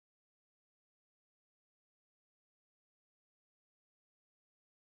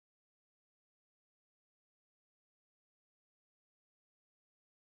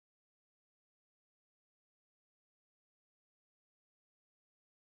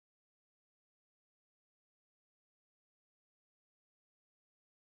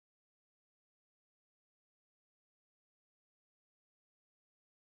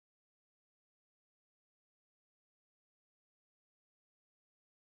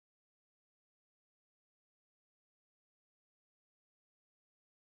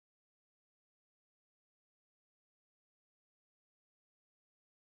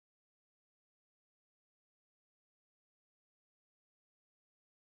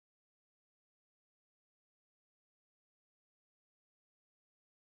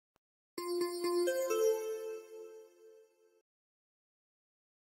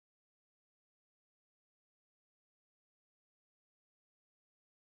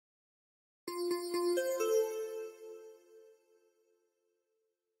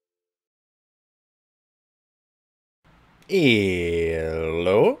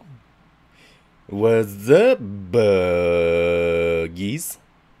Hello? What's up, buggies?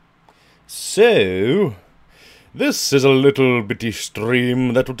 So, this is a little bitty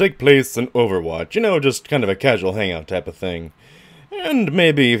stream that will take place in Overwatch. You know, just kind of a casual hangout type of thing. And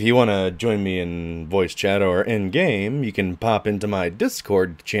maybe if you want to join me in voice chat or in-game, you can pop into my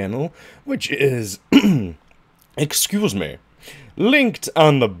Discord channel, which is, excuse me, linked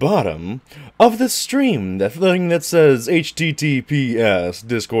on the bottom of the stream, the thing that says https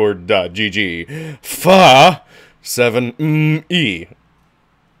discord.gg fa 7e.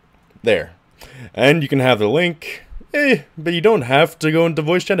 There. And you can have the link, but you don't have to go into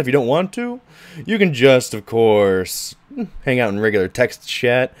voice chat if you don't want to. You can just, of course, hang out in regular text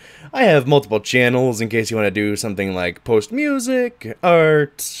chat. I have multiple channels in case you want to do something like post music,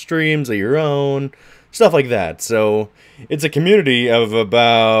 art, streams of your own, stuff like that. So it's a community of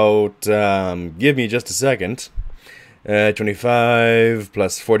about, give me just a second, 25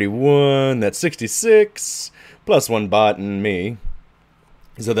 plus 41, that's 66, plus one bot and me.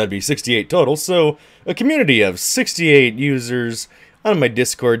 So that'd be 68 total. So a community of 68 users on my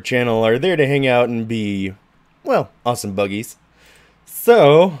Discord channel are there to hang out and be, well, awesome buggies.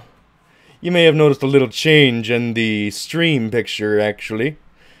 So you may have noticed a little change in the stream picture, actually.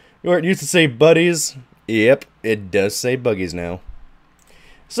 Where it used to say buddies, yep, it does say buggies now.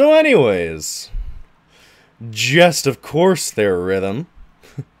 So anyways, just of course their rhythm.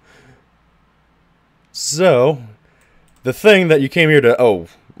 So the thing that you came here to, oh,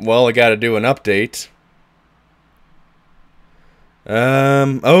 well, I gotta do an update.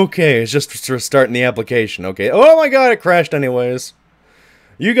 Okay, it's just starting the application, okay. Oh my god, it crashed anyways.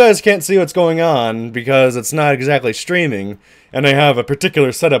 You guys can't see what's going on because it's not exactly streaming, and I have a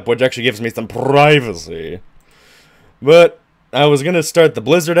particular setup which actually gives me some privacy. But I was gonna start the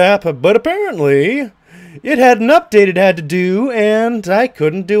Blizzard app, but apparently it had an update it had to do, and I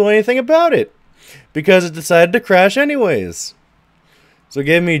couldn't do anything about it because it decided to crash anyways. So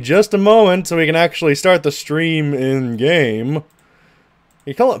give me just a moment so we can actually start the stream in-game.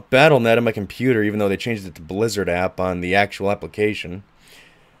 You call it BattleNet on my computer, even though they changed it to Blizzard app on the actual application.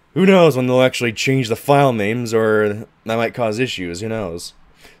 Who knows when they'll actually change the file names, or that might cause issues, who knows.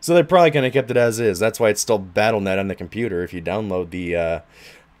 So they probably kind of kept it as is. That's why it's still BattleNet on the computer if you download the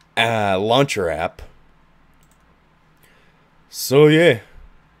launcher app. So yeah.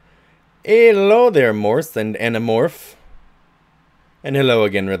 Hello there, Morse and Anamorph. And hello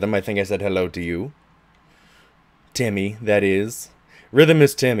again, Rhythm. I think I said hello to you. Timmy, that is. Rhythm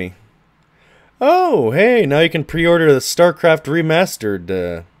is Timmy. Oh, hey, now you can pre-order the StarCraft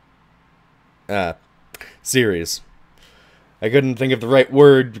Remastered series. I couldn't think of the right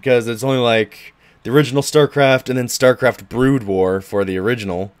word because it's only like the original StarCraft and then StarCraft Brood War for the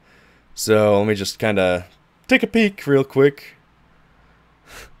original. So let me just kind of take a peek real quick.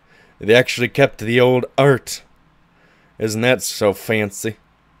 They actually kept the old art. Isn't that so fancy?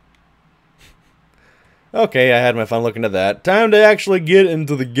 Okay, I had my fun looking at that. Time to actually get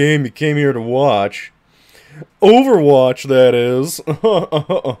into the game you came here to watch. Overwatch, that is.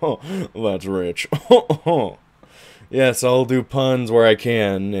 That's rich. Yes, I'll do puns where I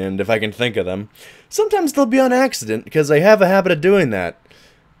can, and if I can think of them. Sometimes they'll be on accident, because I have a habit of doing that.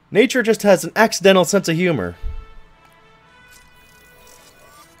 Nature just has an accidental sense of humor.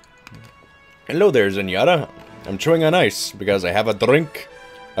 Hello there, Zenyatta. I'm chewing on ice, because I have a drink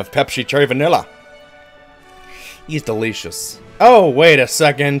of Pepsi Cherry Vanilla. He's delicious. Oh, wait a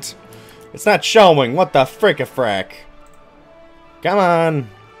second. It's not showing. What the frick-a-frack? Come on.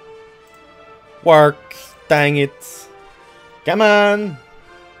 Work. Dang it. Come on.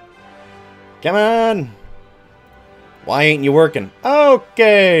 Come on. Why ain't you working?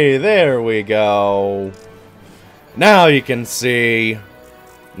 Okay, there we go. Now you can see.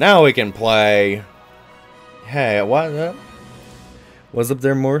 Now we can play. Hey, what up? What's up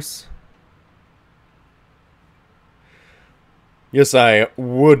there, Morse? Yes, I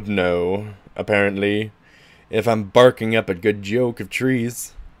would know, apparently, if I'm barking up a good joke of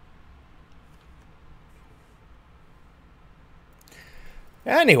trees.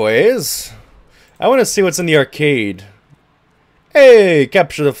 Anyways, I want to see what's in the arcade. Hey,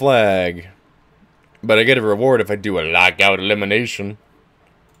 capture the flag. But I get a reward if I do a lockout elimination.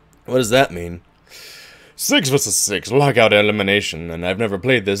 What does that mean? 6 vs 6, lockout elimination, and I've never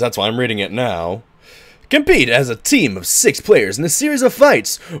played this, that's why I'm reading it now. Compete as a team of 6 players in a series of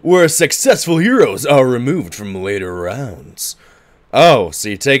fights where successful heroes are removed from later rounds. Oh, so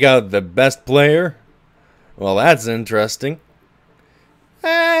you take out the best player? Well, that's interesting.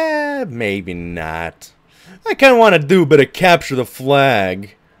 Maybe not. I kind of want to do a bit of capture the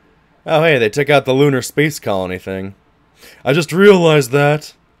flag. Oh, hey, they took out the lunar space colony thing. I just realized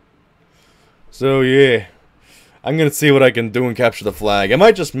that. So yeah, I'm gonna see what I can do and capture the flag. I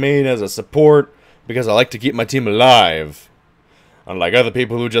might just main as a support because I like to keep my team alive. Unlike other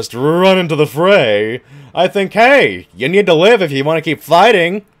people who just run into the fray, I think, hey, you need to live if you want to keep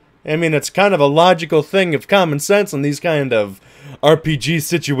fighting. I mean, it's kind of a logical thing of common sense in these kind of RPG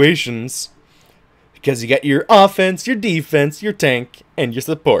situations. Because you got your offense, your defense, your tank, and your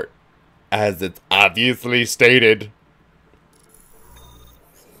support. As it's obviously stated.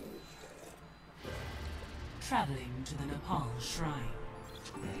 Traveling to the Nepal Shrine.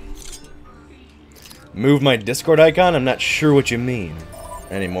 Move my Discord icon? I'm not sure what you mean.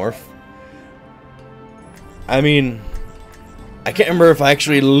 Anymore. I mean, I can't remember if I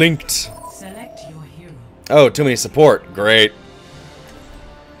actually linked. Select your hero. Oh, too many support. Great.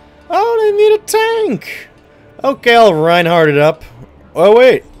 Oh, they need a tank. Okay, I'll Reinhardt it up. Oh,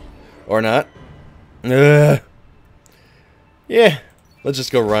 wait. Or not. Yeah, let's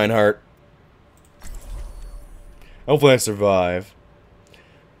just go Reinhardt. Hopefully I survive.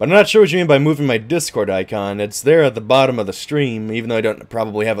 But I'm not sure what you mean by moving my Discord icon. It's there at the bottom of the stream, even though I don't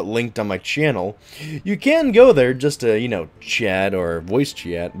probably have it linked on my channel. You can go there just to, you know, chat or voice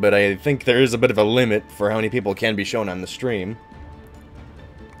chat, but I think there is a bit of a limit for how many people can be shown on the stream.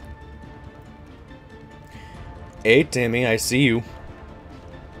 Hey, Timmy, I see you.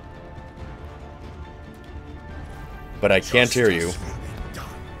 But I can't hear you. You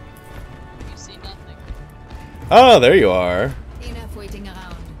see nothing. Oh, there you are. Enough waiting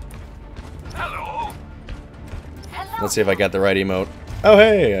around. Hello. Let's see if I got the right emote. Oh,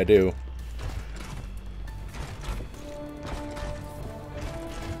 hey, I do.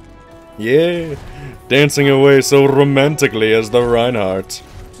 Yeah, dancing away so romantically as the Reinhardt.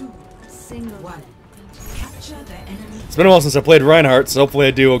 Single one. Capture the enemy. It's been a while since I played Reinhardt, so hopefully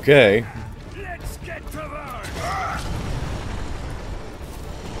I do okay. Let's get to work.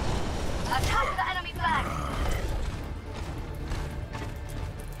 Attack the enemy flag.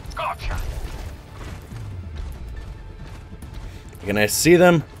 Gotcha. Can I see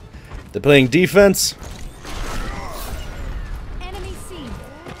them? They're playing defense. Enemy seen.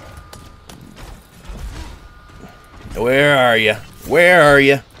 Where are you? Where are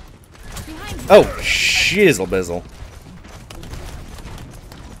you? Behind you. Oh, shizzle bizzle.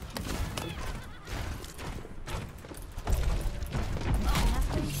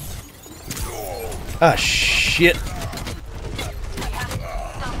 Ah, shit.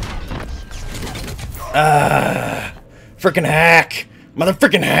 Ah, frickin' hack.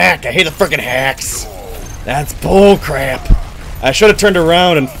 Motherfucking hack. I hate the frickin' hacks. That's bull crap. I should have turned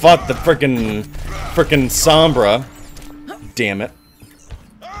around and fought the frickin' Sombra. Damn it.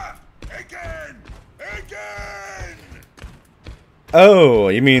 Again. Oh,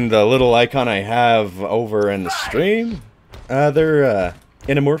 you mean the little icon I have over in the stream? They're,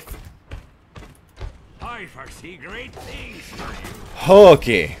 Enamorph. I foresee great things for you.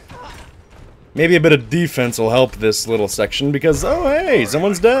 Okay. Maybe a bit of defense will help this little section because, oh hey,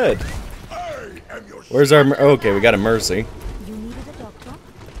 someone's dead. I am your Where's our... Okay, we got a Mercy. You needed a doctor?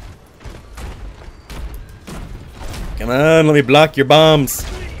 Come on, let me block your bombs.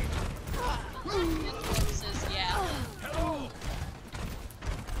 Hello.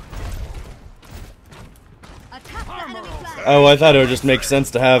 Attack the enemy flag. Oh, I thought it would just make sense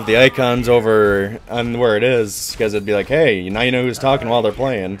to have the icons over on where it is, because it'd be like, hey, now you know who's talking while they're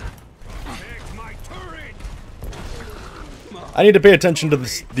playing. Take my turret. I need to pay attention to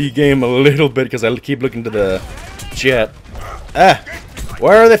the game a little bit, because I keep looking to the chat. Ah!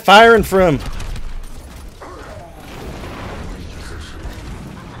 Where are they firing from?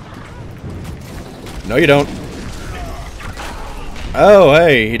 No, you don't. Oh,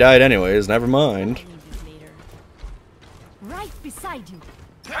 hey, he died anyways. Never mind. I need this later. Right beside you.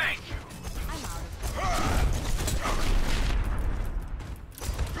 Thank you. I'm out.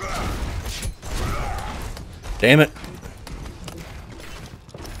 Damn it.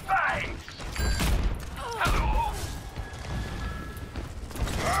 Thanks. Hello.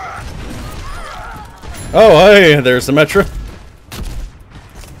 Oh, hey, there's Symmetra.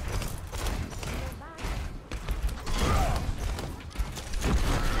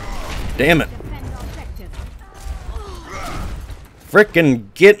 Damn it. Defend objective.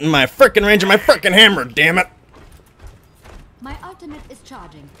 Frickin' get in my frickin' range of my frickin' hammer, damn it. My ultimate is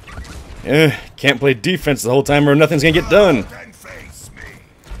charging. Can't play defense the whole time or nothing's gonna get done. Then face me.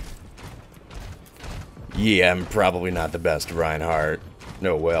 Yeah, I'm probably not the best Reinhardt.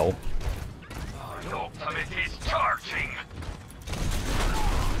 No, well. My ultimate is charging.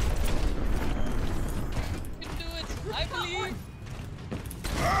 You can do it. I believe.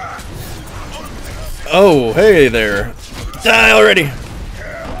 Oh, hey there. Die already!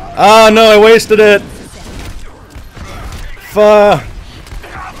 Oh no, I wasted it! Fuck!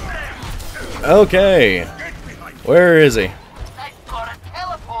 Okay. Where is he? They've got a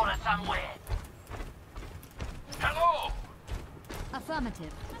teleporter somewhere. Hello.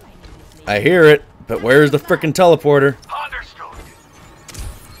 Affirmative. I hear it, but where's the frickin' teleporter? Understood.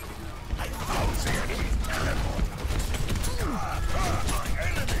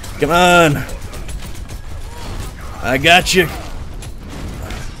 Come on! I got you!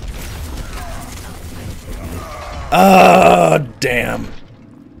 Ah, damn.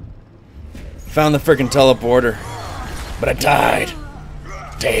 Found the frickin' teleporter. But I died.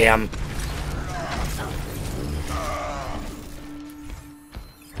 Damn.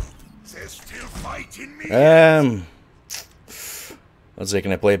 They're still fighting me. Let's see,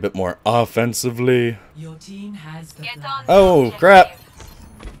 can I play a bit more offensively? Your team has the flag. Oh, crap.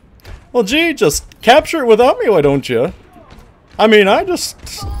 Well, gee, just capture it without me, why don't you? I mean, I'm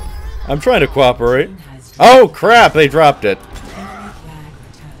trying to cooperate. Oh, crap, they dropped it. Enemy flag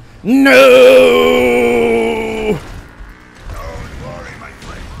returned. No!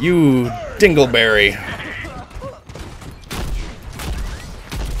 You dingleberry.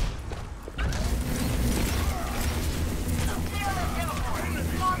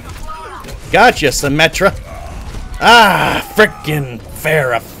 Gotcha, Symmetra. Ah, frickin'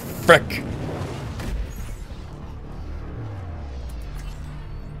 fair a frick.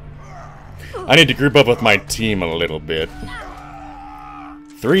 I need to group up with my team a little bit.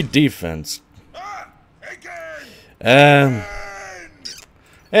 3 defense.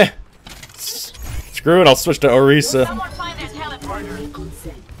 Screw it, I'll switch to Orisa. Someone find their teleporter.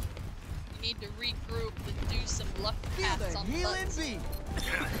 We need to regroup and do some luck paths on buttons.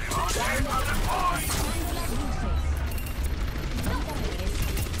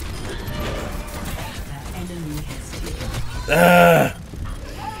 The enemy has taken. Ah,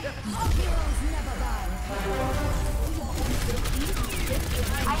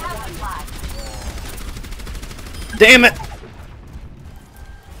 damn it!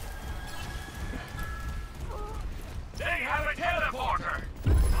 They have a teleporter.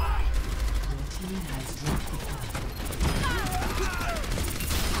 Your team has dropped the flag.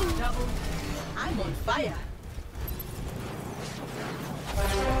 Double. I'm on fire.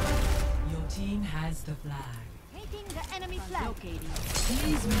 Your team has the flag. Taking the enemy flag. Locating.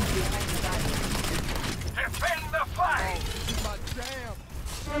 Please move behind the barrier. Defend the flag.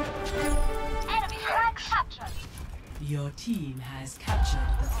 Enemy flag captured. Your team has captured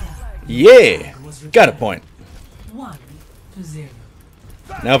the flag. Yeah! Got a point. 1-0.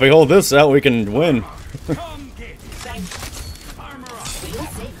 Now if we hold this out, we can win. Come get it. Armor up. For your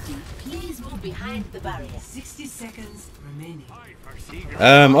safety, please move behind the barrier. 60 seconds remaining.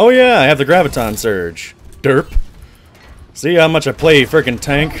 Oh yeah, I have the Graviton Surge. Derp. See how much I play frickin'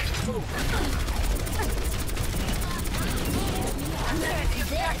 tank?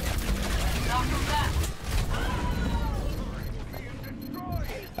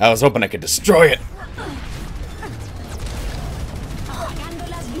 I was hoping I could destroy it.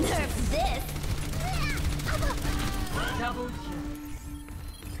 Double kill.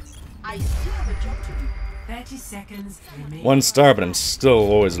 I still have a job to do. 30 seconds remaining. 1 star, but I'm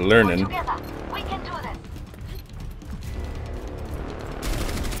still always learning. Together, we can do this.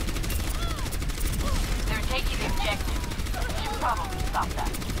 They're taking the objective. You should probably stop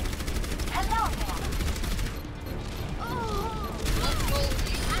that. Hello there.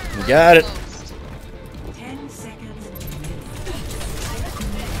 Got it. 10 seconds remaining.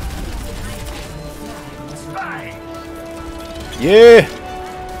 Bang. Yeah!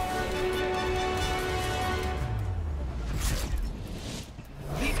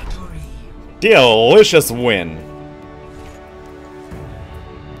 Victory. Delicious win.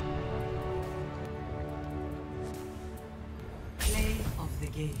 Play of the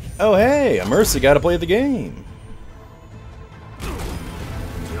game. Oh hey, a Mercy gotta play the game.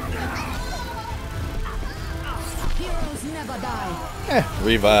 Heroes never die.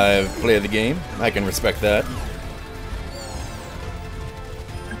 Revive, play the game. I can respect that.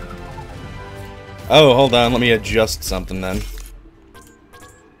 Oh, hold on, let me adjust something then.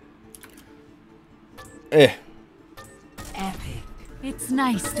 Epic. It's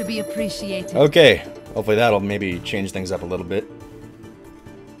nice to be appreciated. Okay, hopefully that'll maybe change things up a little bit.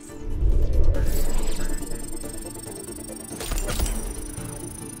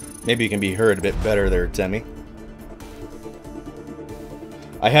 Maybe you can be heard a bit better there, Temmie.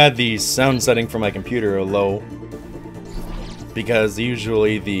 I had the sound setting for my computer low because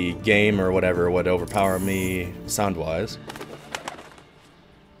usually the game or whatever would overpower me sound-wise.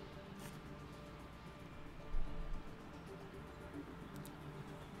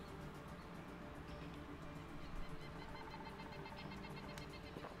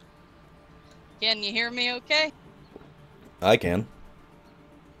 Can you hear me okay? I can.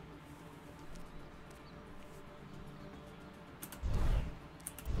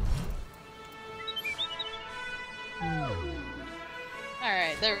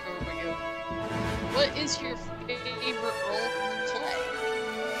 Alright, there we go. What is your favorite role to play?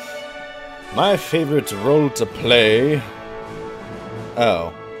 My favorite role to play...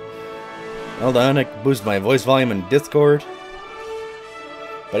 Oh. Hold on, I can boost my voice volume in Discord.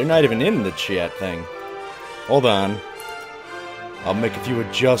 But you're not even in the chat thing. Hold on. I'll make a few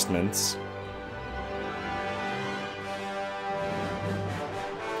adjustments.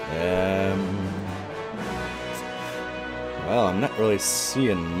 Well, I'm not really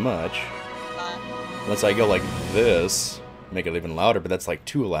seeing much. Unless I go like this. Make it even louder, but that's like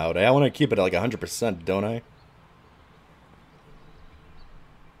too loud. I want to keep it at like 100%, don't I?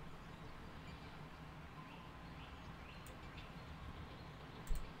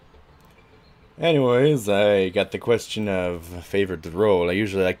 Anyways, I got the question of favorite role. I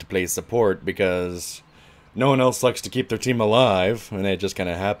usually like to play support because no one else likes to keep their team alive, and it just kind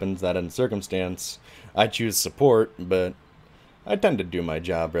of happens that in circumstance I choose support, but I tend to do my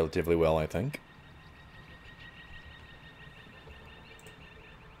job relatively well, I think.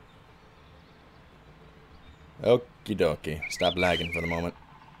 Okie dokie. Stop lagging for the moment.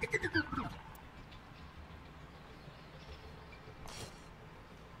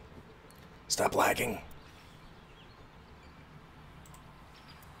 Stop lagging.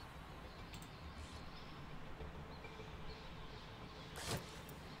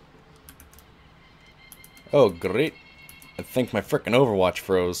 Oh, great. I think my frickin' Overwatch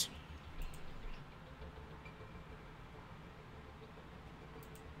froze.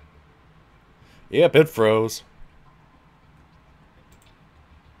 Yep, it froze.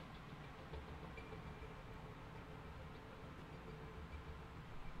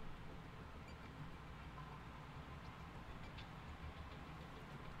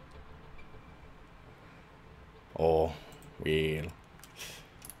 Oh, well.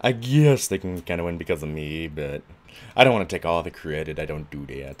 I guess they can kind of win because of me, but I don't want to take all the credit. I don't do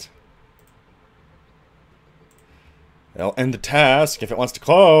that. I'll end the task if it wants to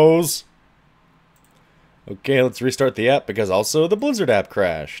close. Okay, let's restart the app because also the Blizzard app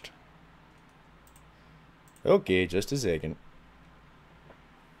crashed. Okay, just a second.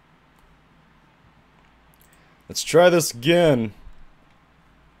 Let's try this again.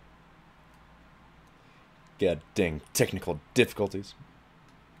 God dang, technical difficulties.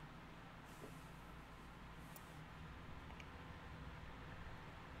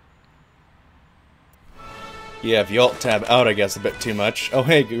 Yeah, if you alt-tab out, I guess, a bit too much. Oh,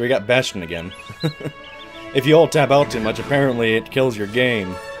 hey, we got Bastion again. If you alt-tab out too much, apparently it kills your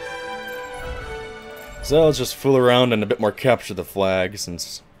game. So let's just fool around and a bit more capture the flag,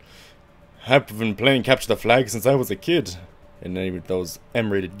 since I've been playing capture the flag since I was a kid. In any of those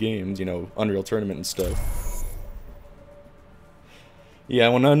M-rated games, you know, Unreal Tournament and stuff. Yeah,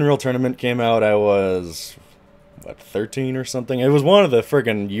 when Unreal Tournament came out, I was, what, 13 or something? It was one of the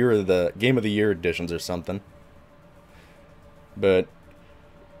friggin' Game of the Year editions or something. But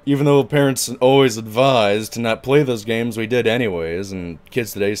even though parents always advised to not play those games, we did anyways, and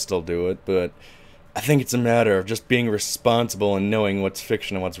kids today still do it, but I think it's a matter of just being responsible and knowing what's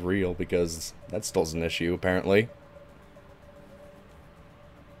fiction and what's real, because that still's an issue, apparently.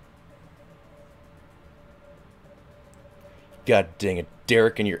 God dang it,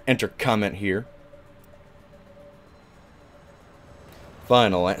 Derek, and your enter comment here.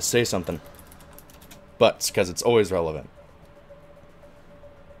 Fine, I'll say something. Butts, because it's always relevant.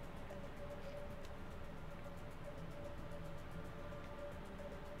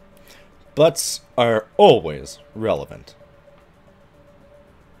 Butts are always relevant.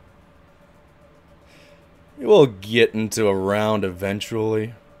 We'll get into a round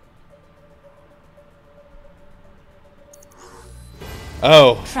eventually.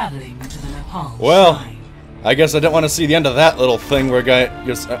 Oh. Traveling to the Nepal Well, shrine. I guess I didn't want to see the end of that little thing where a guy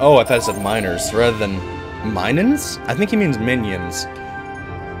just... Oh, I thought it said miners rather than... Minons? I think he means minions.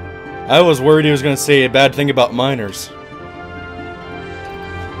 I was worried he was going to say a bad thing about miners.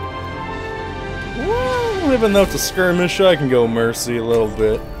 Well, even though it's a skirmish, I can go mercy a little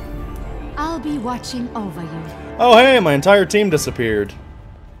bit. I'll be watching over you. Oh, hey, my entire team disappeared.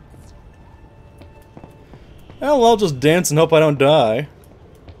 Well, I'll just dance and hope I don't die.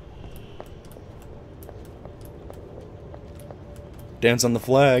 Dance on the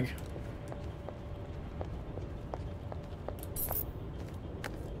flag.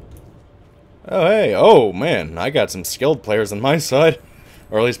 Oh, hey. Oh, man. I got some skilled players on my side.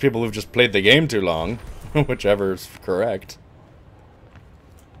 Or at least people who've just played the game too long. Whichever's correct.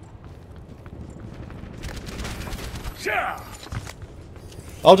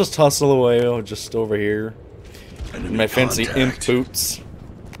 I'll just hustle away, just over here. In my fancy imp boots.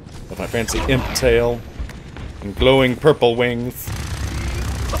 With my fancy imp tail. And glowing purple wings.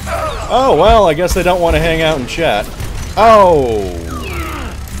 Oh, well, I guess they don't want to hang out and chat. Oh!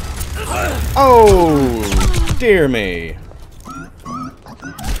 Oh! Dear me.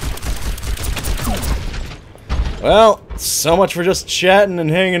 Well, so much for just chatting and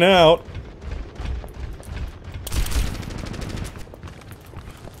hanging out.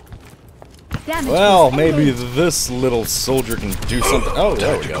 Well, maybe this little soldier can do something. Oh,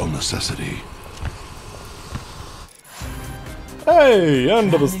 there we go. Necessity. Hey,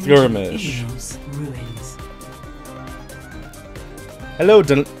 end of the skirmish. Hello,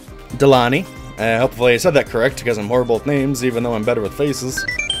 Delani. Hopefully I said that correct, because I'm horrible with names, even though I'm better with faces.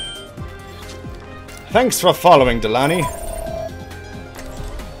 Thanks for following, Delani.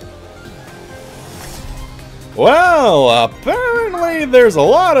 Well, apparently there's a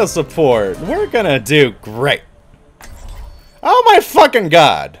lot of support. We're gonna do great. Oh my fucking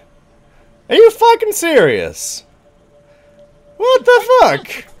god. Are you fucking serious? What the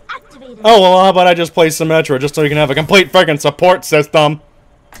fuck? Oh, well, how about I just play Symmetra just so you can have a complete freaking support system?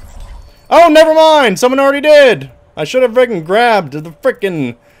 Oh, never mind! Someone already did! I should have freaking grabbed the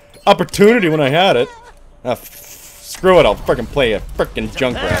freaking opportunity when I had it. Ah, screw it, I'll freaking play a freaking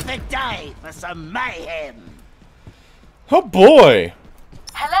Junkrat. Perfect day for some mayhem. Oh boy!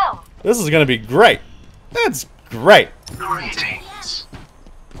 Hello. This is gonna be great. That's great. Greetings.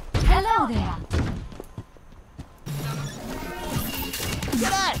 Hello there.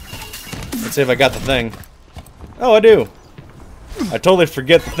 Let's see if I got the thing. Oh, I do. I totally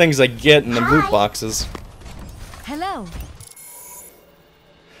forget the things I get in the loot boxes. Hello.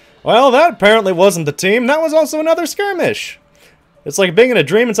 Well, that apparently wasn't the team. That was also another skirmish. It's like being in a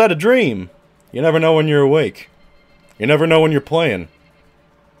dream inside a dream. You never know when you're awake. You never know when you're playing.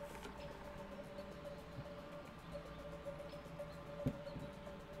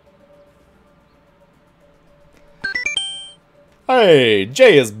 Hey,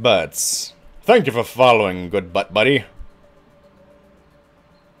 Jay is Butts. Thank you for following, good butt buddy.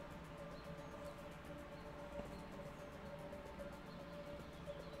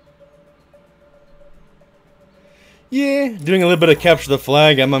 Yeah, doing a little bit of capture the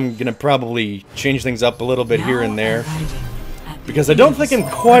flag. I'm gonna probably change things up a little bit here and there. Because I don't think I'm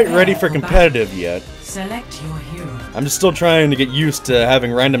quite ready for competitive yet. Select your hero. I'm just still trying to get used to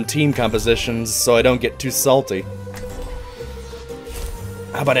having random team compositions so I don't get too salty.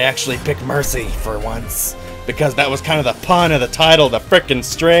 How about I actually pick Mercy for once? Because that was kind of the pun of the title of the frickin'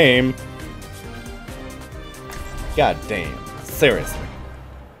 stream. God damn. Seriously.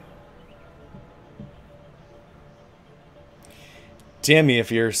 Tammy,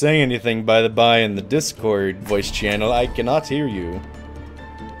 if you're saying anything by the by in the Discord voice channel, I cannot hear you.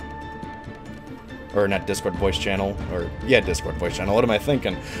 Or not Discord voice channel, or yeah, Discord voice channel. What am I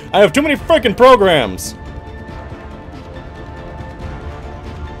thinking? I have too many frickin' programs!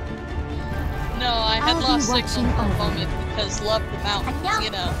 No, I had lost signal for a moment because love the mountains, you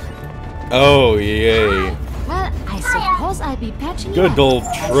know. Oh, yay. Well, I suppose I'll be patching Good you old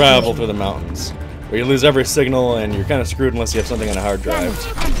up. travel through the mountains. Where you lose every signal and you're kind of screwed unless you have something on a hard drive.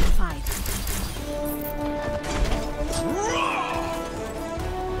 Damage amplified.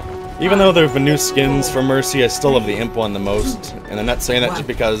 Even though there have been new skins for Mercy, I still love the Imp one the most. And I'm not saying that just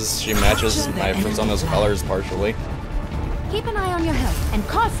because she matches my Persona's colors partially. Keep an eye on your health and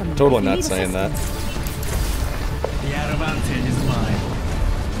call from me. Totally if you not need saying that. assistance. The advantage is mine.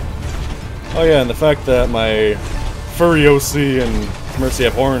 Oh yeah, and the fact that my Furry OC and Mercy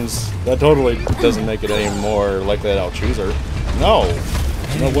have horns, that totally doesn't make it any more likely that I'll choose her. No!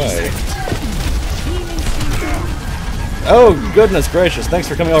 No way. Oh, goodness gracious. Thanks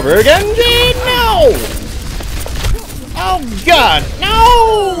for coming over again. No! Oh, God.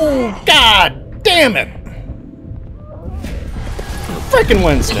 No! God damn it. Frickin'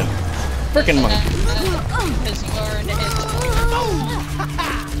 Winston. Frickin' monkey. Because you are an edge.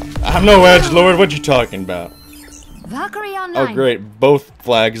 I'm no edgelord. What you talking about? Valkyrie online. Oh, great. Both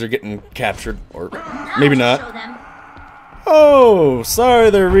flags are getting captured. Or maybe not. Oh, sorry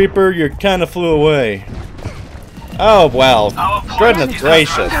there, Reaper. You kind of flew away. Oh, wow. Goodness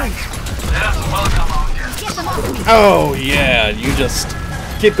gracious. Oh, yeah. You just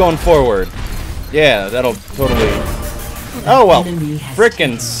keep going forward. Yeah, that'll totally... Oh, well.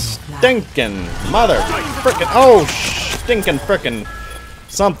 Frickin' stinkin' mother. Frickin'... Oh, stinkin' frickin'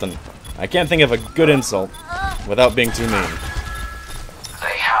 something. I can't think of a good insult without being too mean.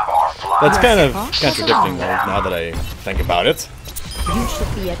 That's kind of contradicting, though, now that I think about it. You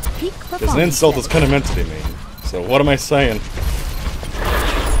should be at peak Because performance. an insult is kind of meant to be mean. So what am I saying?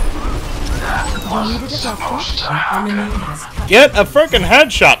 Get a frickin'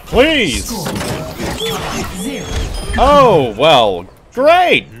 headshot, please! Oh, well,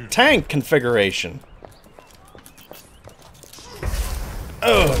 great! Tank configuration.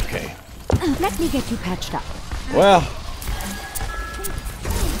 Okay. Let me get you patched up. Well,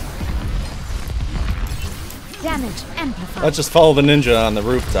 Damage amplified. let's just follow the ninja on the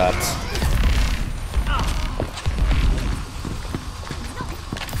rooftops.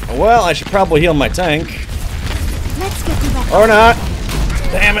 Well, I should probably heal my tank. Let's get you back. Or not.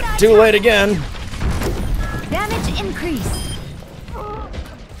 Damn it, too late again. Damage increased.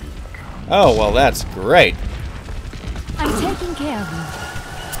 Oh, well, that's great. I'm taking care of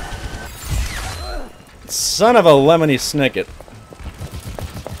you. Son of a lemony snicket.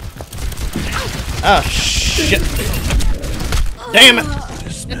 Ah, shit. Damn it.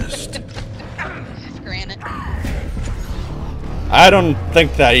 Granite. I don't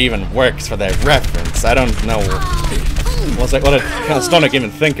think that even works for that reference. I don't know. What kind of stone I can even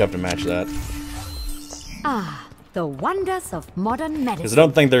think of to match that. Ah, the wonders of modern Because I medicine.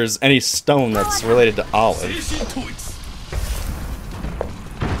 don't think there's any stone that's related to olive.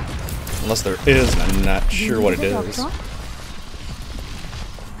 Unless there is, and I'm not sure what it is.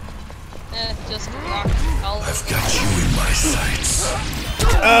 Just rock. I've got you in my sights.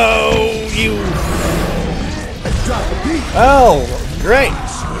 Oh, you. Oh, great.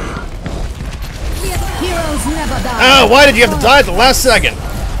 Heroes never die. Oh, why did you have to die at the last second?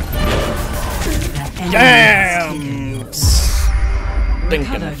 Damn.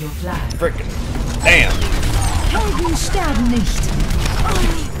 Stinking. Frickin' damn. Helden sterben nicht.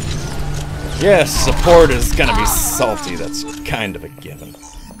 Yes, support is gonna be salty. That's kind of a given.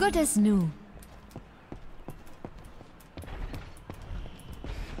 Good as new.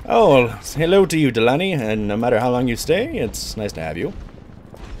 Oh, well, hello to you, Delaney, and no matter how long you stay, it's nice to have you.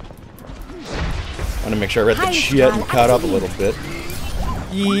 I want to make sure I read the chat and caught up a little bit.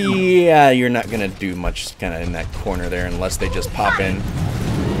 Yeah, you're not gonna do much kind of in that corner there unless they just pop in.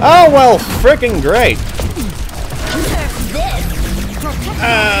 Oh, well, frickin' great.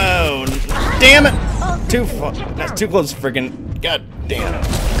 Oh, damn it. That's too close, frickin'. God damn it.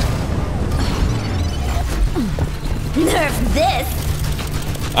 Nerf this.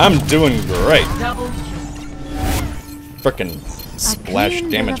 I'm doing great. Frickin' splash clean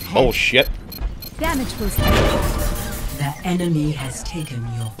damage bill of health. bullshit. Damage boost. The enemy has taken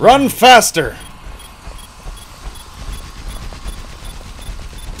your Run faster!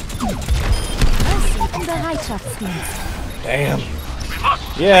 Damn.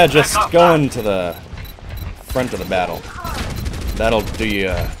 Yeah, just go into the front of the battle. That'll do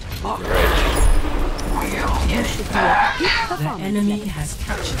you great. The enemy has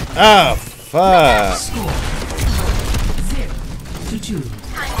captured. Ah, fuck. Score 0-2.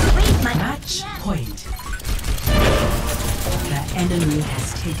 Match point. The enemy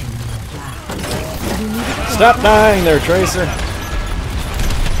has taken your flag. Stop dying there, Tracer.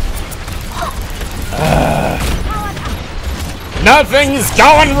 Nothing's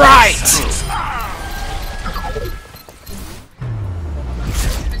going right!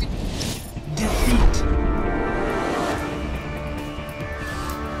 Defeat.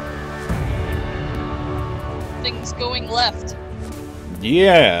 Things going left.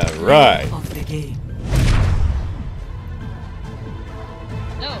 Yeah, right. Of the game.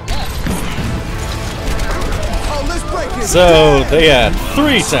 No, left. So, they had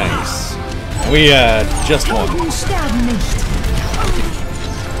 3 tanks. We had just 1.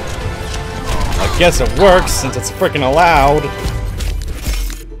 I guess it works since it's freaking allowed.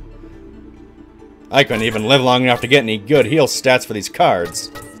 I couldn't even live long enough to get any good heal stats for these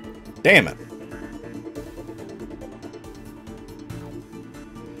cards. Damn it.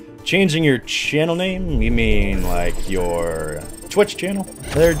 Changing your channel name? You mean like your Twitch channel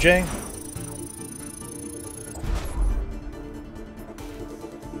there, Jay?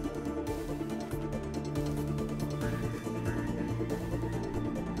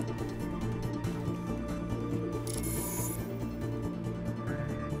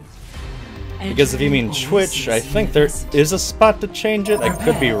 Because if you mean Twitch, I think there is a spot to change it. I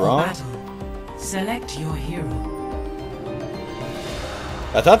could be wrong. Select your hero.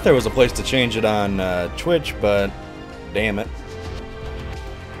 I thought there was a place to change it on Twitch, but damn it.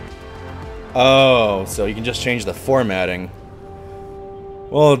 Oh, so you can just change the formatting.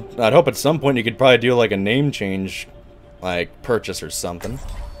 Well, I'd hope at some point you could probably do like a name change, like purchase or something.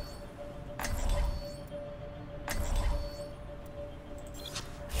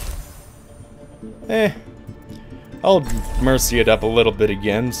 I'll mercy it up a little bit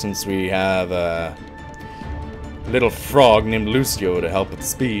again since we have little frog named Lucio to help with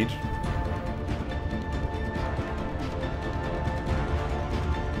speed.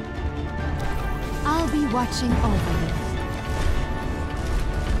 I'll be watching over you.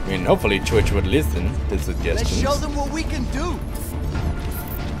 I mean, hopefully Twitch would listen to suggestions. Let's show them what we can do.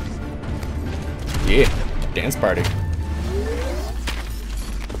 Yeah, dance party.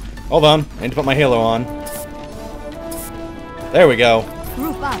 Hold on, I need to put my halo on. There we go.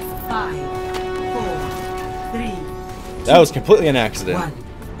 Group up. 5, 4, 3, That was completely an accident. 1.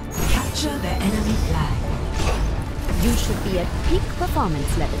 Capture the enemy flag. You should be at peak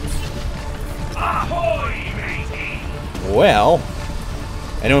performance levels. Well,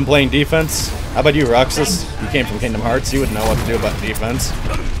 anyone playing defense? How about you, Roxas? You came from Kingdom Hearts, you would know what to do about defense.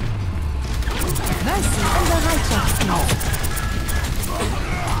 Mercy and the righteous.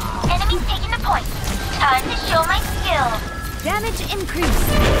 Enemy's taking the point. Time to show my skill. Damage increase.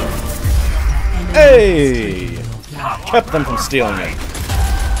 Hey! Kept them from stealing it.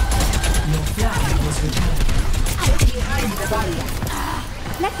 Your flag was returned.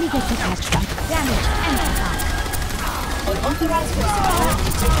 Let me get you catched up. Damage amplified. Unauthorized personnel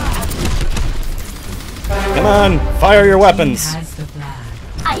taking action. Come on, fire your weapons. Has the flag.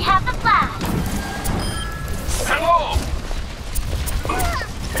 I have the flag.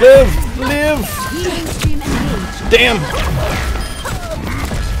 Live! Live! Healing stream engaged. Damn!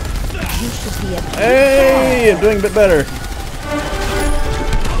 You should be at Hey! I'm doing a bit better.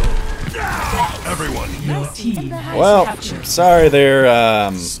 Everyone, Your team has Well, captured. sorry there,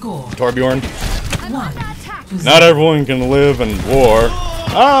 Score Torbjorn. 1. Not everyone can live in war.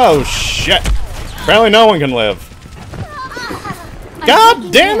 Oh, shit! Apparently no one can live.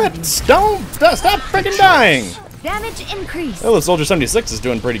 God damn it! Stop freaking dying! damage increase. Well, the Soldier 76 is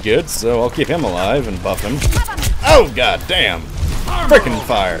doing pretty good, so I'll keep him alive and buff him. Oh, god damn! Frickin'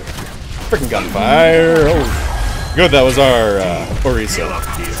 fire! Frickin' gunfire! Oh, good, that was our, Orisa.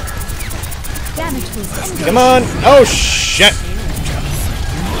 Damage boost engaged. Come on! Oh, shit!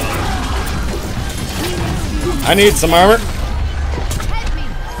 I need some armor.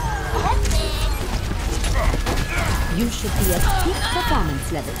 You should be at peak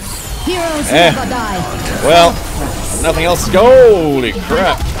performance levels. Heroes Eh. never die. Well, nothing else. Holy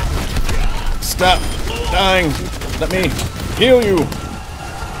crap! Stop dying. Let me heal you.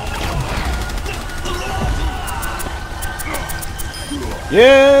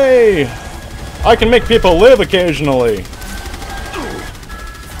 Yay! I can make people live occasionally.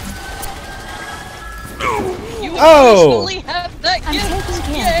 You Oh! occasionally have that I'm gift.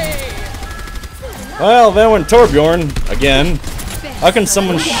 taking care. Yay! Well, then when Torbjorn, again, how can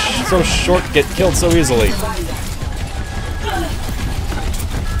someone so short get killed so easily?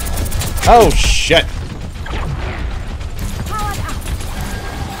 Oh, shit.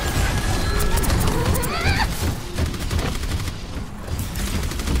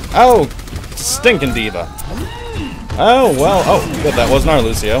 Oh, stinking diva. Oh, well, oh, good, that wasn't our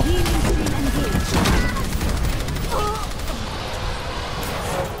Lucio.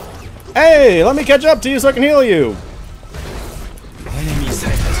 Hey, let me catch up to you so I can heal you.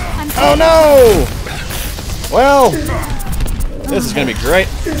 Oh no! Well, this is gonna be great,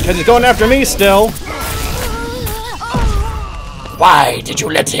 because he's going after me still. Why did you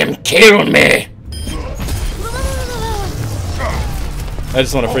let him kill me? I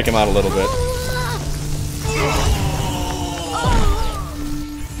just want to freak him out a little bit.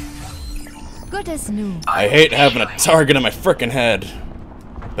 Good as new. I hate having a target on my frickin' head.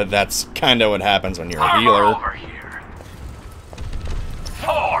 But that's kinda what happens when you're a healer. over here.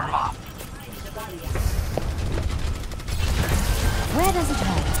 Form up. Where does it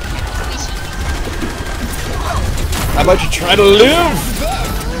hurt? How about you try to live?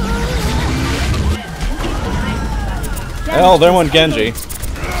 Well, there went Genji.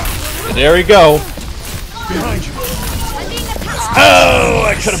 There we go. Behind you. Oh,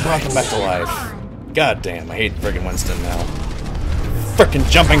 I could have brought them back to life. God damn, I hate friggin' Winston now. Frickin'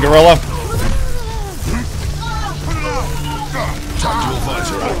 jumping gorilla. Tactical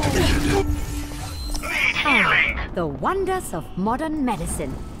visor activated. The wonders of modern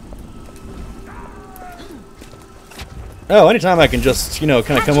medicine. Oh, anytime I can just, you know,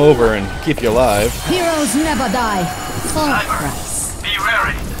 kind of come over and keep you alive. Heroes never die. Full price. Be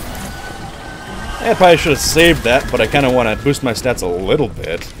wary. I probably should have saved that, but I kind of want to boost my stats a little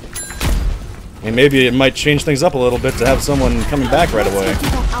bit. And maybe it might change things up a little bit to have someone coming back right away. Let's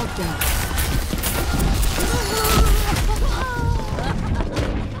get that out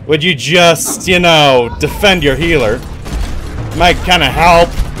there. Would you just, you know, defend your healer? Might kind of help.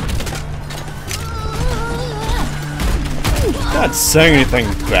 Not saying anything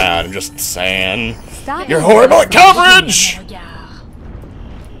bad, I'm just saying. Stop. Your horrible coverage!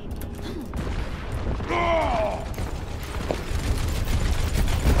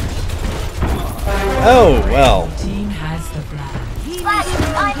 Oh, well. Team has the flag.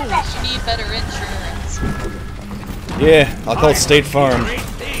 Need better insurance. Yeah, I'll call State Farm.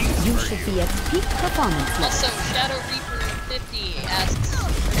 You should be at peak performance level. Also, Shadow Reaper 50 asks, or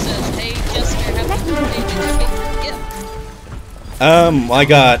says, hey Jessica, have you played gift? I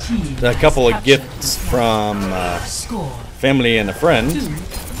got a couple of gifts from Score. family and a friend,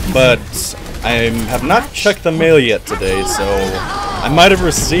 but I have not checked the mail yet today, so I might have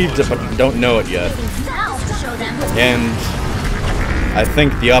received it, but don't know it yet. And I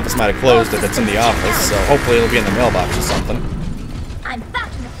think the office might have closed if it's in the office, so hopefully it'll be in the mailbox or something. I'm back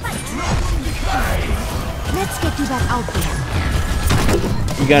in the fight. Let's get you back out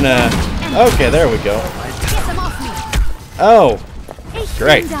there. You gonna... Okay, there we go. Get them off me. Oh, Ich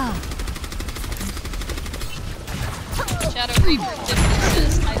Great. bin da. Shadow Reaper 50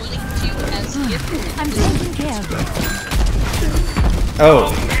 says, I linked you as gift. I'm taking care of it.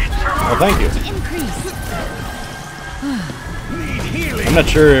 oh. Well, thank you. Increase. I'm not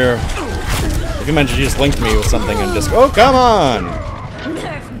sure if you mentioned you just linked me with something in Discord. Oh, come on!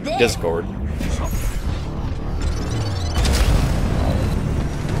 Discord.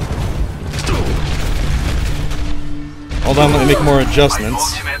 Hold on, let me make more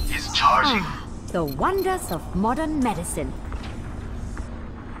adjustments. The wonders of modern medicine.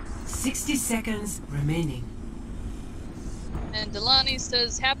 60 seconds remaining. And Delani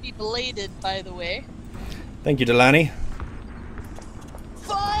says, happy belated, by the way. Thank you, Delaney.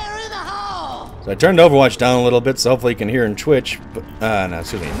 Fire in the hole! So I turned Overwatch down a little bit, so hopefully you can hear in Twitch. But, no,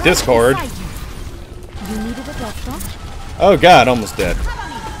 excuse me, Discord. Beside you. You needed a doctor? Oh god, almost dead.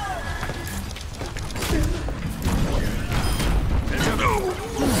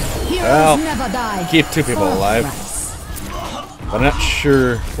 Heroes Well, never die. keep two people alive. Price. But I'm not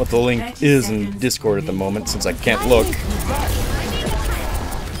sure what the link is in Discord at the moment, since I can't look.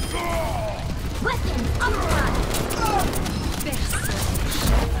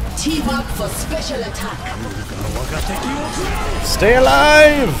 Team up for special attack. Stay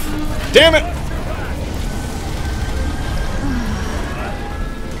alive! Damn it!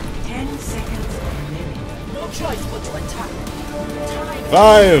 10 seconds remaining. No choice but to attack.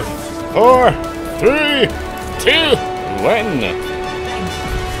 5, 4, 3, 2, 1.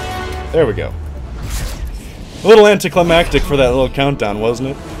 There we go. A little anticlimactic for that little countdown, wasn't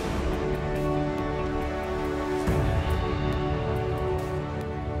it?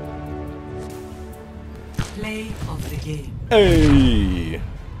 Play of the game. Hey!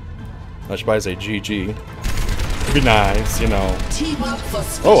 I should probably say GG. It'd be nice, you know. Team up for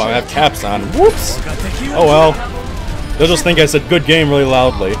special Oh, I have caps on. Whoops! Oh well. They'll just think I said good game really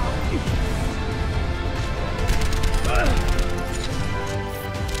loudly.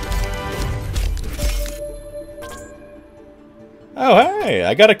 Oh, hey!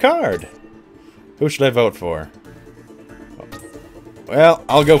 I got a card! Who should I vote for? Well,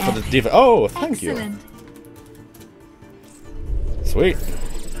 I'll go for the defense. Oh, thank you. Excellent. Sweet.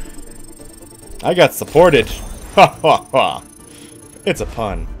 I got supported. Ha ha ha. It's a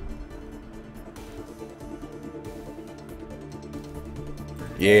pun.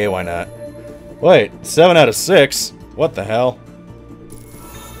 Yeah, why not? Wait, 7 out of 6? What the hell?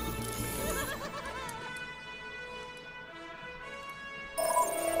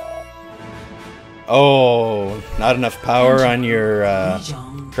 Oh, not enough power on your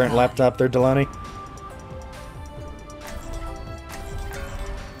current laptop there, Delaney?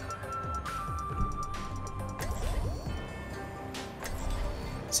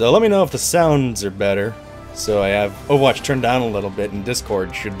 So let me know if the sounds are better. So I have Overwatch turned down a little bit, and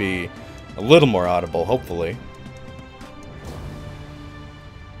Discord should be a little more audible, hopefully.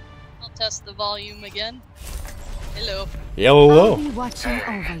 I'll test the volume again. Hello. Hello. I'll be watching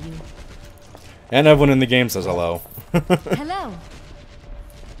over you. And everyone in the game says hello. Hello.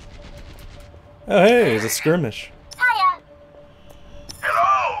 Oh hey, it's a skirmish. Hello!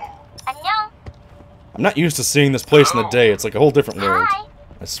 I'm not used to seeing this place in the day. It's like a whole different world.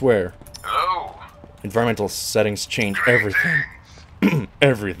 I swear. Hello! Environmental settings change everything.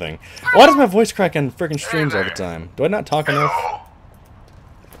 Everything. Why does my voice crack on freaking streams all the time? Do I not talk enough?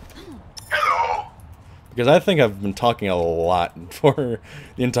 Hello! Because I think I've been talking a lot for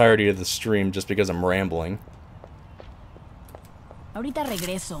the entirety of the stream just because I'm rambling. Ahorita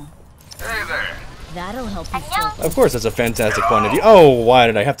regreso. Hey there! That'll help you focus. Of course, that's a fantastic point of view. Oh, why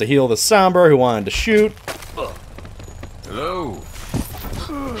did I have to heal the Somber who wanted to shoot? Hello!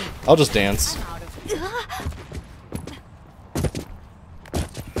 I'll just dance.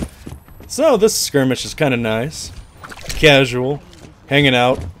 So this skirmish is kind of nice. Casual. Hanging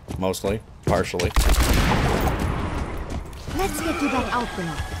out. Mostly. Partially. Let's get to that outbreak.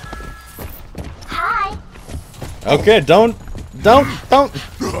 Hi. Okay, don't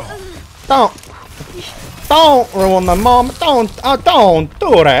ruin the moment. Don't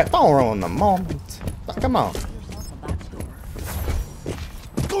do that. Don't ruin the moment. Come on.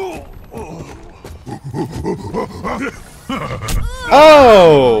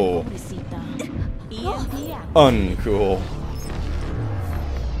 Oh! Uncool.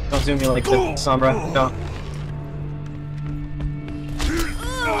 Don't zoom me like this, Sombra. Don't.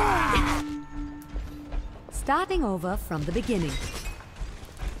 Starting over from the beginning.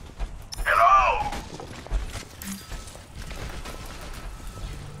 Hello!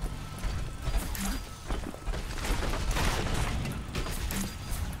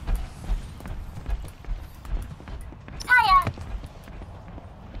 Hiya.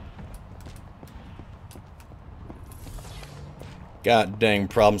 God dang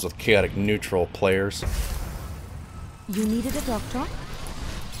problems with chaotic neutral players. You needed a doctor?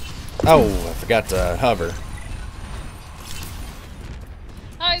 Oh, I forgot to hover.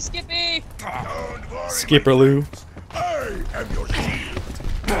 Hi, Skippy! Don't worry, Skipperloo. I am your shield.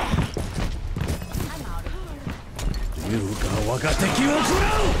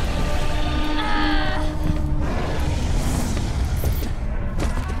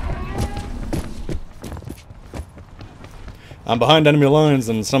 I'm behind enemy lines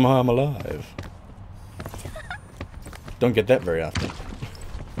and somehow I'm alive. Don't get that very often.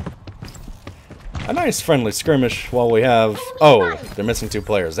 A nice friendly skirmish while we have... Oh, they're missing 2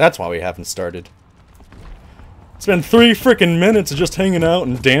 players. That's why we haven't started. It's been 3 freaking minutes of just hanging out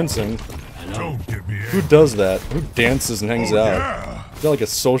and dancing. Don't give me Who does that? Who dances and hangs out? Yeah. Is that like a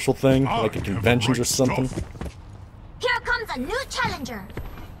social thing? Like at I have conventions the or right something? stuff. Here comes a new challenger.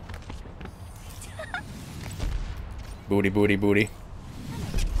 Booty, booty, booty.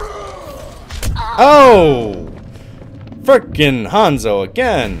 Oh! Frickin' Hanzo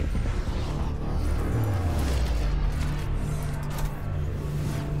again!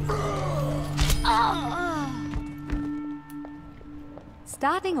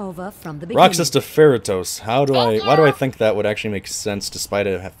 Starting over from the beginning. Roxas to Feratos. Why do I think that would actually make sense despite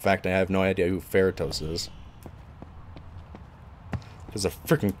the fact I have no idea who Feratos is? Because the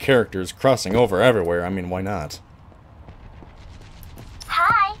frickin' character is crossing over everywhere. I mean, why not?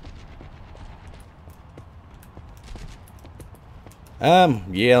 Hi.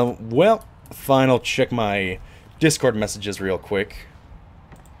 Yeah, well, fine, I'll check my Discord messages real quick.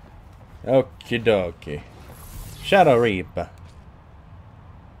 Okie dokie. Shadow Reap.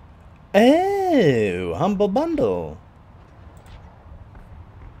 Oh, Humble Bundle.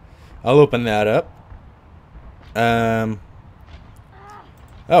 I'll open that up. Oh,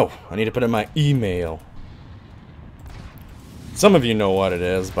 I need to put in my email. Some of you know what it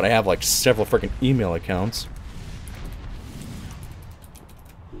is, but I have like several freaking email accounts.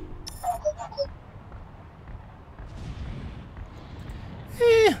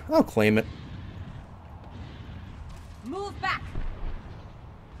 I'll claim it. Move back.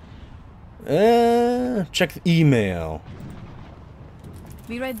 Check the email.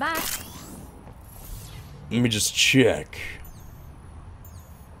 Be right back. Let me just check.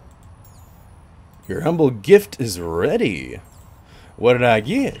 Your humble gift is ready. What did I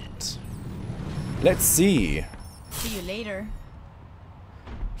get? Let's see. See you later.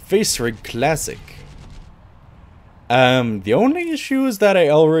 Face Rig Classic. The only issue is that I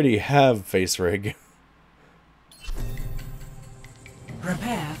already have Face Rig.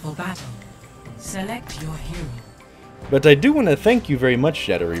 Prepare for battle. Select your hero. But I do want to thank you very much,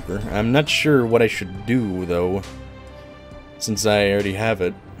 Shadow Reaper. I'm not sure what I should do, though, since I already have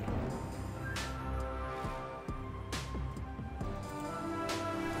it.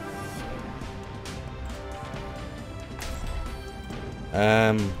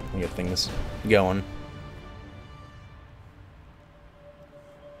 Let me get things going.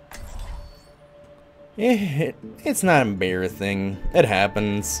 It's not embarrassing. It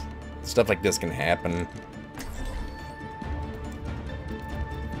happens. Stuff like this can happen.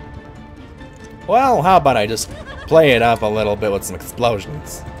 Well, how about I just play it up a little bit with some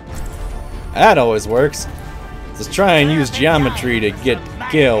explosions? That always works. Just try and use geometry to get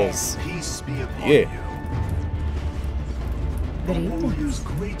kills. Peace be upon Yeah. you. Warrior's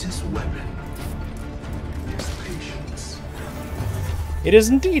greatest weapon is patience. It is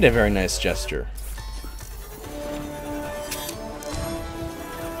indeed a very nice gesture.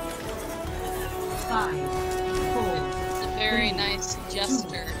 5, 4, It's a very nice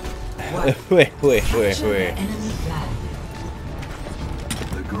gesture. Wait. capture the enemy flag.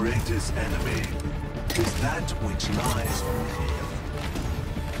 The greatest enemy is that which lies within.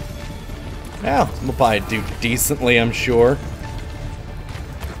 Yeah, we'll probably do decently, I'm sure.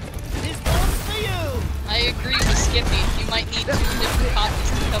 I agree with Skippy. You might need 2 different copies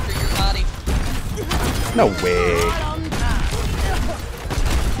to cover your body. No way.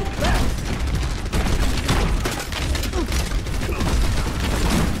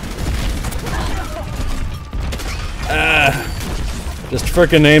 Just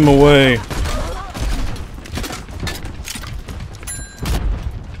frickin' aim away.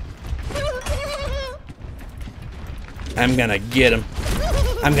 I'm gonna get him.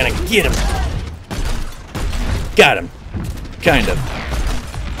 I'm gonna get him. Got him. Kind of.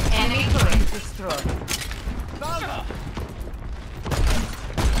 Enemy turret destroyed.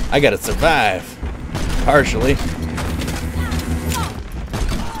 I gotta survive. Partially.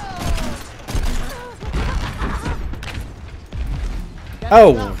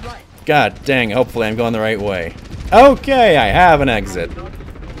 Oh! God dang, hopefully I'm going the right way. Okay, I have an exit.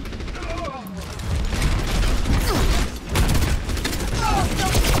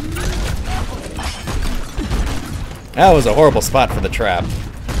 That was a horrible spot for the trap.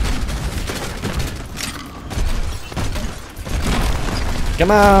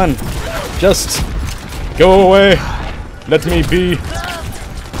 Come on! Just go away! Let me be!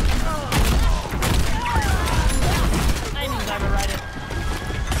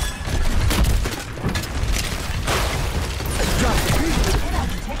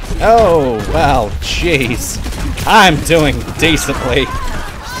 Oh, well, jeez. I'm doing decently.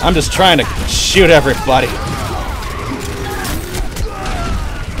 I'm just trying to shoot everybody.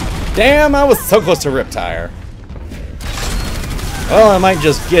 Damn, I was so close to Riptire. Well, I might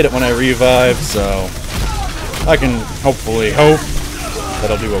just get it when I revive, so I can hopefully hope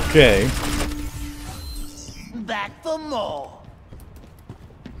that I'll do okay. Back for more.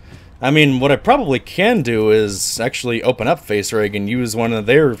 I mean, what I probably can do is actually open up FaceRig and use one of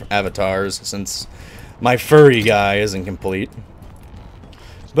their avatars, since my furry guy isn't complete.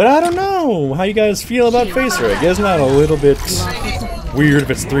 But I don't know how you guys feel about FaceRig. Isn't that a little bit weird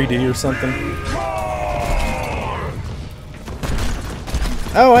if it's 3D or something?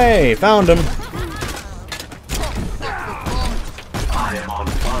 Oh hey, found him. I am on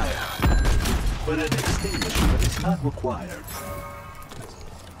fire, but an extinguishment is not required.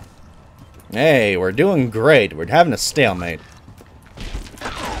 Hey, we're doing great. We're having a stalemate. The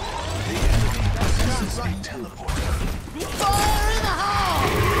enemy possesses a teleporter.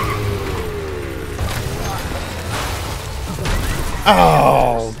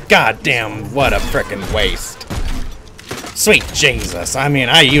 Oh, goddamn, what a frickin' waste. Sweet Jesus, I mean,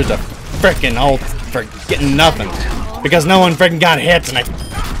 I used a frickin' ult for getting nothing. Because no one frickin' got hit and I...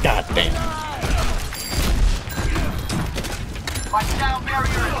 Goddamn. My sound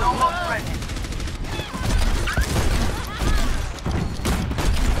barrier is almost ready.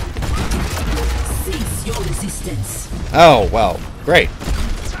 Cease your resistance. Oh, well, great.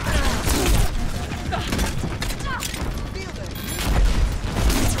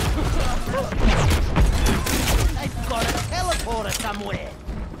 I've got a teleporter somewhere.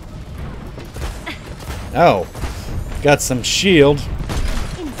 Oh, got some shield.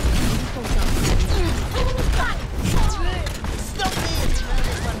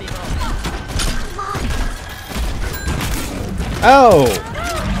 Oh!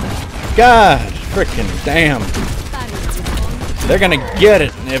 God! Frickin' damn! They're gonna get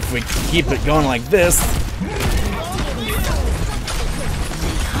it if we keep it going like this.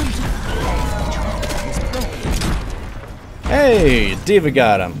 Hey! Diva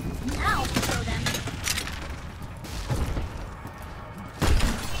got him.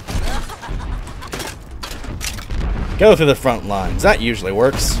 Go through the front lines. That usually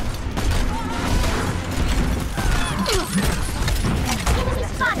works.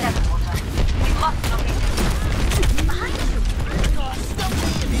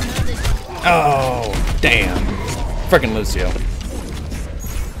 Oh, damn. Frickin' Lucio.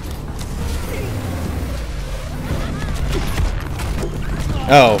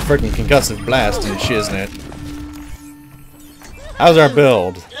 Oh, frickin' concussive blast and shiznit. How's our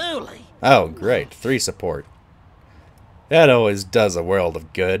build? Oh, great. 3 support. That always does a world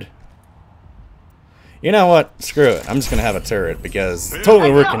of good. You know what? Screw it. I'm just gonna have a turret because it's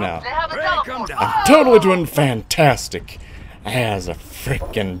totally working out. They have a teleporter. I'm totally doing fantastic as a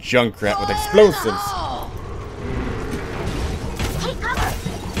frickin' Junkrat with explosives.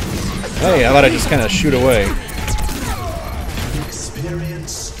 Hey, how about I just kind of shoot away?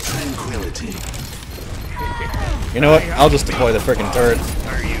 Experience tranquility. You know what? I'll just deploy the frickin' turret.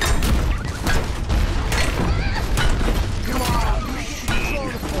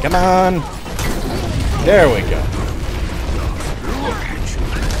 Come on. There we go.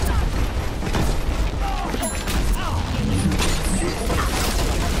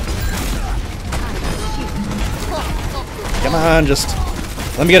 Come on, just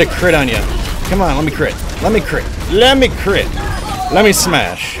let me get a crit on you. Come on, let me crit. Let me crit. Let me crit. Let me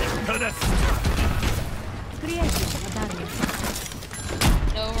smash. No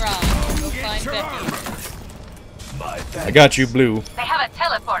rhyme. Go find Becky. I got you, blue. They have a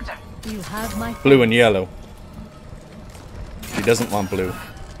teleporter. You have my Blue and yellow. She doesn't want blue.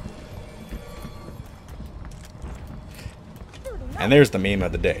 And there's the meme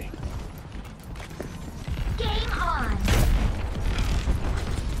of the day.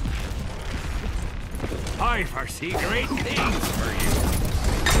 I foresee great things for you.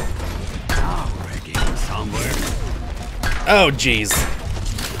 Now we're getting somewhere. Oh, jeez.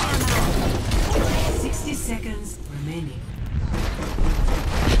 60 seconds remaining.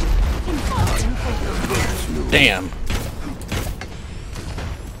 Damn.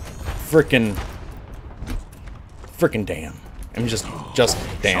 Frickin' damn. I'm just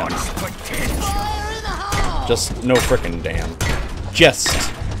damn. Just no frickin' damn. Just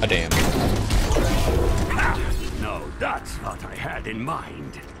a damn. No, that's what I had in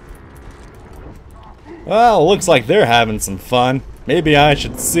mind. Well, looks like they're having some fun. Maybe I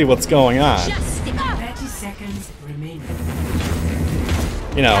should see what's going on. 30 seconds remaining.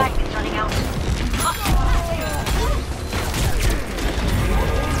 You know. Gas is running out.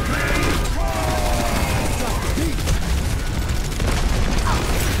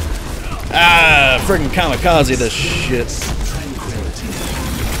 Ah, friggin' kamikaze this shit.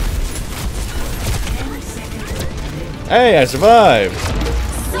 Hey, I survived.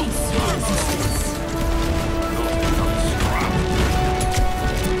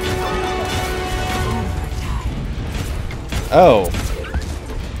 Oh.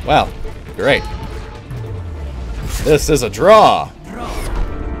 Well, great. This is a draw.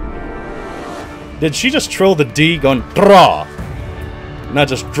 Did she just troll the D going draw? Not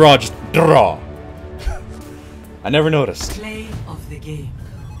just draw, just draw. I never noticed. Play of the game.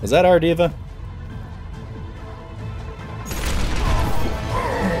 Is that our diva?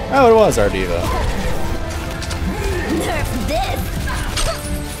 Oh, it was our diva.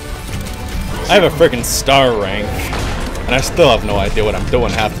 I have a freaking star rank, and I still have no idea what I'm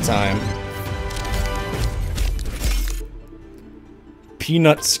doing half the time.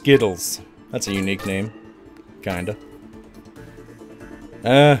 Peanut Skittles. That's a unique name. Kinda.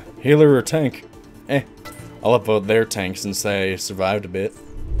 Healer or tank? I'll upvote their tank since they survived a bit.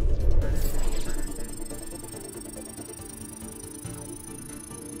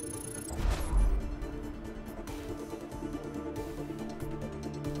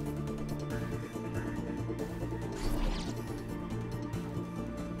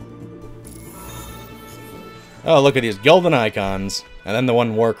 Oh, look at these golden icons. And then the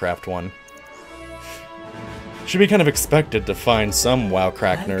one Warcraft one. Should be kind of expected to find some WoW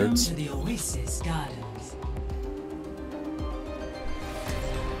crack Welcome nerds. to the Oasis Gardens.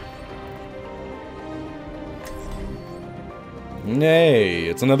 Nay,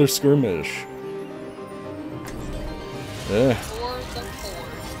 it's another skirmish. For the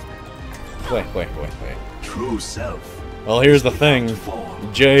force. Wait. True self. Well, here's the thing.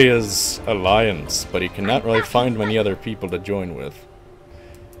 Jay is Alliance, but he cannot really find many other people to join with.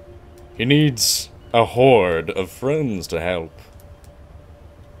 He needs a horde of friends to help.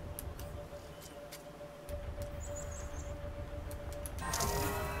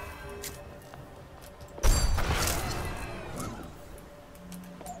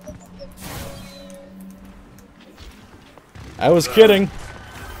 I was kidding.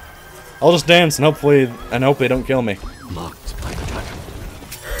 I'll just dance and hope they don't kill me. Locked by the dragon.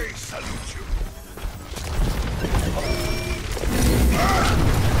 I salute you.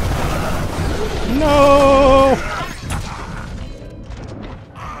 No!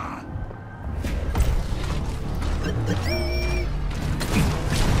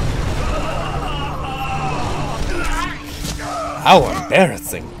 How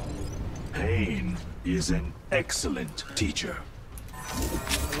embarrassing. Pain is an excellent teacher.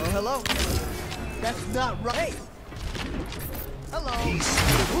 Hello? That's not right. Hello? Peace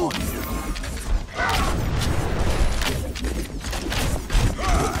upon you.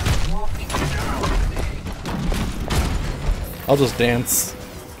 I'll just dance.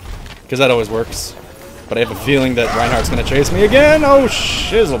 Because that always works. But I have a feeling that Reinhardt's gonna chase me again! Oh,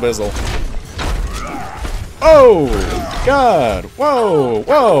 shizzle bizzle. Oh! God! Whoa!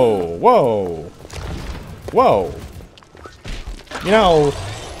 Whoa! Whoa! Whoa! You know...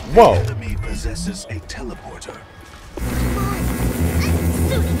 Whoa! Enemy possesses a teleporter.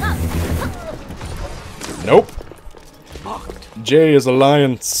 Nope. J is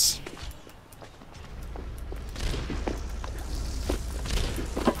Alliance.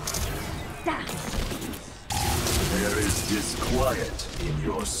 There is disquiet in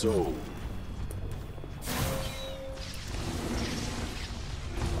your soul.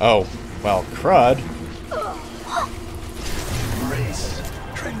 Oh, well, crud. Grace,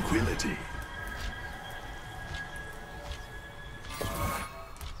 tranquility.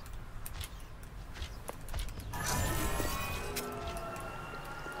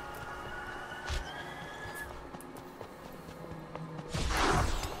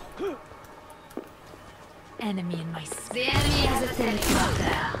 Enemy in my sight. The enemy has a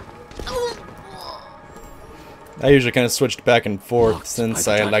teleporter. I usually kind of switched back and forth since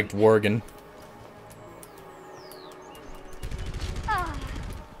I liked Worgen.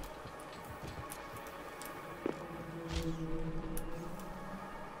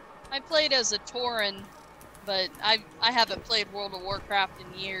 I played as a Tauren, but I haven't played World of Warcraft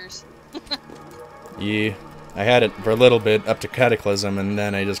in years. Yeah, I had it for a little bit up to Cataclysm, and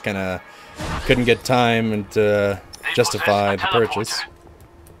then I just kind of couldn't get time to justify the purchase.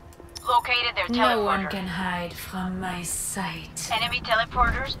 Located their teleporter. No one can hide from my sight. Enemy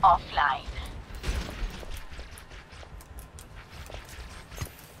teleporters offline.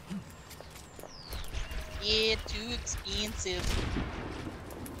 Yeah, too expensive.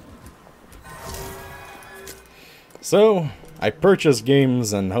 So, I purchase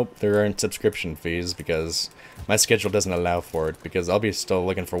games and hope there aren't subscription fees because my schedule doesn't allow for it, because I'll be still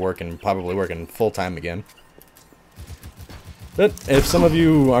looking for work and probably working full-time again. But if some of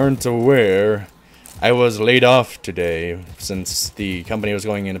you aren't aware, I was laid off today since the company was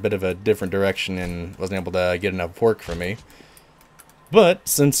going in a bit of a different direction and wasn't able to get enough work for me. But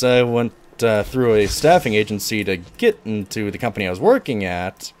since I went through a staffing agency to get into the company I was working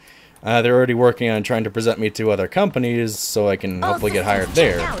at, they're already working on trying to present me to other companies so I can hopefully get hired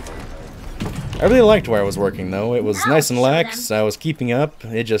there. I really liked where I was working though. It was nice and lax. I was keeping up.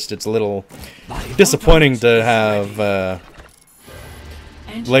 It's a little disappointing to have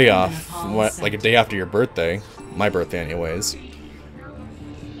layoff like a day after your birthday. My birthday anyways.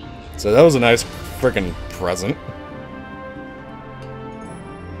 So that was a nice freaking present.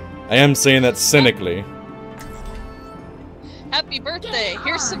 I am saying that cynically. Happy birthday!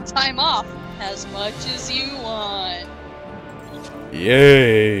 Here's some time off. As much as you want.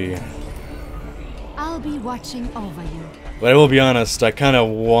 Yay! I'll be watching over you. But I will be honest, I kind of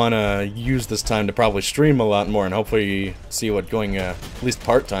want to use this time to probably stream a lot more and hopefully see what going at least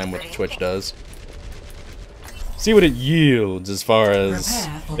part-time with Twitch does. See what it yields as far as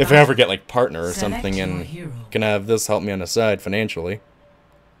if I ever get like partner or something and can have this help me on the side financially.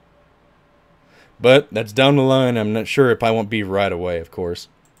 But that's down the line. I'm not sure if I won't be right away, of course.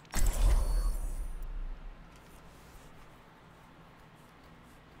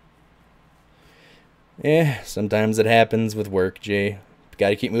 Yeah, sometimes it happens with work, Jay.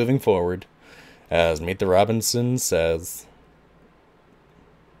 Gotta keep moving forward, as Meet the Robinson says.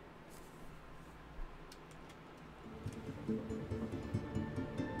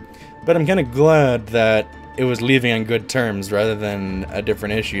 But I'm kind of glad that it was leaving on good terms rather than a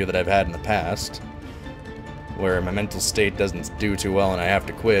different issue that I've had in the past, where my mental state doesn't do too well and I have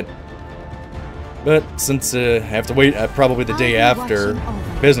to quit. But since I have to wait probably the day after,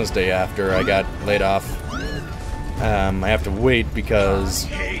 business day after I got laid off, I have to wait because,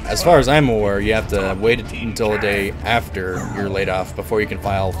 as far as I'm aware, you have to wait until the day after you're laid off before you can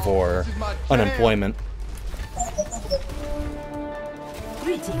file for unemployment.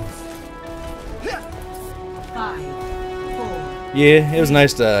 Greetings. 5, 4. Yeah, it was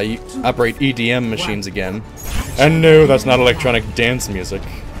nice to operate EDM machines again. And no, that's not electronic dance music.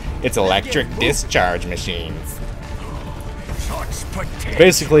 It's electric discharge machines.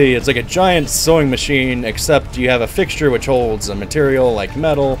 Basically, it's like a giant sewing machine, except you have a fixture which holds a material like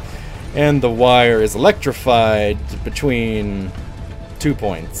metal, and the wire is electrified between 2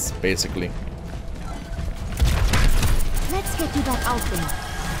 points, basically. Let's get you back out there.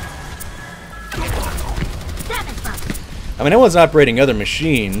 I mean, I was operating other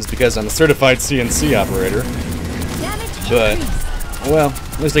machines because I'm a certified CNC operator, but, well,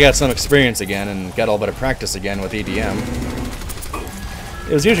 at least I got some experience again and got a little bit of practice again with EDM.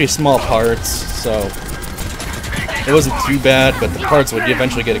 It was usually small parts, so it wasn't too bad, but the parts would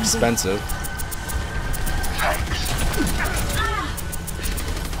eventually get expensive.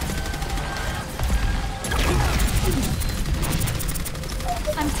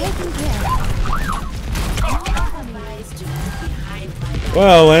 I'm taking care.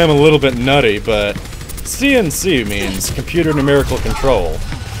 Well, I am a little bit nutty, but CNC means computer numerical control.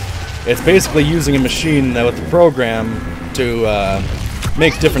 It's basically using a machine with the program to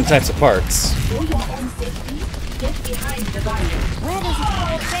make different types of parts. Where does it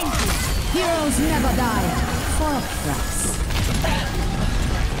go? Thank you. Heroes never die. For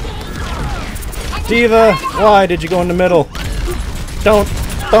Diva, why did you go in the middle? Don't do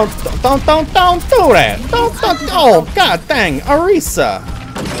that. Don't, oh, god dang, Arisa.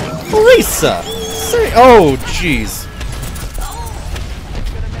 Say, oh, jeez.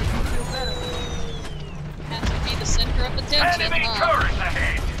 Has to be the center of attention, huh?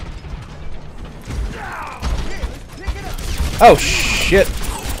 Oh, shit.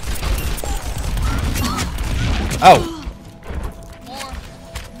 Oh.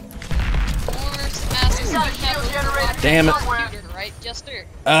 More asses have Overwatch Damn it. computer, right, Jester?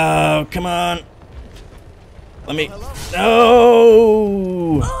 Oh, come on. Let me.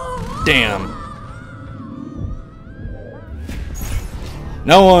 Oh! Damn.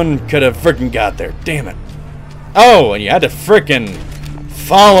 No one could have freaking got there. Damn it. Oh, and you had to freaking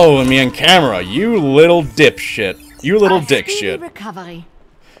follow me on camera. You little dipshit. You little dick shit. recovery.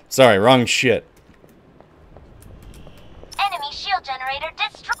 Sorry, wrong shit. Enemy shield generator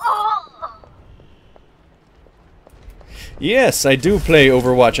destroyed. Yes, I do play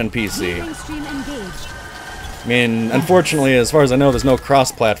Overwatch on PC. Healing stream engaged. I mean, unfortunately, as far as I know, there's no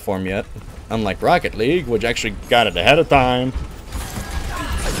cross-platform yet. Unlike Rocket League, which actually got it ahead of time.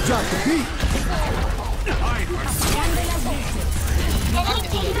 Drop the beat.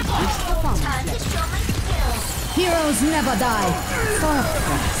 Heroes never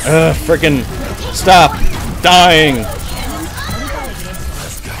die. Frickin' stop dying.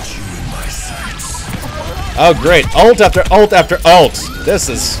 Oh, great. Ult after ult after ult. This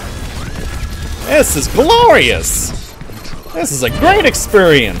is glorious. This is a great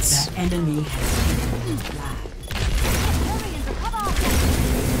experience. The enemy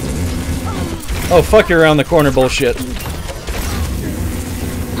Oh, fuck your around the corner bullshit.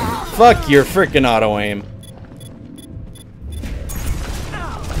 Fuck your frickin' auto aim.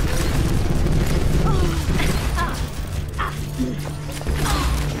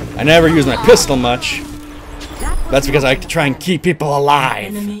 I never use my pistol much. That's because I like to try and keep people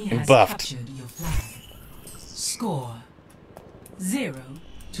alive and buffed. your flag. Score 0-1.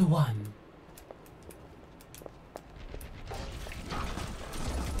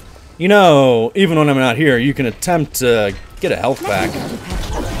 You know, even when I'm not here, you can attempt to get a health pack.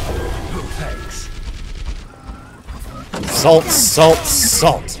 Salt, salt,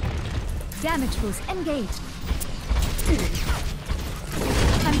 salt. Damage boost engaged.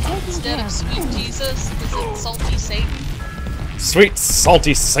 I'm taking Instead care of sweet Jesus, is it salty Satan? Sweet,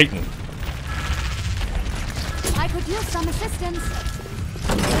 salty Satan. I could use some assistance.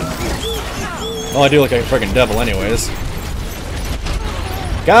 Well, I do look like a friggin' devil anyways.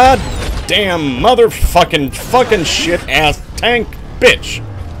 God damn motherfucking fucking shit ass tank bitch.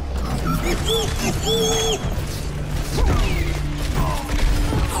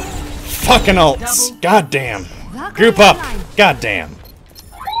 Fucking ults. God damn. Group up. God damn.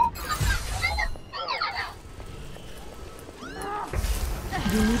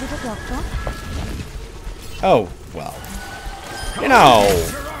 You needed a doctor? Oh, well. You know,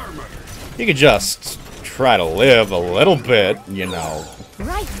 you could just try to live a little bit, you know.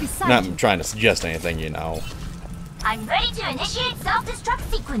 Right beside Not you. trying to suggest anything, you know. I'm ready to initiate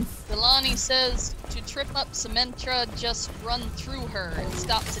self-destruct sequence. Delani says to trip up Symmetra, just run through her. It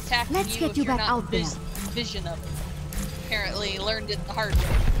stops attacking Let's you get if you you're back not out there. vision of it. Apparently learned it the hard way.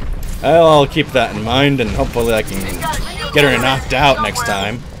 Well, I'll keep that in mind, and hopefully I can get her knocked out next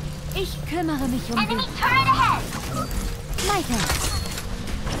time. Ich kümmere mich um Enemy dich. turret ahead. My thanks.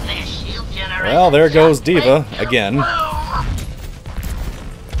 Their shield generator. Well, there goes Diva again.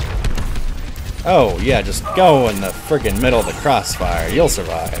 Oh, yeah, just go in the friggin' middle of the crossfire. You'll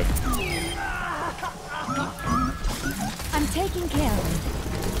survive. I'm taking care of it.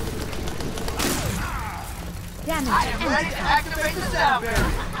 Damage and Activate the sound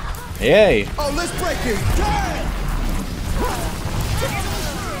barrier. Yay. Oh, let's break it. Damn!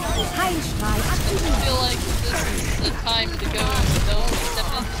 Heilstrahl I aktiviert. feel like this is the time to go. Don't step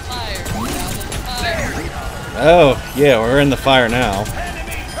in the fire. Get out of the fire. Oh, yeah, we're in the fire now.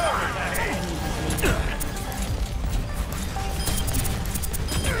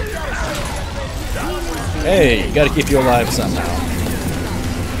 Hey, you gotta keep you alive somehow.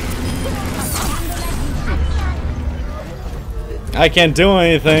 I can't do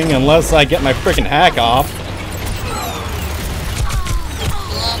anything unless I get my freaking hack off.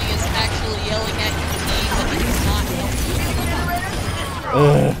 Delani is actually yelling at your team, but he's not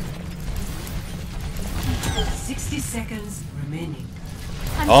helping. 60 seconds remaining.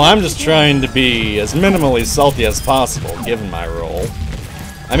 Oh, I'm just trying to be as minimally salty as possible, given my role.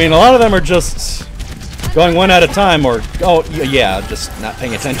 I mean, a lot of them are just going one at a time, or, oh, yeah, just not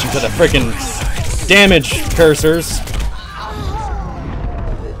paying attention to the freaking damage cursors.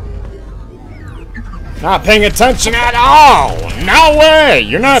 Not paying attention at all! No way!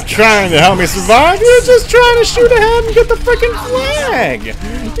 You're not trying to help me survive, you're just trying to shoot ahead and get the freaking flag!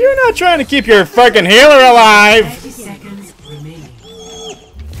 You're not trying to keep your freaking healer alive! 30 seconds remaining.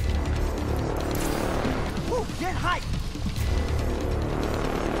 Get hype.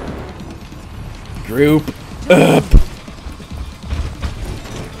 Group up.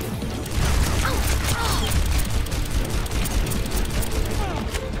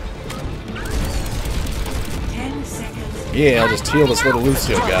 Yeah, I'll just heal this little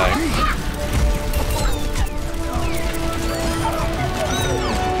Lucio guy.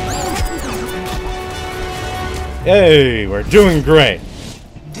 Hey, we're doing great.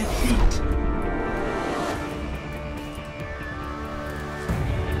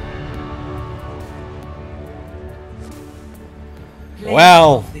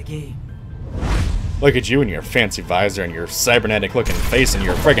 Well, look at you and your fancy visor and your cybernetic looking face and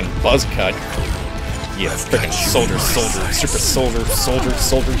your friggin' buzz cut. Yeah, freaking soldier, super soldier.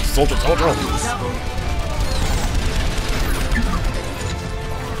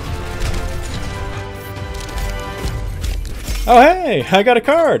 Oh hey, I got a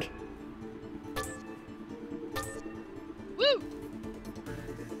card. Woo!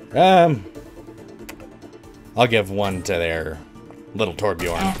 I'll give one to their little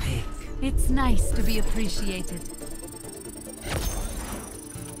Torbjorn. It's nice to be appreciated.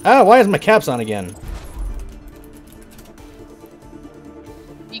 Ah, why is my caps on again?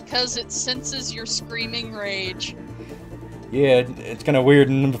 Because it senses your screaming rage. Yeah, it's kind of weird,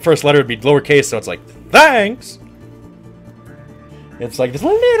 and the first letter would be lowercase, so it's like, thanks! It's like, this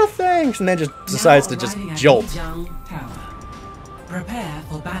little thanks, and then just decides to just jolt. Prepare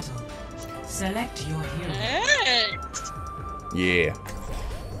for battle. Select your hero. Hey. Yeah.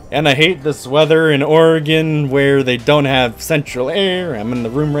 And I hate this weather in Oregon where they don't have central air. I'm in the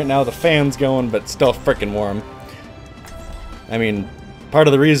room right now, the fan's going, but still frickin' warm. I mean, part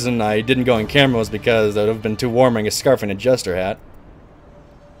of the reason I didn't go on camera was because it would have been too warm wearing a scarf and a jester hat.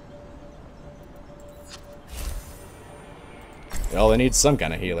 Well, they need some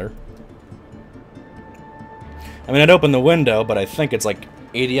kind of healer. I mean, I'd open the window, but I think it's like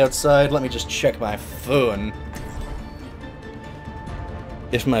 80 outside. Let me just check my phone.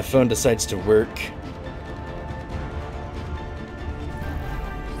 If my phone decides to work.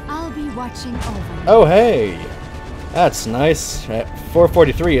 I'll be watching over. Oh, hey! That's nice. At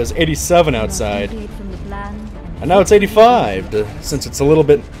 4:43, it was 87 outside. And now it's 85, since it's a little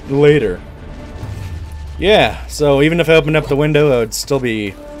bit later. Yeah, so even if I opened up the window, it would still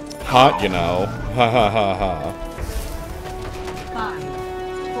be hot, you know. Ha ha ha ha.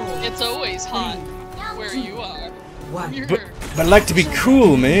 It's always hot where you are. But I like to be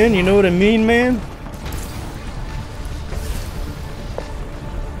cool, man. You know what I mean, man?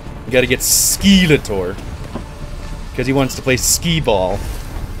 You gotta get Skeletor. Because he wants to play skee ball.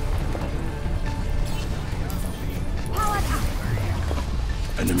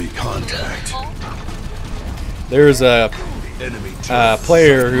 Enemy contact. There's a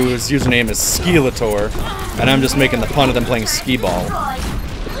player whose username is Skeletor, and I'm just making the pun of them playing skee ball.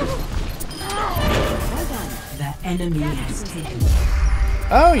 The enemy has taken.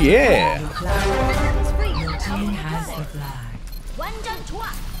 Oh yeah. Your team has the flag.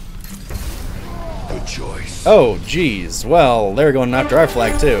 Good choice. Oh geez. Well, they're going after our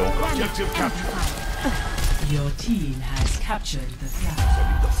flag too. Objective captured. Your team has captured the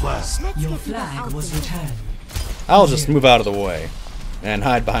flag. The flash. Your flag was returned. I'll just move out of the way and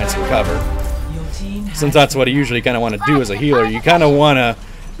hide behind some cover. Your team has Since that's what I usually kind of want to do as a healer, you kind of want to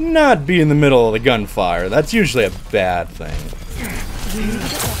not be in the middle of the gunfire. That's usually a bad thing.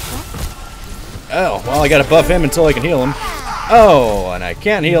 Oh, well, I gotta buff him until I can heal him. Oh, and I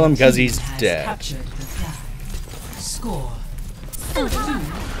can't heal him because he's dead. captured the flag. Score.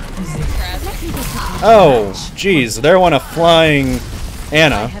 Oh, jeez, there went a flying I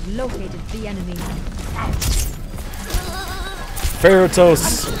Anna. have located the enemy.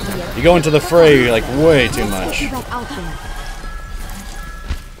 Pharaohtos, you go into the fray like way too much.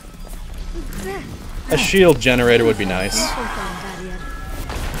 A shield generator would be nice.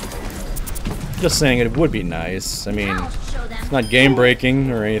 Just saying it would be nice. I mean, it's not game breaking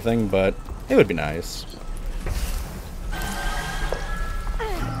or anything, but it would be nice.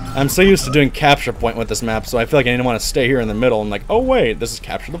 I'm so used to doing capture point with this map, so I feel like I didn't want to stay here in the middle and like, oh wait, this is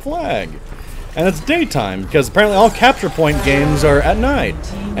capture the flag. And it's daytime, because apparently all capture point games are at night.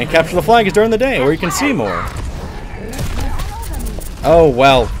 And capture the flag is during the day, where you can see more. Oh,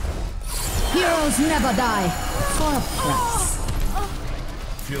 well. Heroes never die. For a price.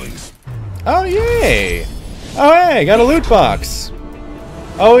 Feelings. Oh, yay! Oh, hey, got a loot box.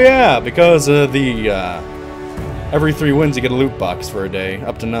 Oh, yeah, because the, every 3 wins you get a loot box for a day.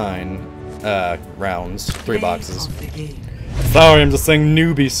 Up to 9, rounds. 3 boxes. Sorry, I'm just saying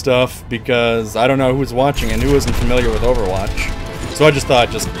newbie stuff because I don't know who's watching and who isn't familiar with Overwatch. So I just thought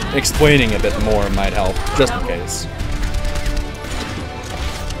just explaining a bit more might help, just in case.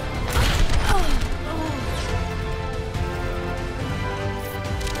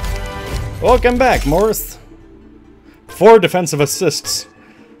 Welcome back, Morris. 4 defensive assists.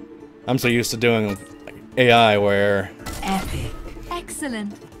 I'm so used to doing AI where... Epic.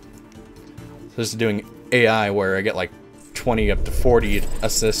 Excellent. Just doing AI where I get like 20 up to 40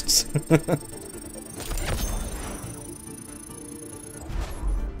 assists.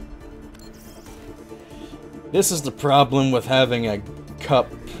 This is the problem with having a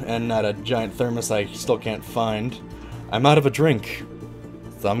cup and not a giant thermos I still can't find. I'm out of a drink,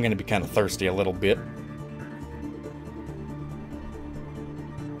 so I'm gonna be kind of thirsty a little bit.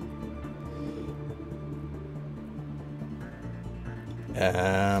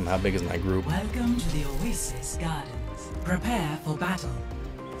 How big is my group? Welcome to the Oasis Gardens. Prepare for battle.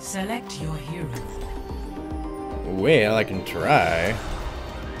 Select your hero. Well, I can try.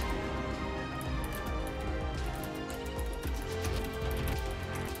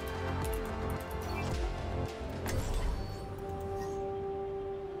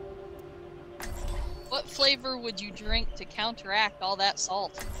 What flavor would you drink to counteract all that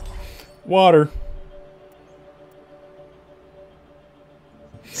salt? Water.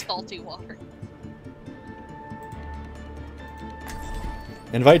 Salty water.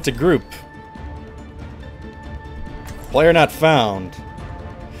 Invite to group. Player not found.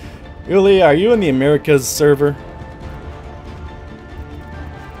 Uli, are you in the Americas server?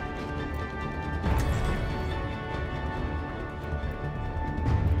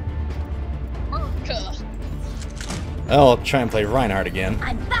 America. I'll try and play Reinhardt again.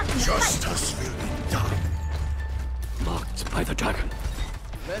 Justice will be done. Locked by the dragon.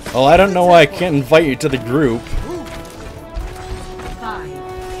 Well, I don't know why I can't invite you to the group.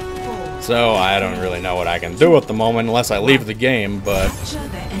 5, 4. So I don't really know what I can do at the moment unless I leave the game, but Capture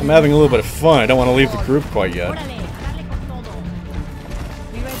the I'm enemy. having a little bit of fun. I don't want to leave the group quite yet. Órale, a darle con todo.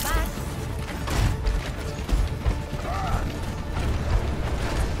 Be right back.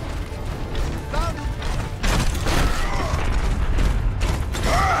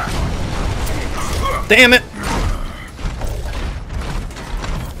 Damn it!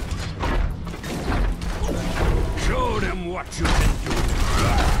 Show them what you can do.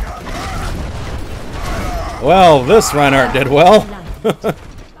 Well, this Reinhardt did well.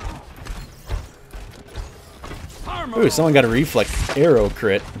 Ooh, someone got a reflect arrow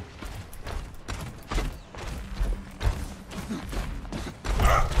crit.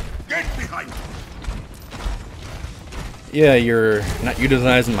 Get behind me. Yeah, you're not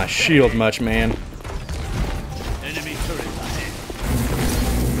utilizing my shield much, man. Enemy turret ahead.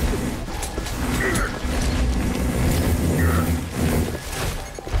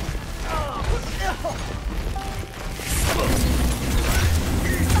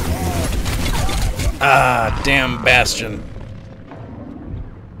 Ah, damn Bastion.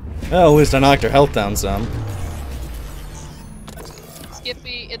 Well, at least I knocked her health down some.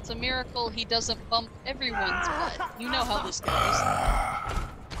 Skippy, it's a miracle he doesn't bump everyone's butt. You know how this goes.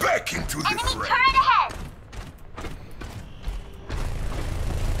 Back into the Enemy fray. turret ahead.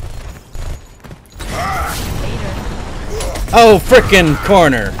 Oh, frickin'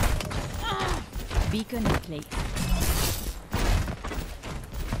 corner! Beacon in place.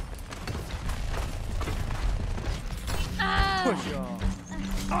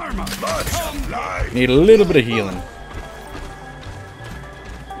 Armor. Much obliged. Need a little bit of healing.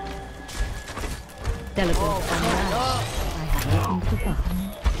 Teleport online. I have opened the box.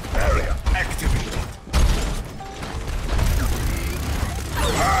 Area activated.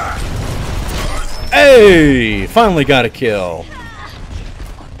 Hey! Finally got a kill.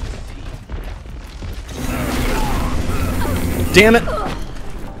 Damn it!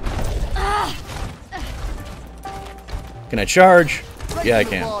 Can I charge? Yeah, I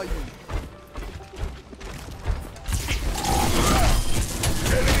can.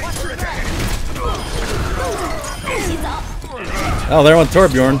 Oh, there went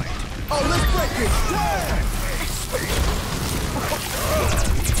Torbjorn.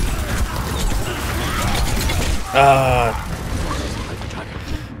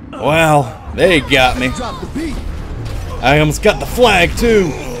 Well, They got me. I almost got the flag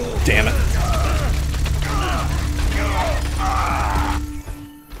too. Damn it.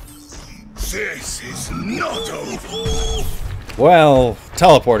 This is not over. Well,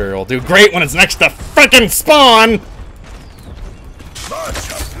 teleporter will do great when it's next to frickin' spawn.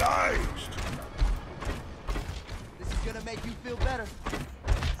 Much obliged. This is gonna make you feel better.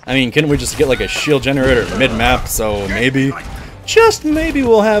 I mean, couldn't we just get like a shield generator mid-map, so maybe, just maybe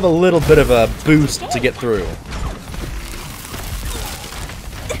we'll have a little bit of a boost to get through.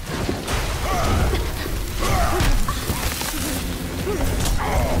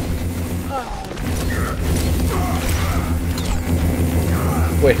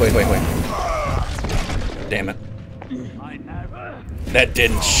 Wait. Damn it. That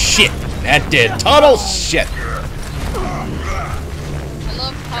didn't shit. That did total shit. I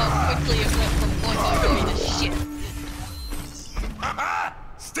love how quickly it went from one ugly to shit.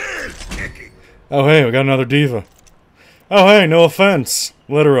 Still kicking. Oh hey, we got another diva. Oh hey, no offense.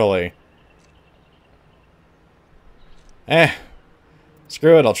 Literally.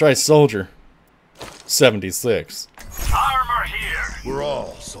 Screw it, I'll try soldier. 76. Armor here. We're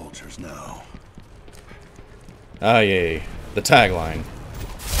all soldiers now. Ah yay. The tagline.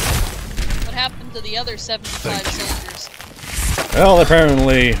 What happened to the other 75 soldiers? Well,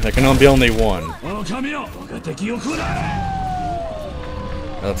 apparently there can be only one.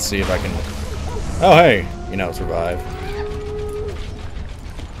 Let's see if I can. Oh hey, you know, survive.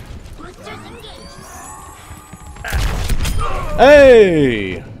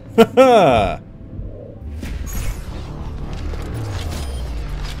 Hey! Haha!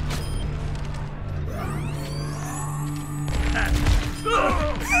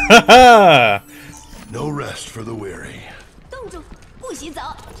 Haha! No rest for the weary. 冻住，不许走。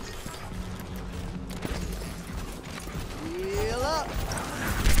 Heal up.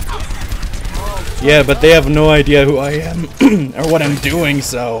 Yeah, but they have no idea who I am or what I'm doing,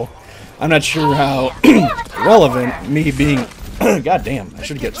 so I'm not sure how relevant me being. God damn, I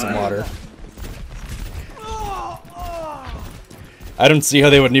should get some water. I don't see how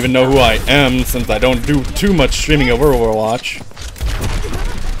they wouldn't even know who I am since I don't do too much streaming of Overwatch.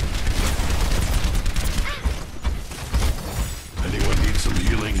 Anyone need some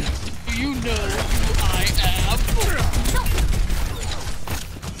healing? Do you know who I am?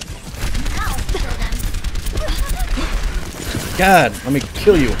 God, let me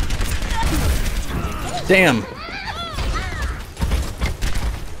kill you. Damn.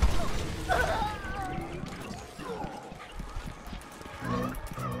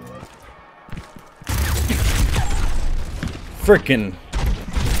 Frickin'.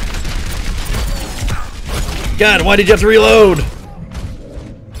 God, why did you have to reload?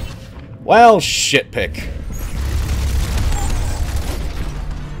 Well, shit pick.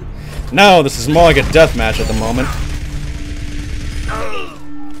 No, this is more like a deathmatch at the moment.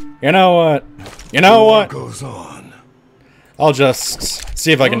 You know what? You know what? Goes on. I'll just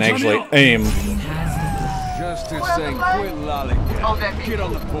see if I can actually aim. Justice saying quit lollygag. Get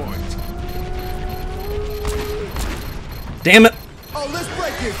on the point. Damn it! Oh, let's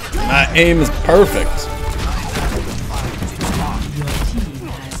break it. My aim is perfect. Your team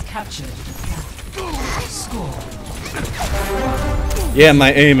has captured the score. Yeah,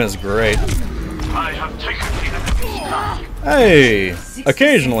 my aim is great. I have taken the enemy's task. Hey,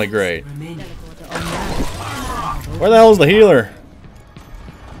 occasionally great. Remaining. Where the hell's the healer?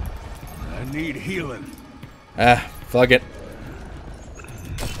 I need healing. Ah, fuck it.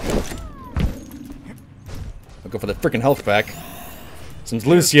 I'll go for the freaking health pack. Since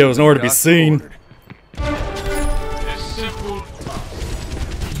Lucio is nowhere to be seen.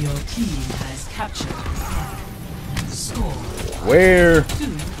 Your team has captured score. Where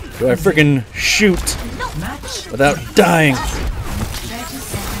do I freaking shoot Match without dying?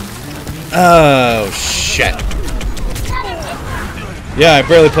 Oh, shit. Yeah, I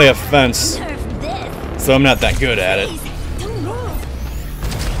barely play offense, so I'm not that good at it. Don't move.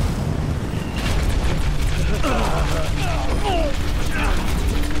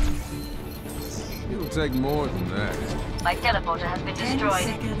 It'll take more than that. My teleporter has been destroyed.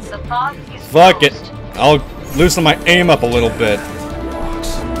 The pod is Fuck it. closed. I'll loosen my aim up a little bit.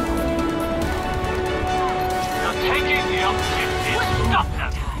 You're taking the objective. Stop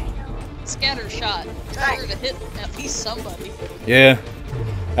them. Scatter shot. Sure to hit at least somebody. Yeah.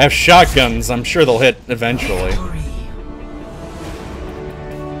 I have shotguns. I'm sure they'll hit eventually. victory.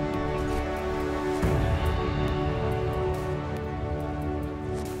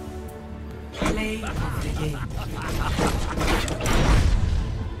 Play of the game.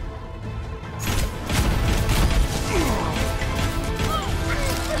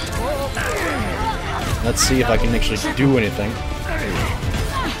 Let's see if I can actually do anything.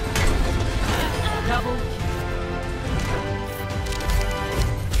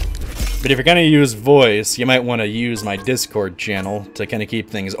 But if you're gonna use voice, you might want to use my Discord channel to kind of keep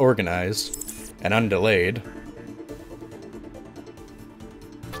things organized and undelayed.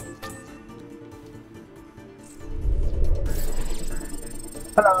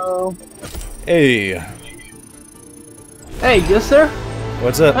 Hello. Hey. Hey, good sir.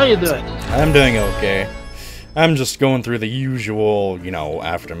 What's up? How you doing? I'm doing okay. I'm just going through the usual, you know,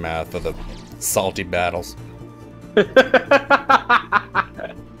 aftermath of the salty battles.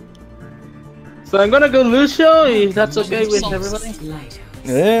 So I'm gonna go Lucio, if that's okay with everybody.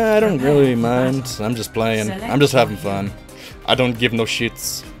 Yeah, I don't really mind. I'm just playing. I'm just having fun. I don't give no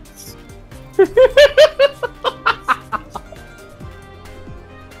shits.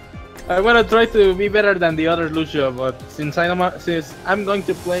 I'm gonna try to be better than the other Lucio, but since I'm going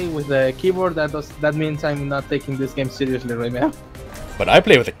to play with the keyboard, that means I'm not taking this game seriously right now. But I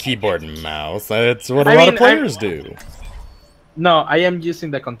play with a keyboard and mouse. That's what a lot of players do. No, I am using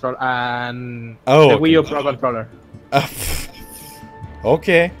the control and the okay. Wii U Pro controller.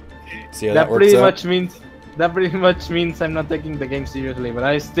 Okay. See how that works pretty out? That pretty much means I'm not taking the game seriously, but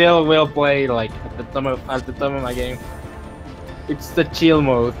I still will play like at the time of my game. It's the chill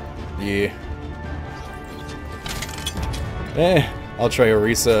mode. Yeah. I'll try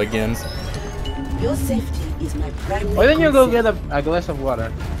Orisa again. Your safety is my primary. Why don't you go get a glass of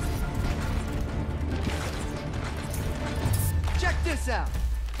water? Check this out.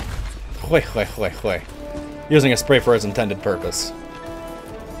 Hoi. Using a spray for its intended purpose.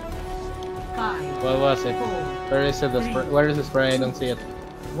 What was it? Where is it? Where is the spray? I don't see it.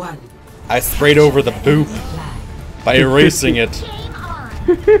 I sprayed over the boop by erasing it.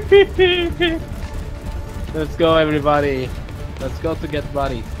 Let's go, everybody. Let's go to get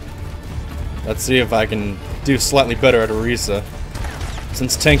bodies. Let's see if I can do slightly better at Orisa.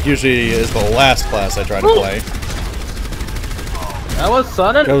 Since tank usually is the last class I try to play. That was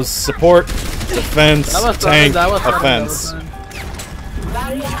sudden. Goes support, defense, tank, offense.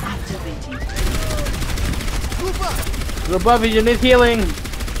 Barrier activated. Group up if you need healing.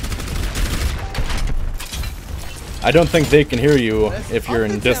 I don't think they can hear you if you're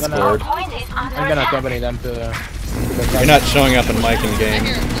in Discord. I'm gonna accompany them to the You're not showing up in mic in game.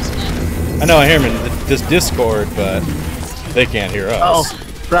 I know I hear them in this Discord, but they can't hear us. Oh,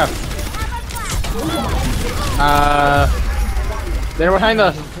 crap. They're behind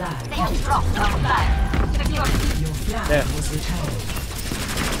us. Yeah.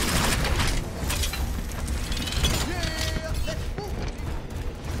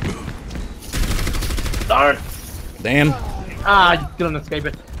 Darn. Damn. Ah, I couldn't escape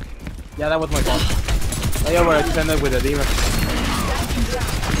it. Yeah, that was my fault. I overextended with a demon.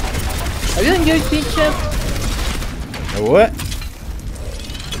 Have you enjoyed Team Champ? What?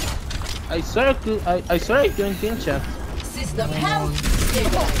 I saw you doing Team Champ. System health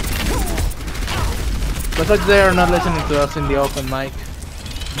stable. Looks like they are not listening to us in the open mic.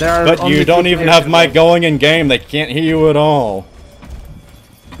 But you don't even have mic going in game. They can't hear you at all.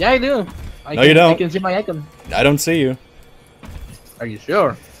 Yeah, I do. No, you don't. I can see my icon. I don't see you. Are you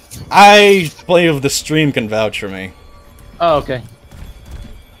sure? I believe the stream can vouch for me. Oh, okay.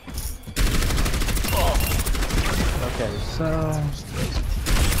 Okay, so...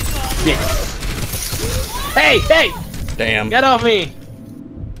 Yes! Hey! Damn. Get off me!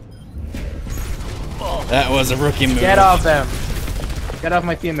 That was a rookie move. Get off them! Get off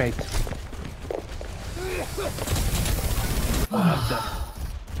my teammate.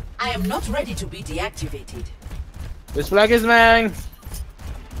 I am not ready to be deactivated. This flag is mine!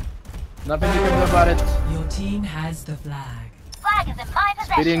 Nothing you can do about it. Your team has the flag. Flag is in my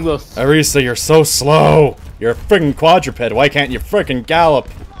possession. Speeding loose. Orisa, you're so slow. You're a freaking quadruped. Why can't you freaking gallop?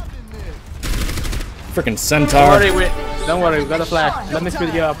 Freaking centaur. Don't worry, we got a flag. Let me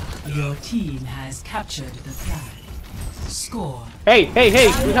speed you up. Your team has captured the flag. Score. Hey!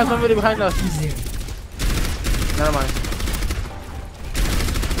 We have somebody behind us. 0. Never mind.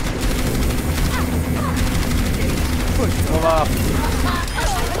 Move off.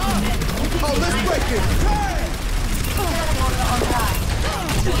 Oh, let's break it.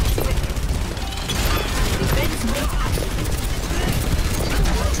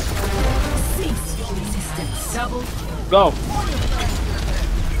 Go.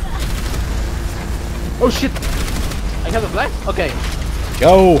 Oh shit! I have a flag? Okay.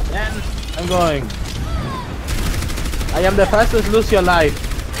 Go. Then I'm going. I am the fastest Lucio alive.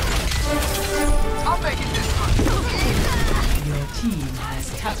 I'll make it this one. Your team has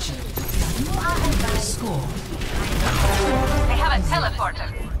captured the flag. Score. They have a teleporter.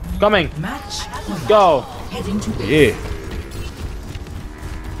 Coming. Match point. Go. Heading to Yeah.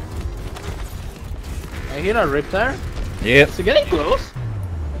 I hear a rip there. Yep. Is it getting close?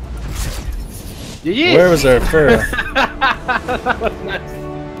 GG. Where was our fur? That was nice.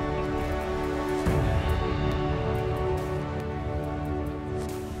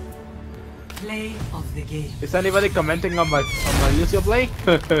 play of the game. Is anybody commenting on my Lucio play?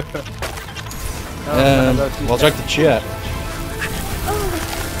 Well, check the chat.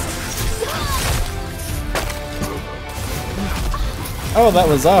 Oh, that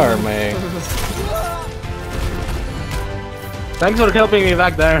was our May. Thanks for helping me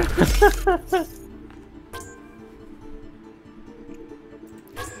back there.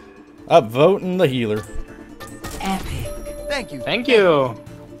 Upvoting the healer. Epic. Thank you. Thank you.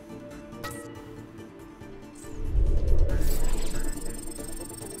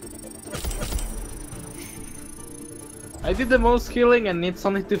 I did the most healing and it's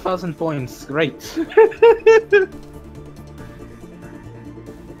only 2,000 points. Great.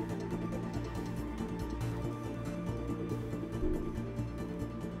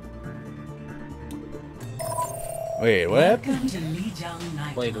 Wait, what? Welcome to Lijiang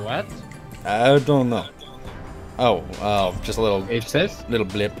Night. Wait, what? I don't know. Oh, just a little It says?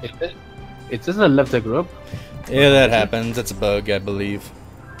 blip. It says I left the group. Yeah, that happens. It's a bug, I believe.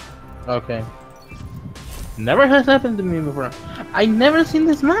 Okay. Never has happened to me before. I never seen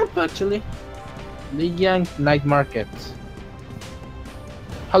this map actually. Lijiang Night Market.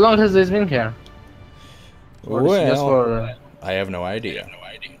 How long has this been here? Or is it just for... I have no idea.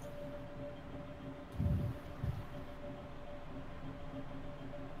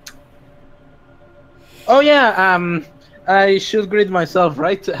 Oh yeah, I should greet myself,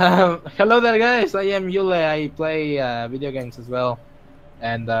 right? Hello there guys, I am Yule, I play video games as well.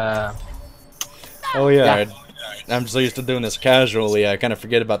 And Oh yeah, I'm so used to doing this casually, I kind of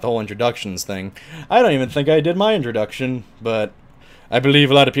forget about the whole introductions thing. I don't even think I did my introduction, but I believe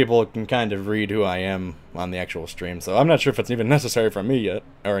a lot of people can kind of read who I am on the actual stream, so I'm not sure if it's even necessary for me yet,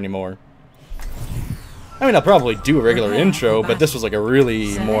 or anymore. I mean, I'll probably do a regular intro, but this was like a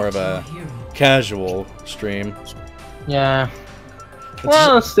really more of a casual stream. yeah.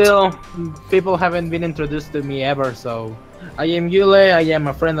 Well, still, people haven't been introduced to me ever, so... I am Yule, I am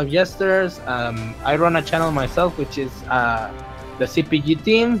a friend of Yester's. I run a channel myself, which is the CPG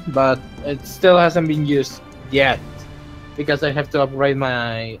team, but it still hasn't been used yet. Because I have to upgrade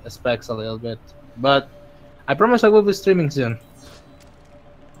my specs a little bit. But I promise I will be streaming soon.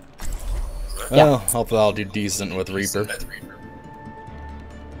 Well, hopefully I'll do decent with Reaper.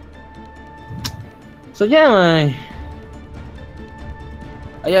 So yeah,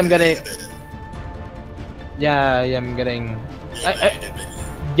 I am getting... Yeah, I am getting...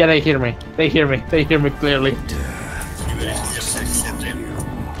 Yeah, they hear me. They hear me. They hear me clearly.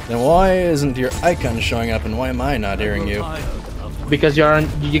 Then why isn't your icon showing up and why am I not hearing you? Because you're on,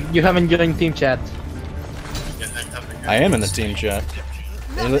 you haven't joined team chat. I am in the team chat.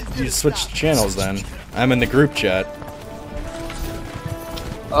 You switched channels then. I'm in the group chat.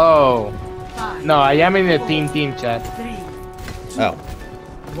 Oh. No, I am in the team chat. Oh.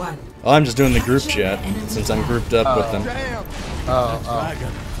 Well, I'm just doing the group chat since I'm grouped up with them. Oh.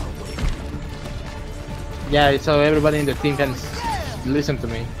 Yeah, so everybody in the team can listen to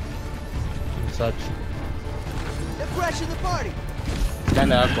me. And such. They're crashing the party.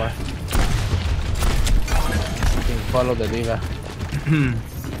 Kinda awkward. You can follow the diva.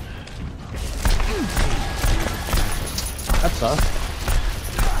 That's us.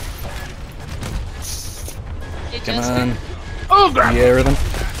 Hey, Come Justin. on. Oh, grab! Yeah, rhythm.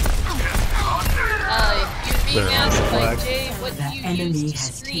 You're being asked by Jay, what do you enemy use to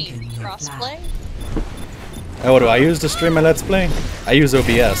has stream? taken your Crossplay? Oh, what do I use to stream my Let's Play? I use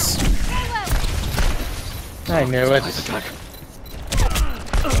OBS. I knew it.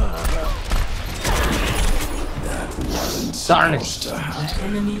 Darn it. The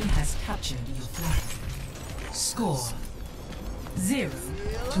enemy has captured your flag. Score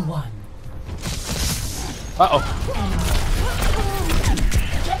 0-1. Uh-oh.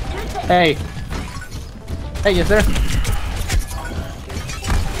 Hey. Hey, yes sir.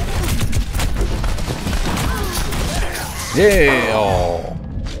 Yeah. Oh.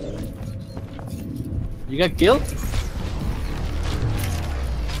 You got killed?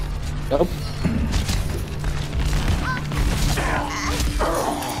 Nope.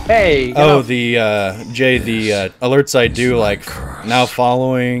 Hey. Oh, the Jay, the alerts I do, like now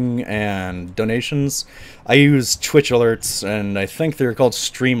following and donations. I use Twitch alerts, and I think they're called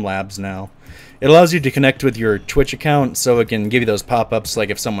Streamlabs now. It allows you to connect with your Twitch account, so it can give you those pop-ups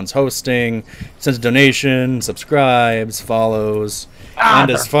like if someone's hosting, sends a donation, subscribes, follows. And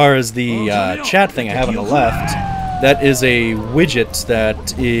as far as the chat thing I have on the left, that is a widget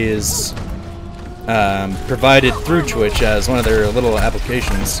that is provided through Twitch as one of their little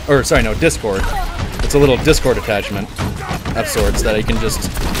applications. Or, sorry, no, Discord. It's a little Discord attachment of sorts that I can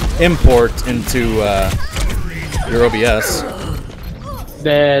just import into your OBS.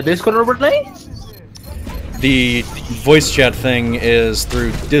 The Discord overlay? The voice chat thing is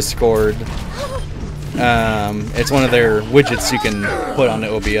through Discord. It's one of their widgets you can put on the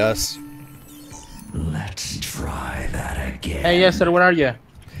OBS. Let's try that again. Hey, yes, sir, where are you?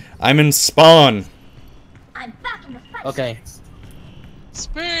 I'm in Spawn. I'm back in the fight. Okay.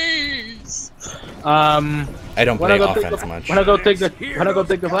 Space. I don't play offense much. Wanna go take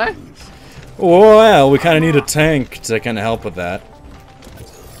the flag? Well, we kind of need a tank to kind of help with that.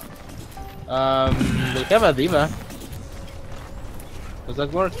 We have a diva. Does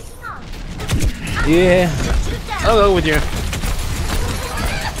that work? Yeah. I'll go with you.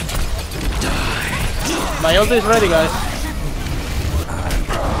 My ult is ready, guys.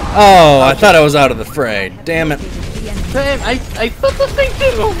 Oh, I thought I was out of the fray. Damn it. Damn, I thought the thing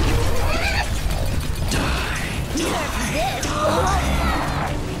too.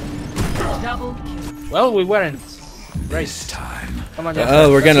 Well, we weren't. This time. Come on, Oh,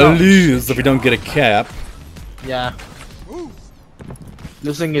 we're let's gonna go. lose if we don't get a cap. Yeah.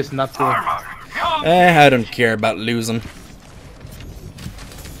 Losing is not cool. I don't care about losing.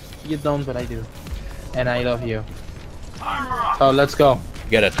 You don't, but I do. And I love you. So let's go.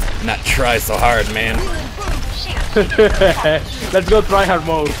 You gotta not try so hard, man. Let's go try hard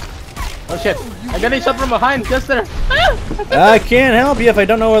mode. Oh shit! I got a shot from behind, Chester. I can't help you if I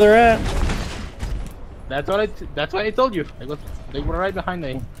don't know where they're at. That's what I told you. They were right behind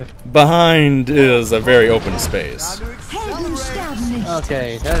me. Behind is a very open space.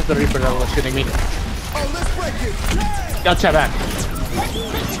 Okay, that's the Reaper that was shooting me. Gotcha back.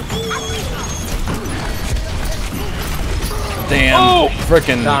 Damn,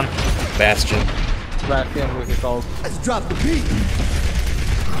 frickin' Down. Bastion. Bastion with his ult. Let's drop the beat.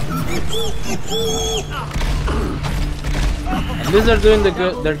 And these are doing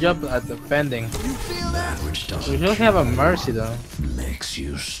their job at defending. We don't have a mercy though. Makes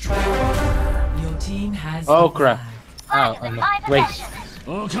you strong. Your team has. Oh crap! Oh, no. Wait.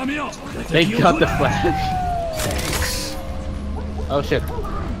 Oh, come here. They got the flash. Oh shit.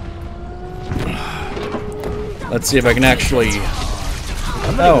 Let's see if I can actually...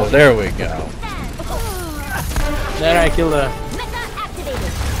 Oh, there we go. There, I killed her.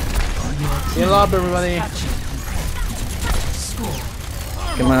 Heal up, everybody.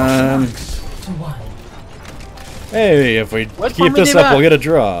 Come on. Hey, if we Wait keep for me, this up, Diva. we'll get a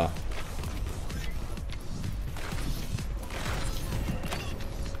draw.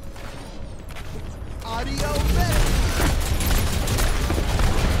 Audio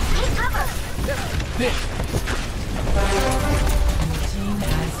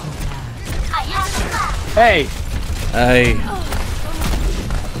Hey, I...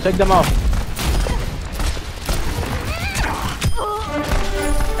 check them out.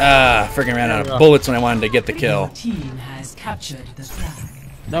 Freaking ran out of bullets when I wanted to get the Your kill. team has captured the flag.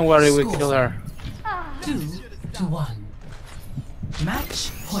 Don't worry, we kill her. 2-1.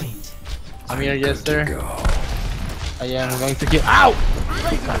 Match point. I'm here, Jester. I am going to kill. Ow!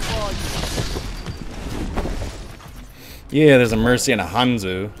 Yeah, there's a Mercy and a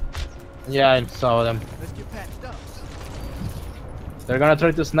Hanzo. Yeah, I saw them. They're gonna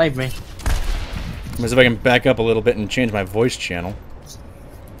try to snipe me. Let me see if I can back up a little bit and change my voice channel.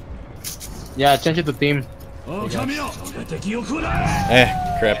 Yeah, change it to team. Oh, come here.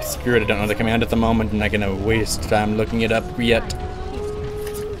 Crap, screw it, I don't know the command at the moment, I'm not gonna waste time looking it up yet.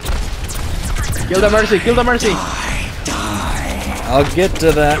 Kill the Mercy, kill the Mercy! I'll get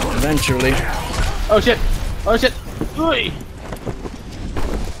to that eventually. Oh shit! Oh shit! Oi!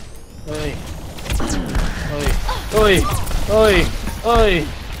 Oi! Oi! Oi! Oi!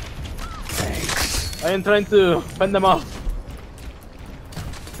 I am trying to fend them off.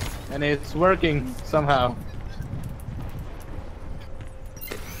 And it's working somehow.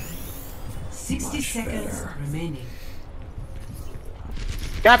 60 seconds remaining.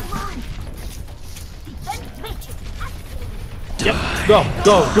 Cap! Yep, go,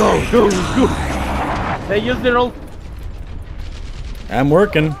 go, go, go, go! They use their ult. I'm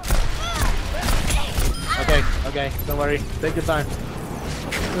working. Okay, okay, don't worry. Take your time.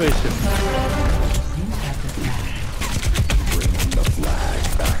 Oh, shit.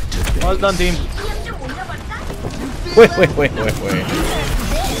 Well done, team. Wait.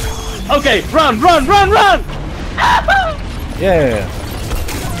 Okay, run! Yeah.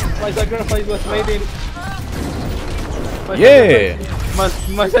 My sacrifice was made in. Yeah.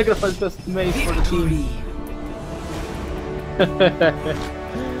 My sacrifice was made for the team.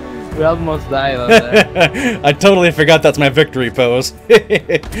 We almost died on that. I totally forgot that's my victory pose.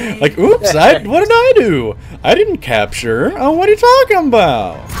 Like, oops, what did I do? I didn't capture. Oh, what are you talking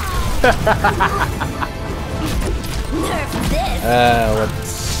about? Let's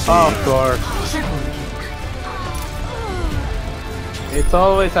see. Of course. It's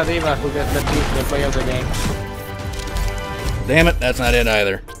always Adiva who gets the play of the game. Damn it, that's not it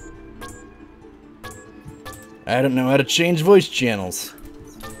either. I don't know how to change voice channels.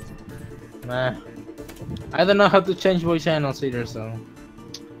 Nah. I don't know how to change voice channels either, so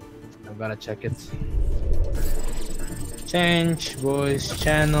I've gotta check it. Change voice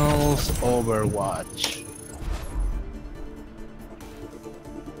channels, Overwatch.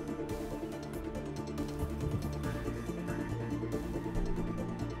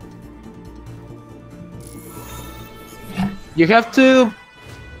 You have to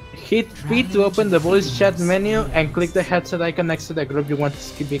hit P to open the voice chat menu and click the headset icon next to the group you want to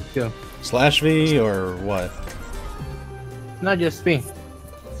speak to. /V or what? Not just P.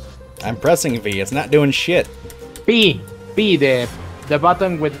 I'm pressing V, it's not doing shit. P, the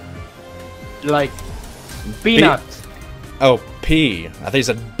button with like peanut. Oh, P. I think you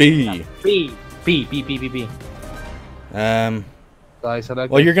said B. P. So I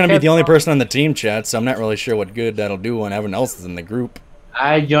well, you're gonna be the only person on the team chat, so I'm not really sure what good that'll do when everyone else is in the group.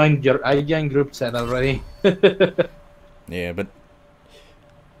 I joined group chat already. Yeah, but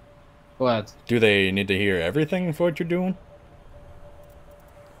what? Do they need to hear everything for what you're doing?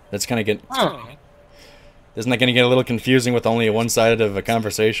 That's gonna get. Isn't that gonna get a little confusing with only one side of a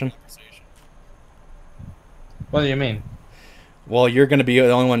conversation? What do you mean? Well, you're gonna be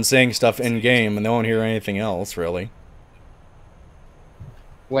the only one saying stuff in game, and they won't hear anything else, really.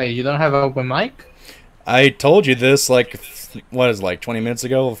 Wait, you don't have an open mic? I told you this like 20 minutes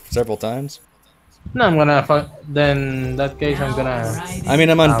ago, several times. No, I'm gonna. Then in that case, I'm gonna. I mean,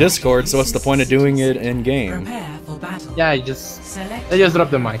 I'm on Discord, so what's the point of doing it in game? Yeah, I just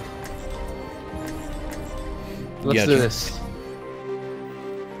dropped the mic. Let's do this.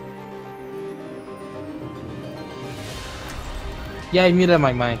 Yeah, I muted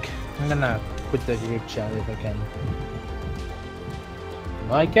my mic. I'm gonna quit the group chat if I can.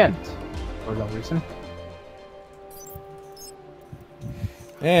 No, I can't. For no reason.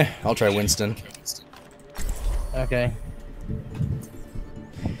 I'll try Winston. Okay.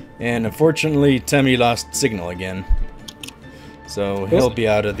 And unfortunately, Temmie lost signal again. So he'll be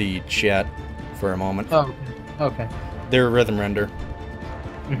out of the chat for a moment. Oh, okay. They're rhythm render.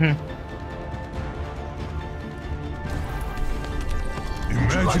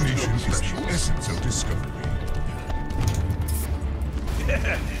 Imagination is the essence of discovery.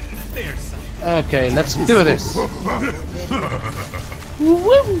 Okay, let's do this. I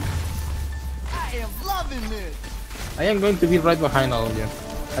am loving this. I am going to be right behind all of you.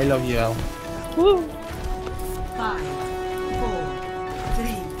 I love you all. 5, 4, 3,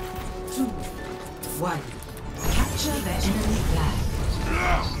 2, 1. Capture the enemy flag.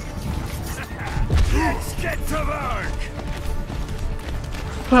 Let's get to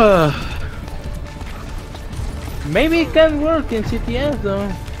work! Maybe it can work in CTS though.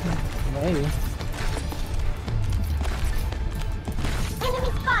 Maybe.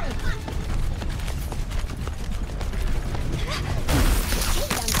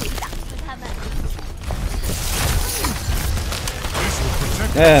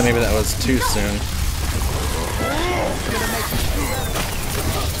 Yeah, maybe that was too soon.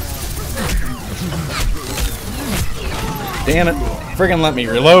 Damn it. Friggin' let me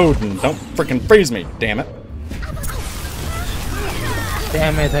reload and don't frickin' freeze me, damn it.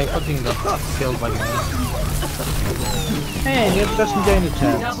 Damn it, I fucking got killed by me. Hey, new person joined the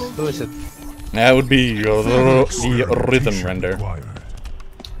chat. Who is it? That would be the rhythm render.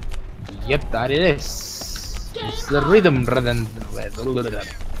 Yep, that it is. It's the rhythm render.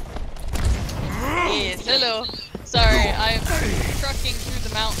 Yes, hello. Sorry, I'm trucking through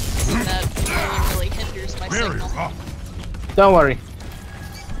the mountains and that really hinders my signal. Don't worry.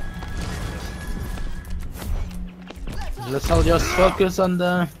 Let's all just focus on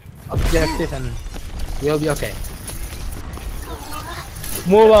the objective and we'll be okay.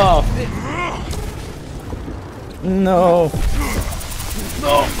 Move off! No.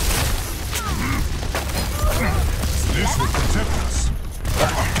 No! This will protect us.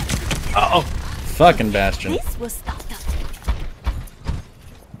 Uh-oh. Fucking Bastion. This was stopped up.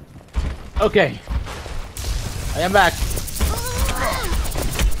 Okay. I am back.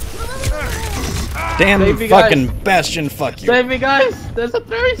 Damn Save me, fucking guys. Bastion, fuck you. Save me, guys! There's a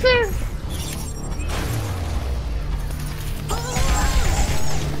tracer!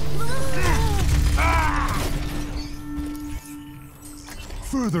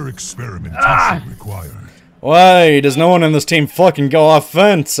 Further experimentation required. Why does no one on this team fucking go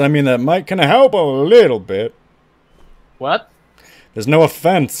offense? I mean, that might kind of help a little bit. What? There's no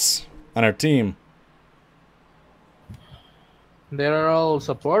offense on our team. They're all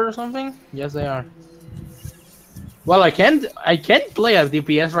support or something? Yes, they are. Well, I can't play as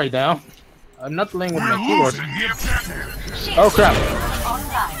DPS right now. I'm not playing with my keyboard. Oh crap!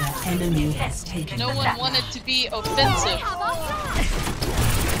 The enemy has taken. No one wanted to be offensive.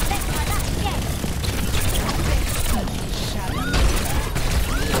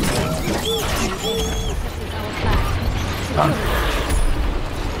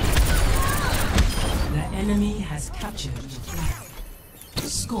 The enemy has captured the flag.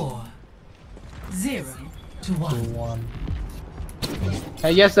 Score 0-1.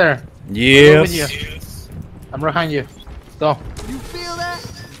 Hey, yes, sir. Yes. With you. I'm behind you. Go. You feel that?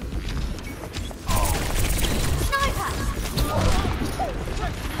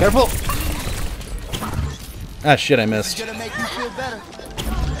 Careful. Ah, shit, I missed. Gonna make you feel better.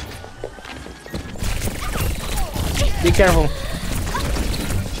 Be careful.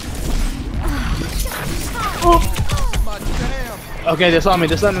 My damn. Okay, they saw me.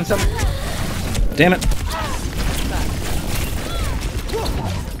 They saw me. Damn it.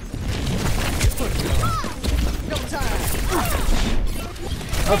 No time.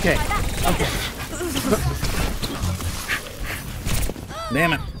 Okay. Okay.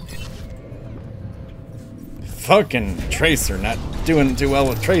 Damn it. Fucking Tracer, not doing too well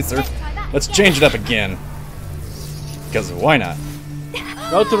with Tracer. Let's change it up again. Because why not?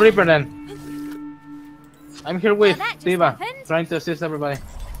 Go to Reaper then. I'm here with Diva, trying to assist everybody.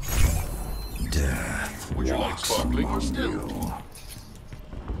 Death. Would you like sparkling or still?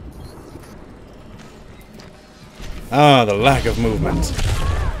 Ah, the lack of movement.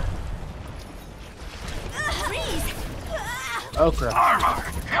 Oh crap.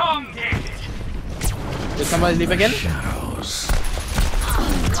 Come get it. Did somebody leave again? Enemies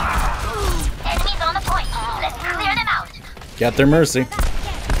on the point. Let's clear them out. Got their mercy.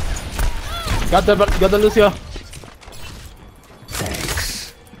 Got the Lucio.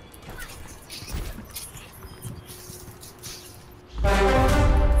 Thanks.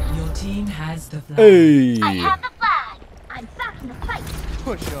 Your team has the flag. Hey. I have the flag. I'm back in the fight.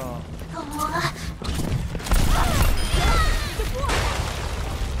 Push off.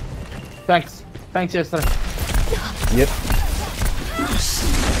 Thanks. Thanks, Chester. Yep.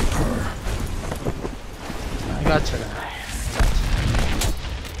 I got you.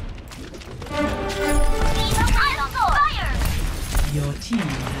 Your team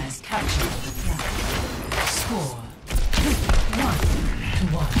has captured the flag. Score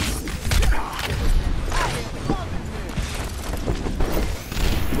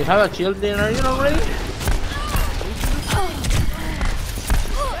 1-1. You have a shield in you already?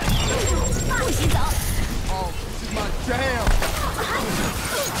 Oh, this is my jam.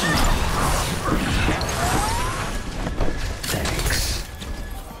 Thanks.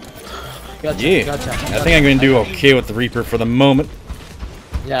 Gotcha. Yeah. Gotcha. I think I'm going to do okay with the Reaper for the moment.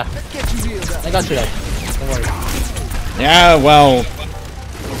 Yeah. Let's get you healed up. I got you guys. Don't worry. Yeah, well,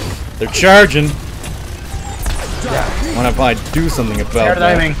 they're charging. Yeah. What if I do something Air about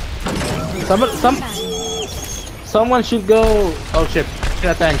diving. that? Someone should go. Oh shit.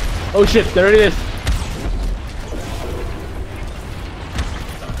 That tank. Oh shit. There it is.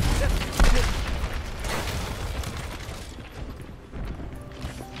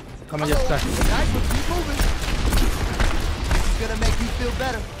 Come on, just Nice, but keep moving. This is gonna make you feel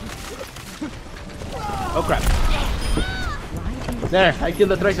better. Oh crap. There, I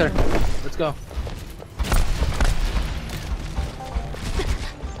killed the tracer. Let's go.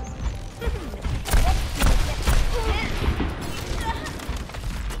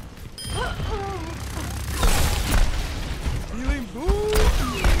 Feeling good.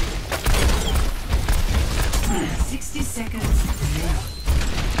 60 seconds.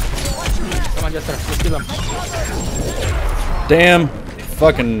 Come on, Jester. Let's kill him. Damn.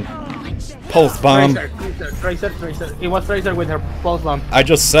 Fucking pulse bomb. Tracer. It was Tracer with her pulse bomb. I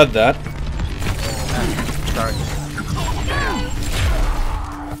just said that. Sorry.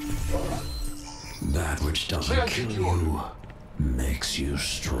 That which doesn't kill you makes you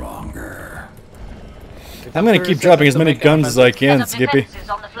stronger. I'm going to keep dropping as many guns as I can, Set up Skippy. defenses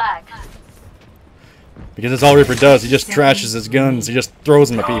on the flag. Because that's all Reaper does. He just trashes his guns. He just throws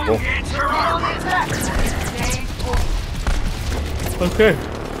them at people. Okay.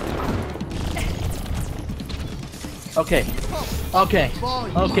 Okay. Okay.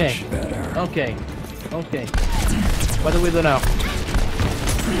 Okay. Okay. Okay. What do we do now?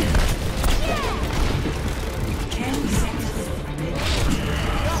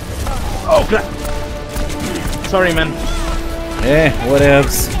 Oh crap! Sorry, man.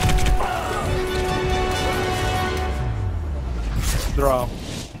 Whatevs. Draw.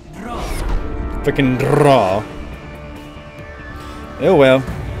 Freaking draw. Oh well.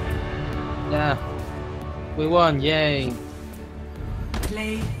 Yeah. We won, yay.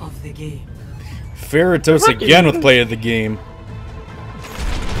 Play of the game. Ferratos again with play of the game.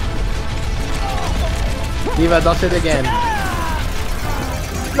 Diva does it again.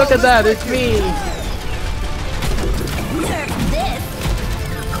 Look at that, it's me!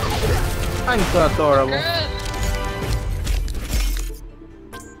 I'm so adorable.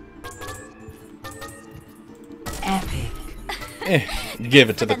 Epic. Give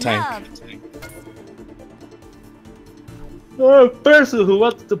it to the tank. Oh, person who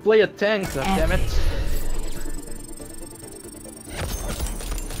wants to play a tank, god damn it.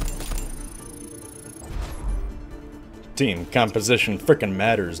 Team composition frickin'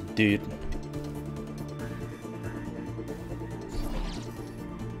 matters, dude.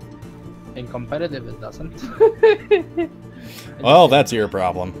 In competitive, it doesn't. Well, that's your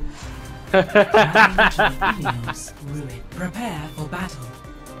problem. Prepare for battle.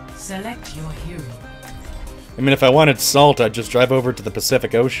 Select your hero. I mean, if I wanted salt, I'd just drive over to the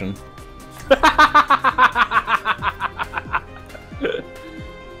Pacific Ocean.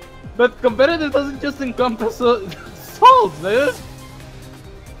 But competitive doesn't just encompass salt, man.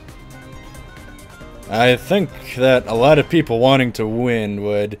 I think that a lot of people wanting to win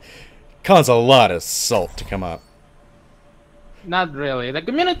would cause a lot of salt to come up. Not really. The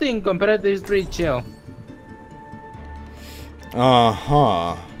community in competitive is pretty chill.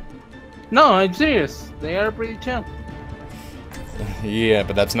 Uh-huh. No, I'm serious. They are pretty chill. Yeah,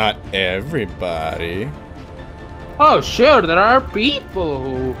 but that's not everybody. Oh, sure, there are people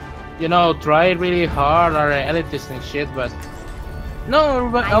who, you know, try really hard, are elitists and shit, but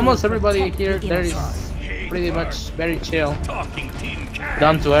no, almost everybody here there is pretty much very chill.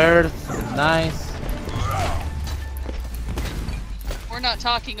 Down to earth, nice. We're not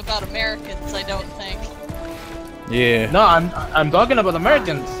talking about Americans, I don't think. Yeah. No, I'm talking about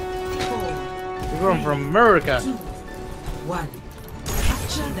Americans. We're from America. 2, 1.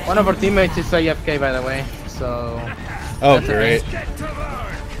 One of our teammates is AFK, by the way, so... Oh, great.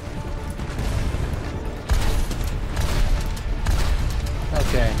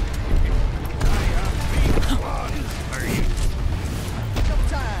 Okay.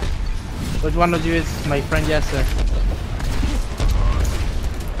 Which one of you is my friend Yasser?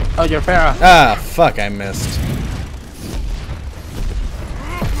 Oh, you're Farah. Ah, fuck, I missed.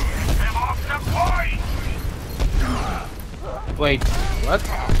 Wait, what?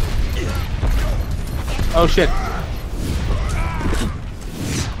 Oh shit.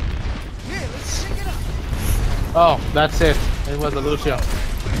 Oh, that's it. It was a Lucio.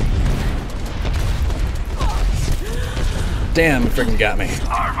 Damn, it freaking got me.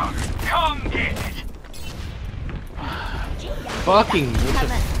 Come get it. Fucking Lucio.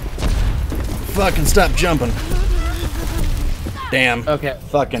 Fucking stop jumping. Damn. Okay.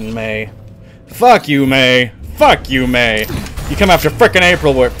 Fucking May. Fuck you, May. Fuck you, May. You come after frickin'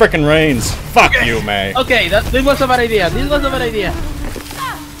 April where it frickin' rains. Fuck you, May. Okay, this was a bad idea. This was a bad idea.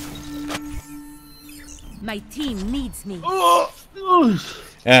 My team needs me. Ah,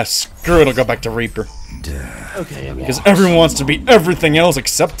 screw it, I'll go back to Reaper. Okay, Because everyone wants to be everything else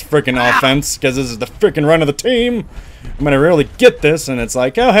except frickin' offense, because this is the frickin' run of the team. I'm gonna really get this, and it's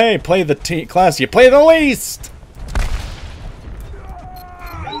like, oh hey, play the class you play the least!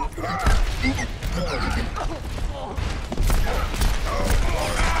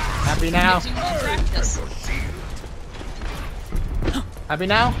 Happy now? Happy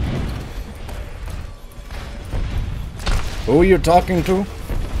now? Who are you talking to?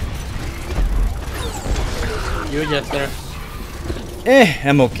 You just there.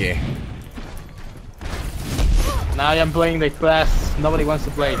 I'm okay. Now I am playing the class nobody wants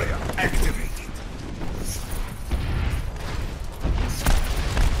to play.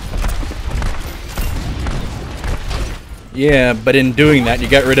 Yeah, but in doing that, you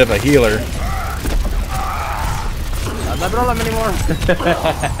got rid of a healer. Not my problem anymore.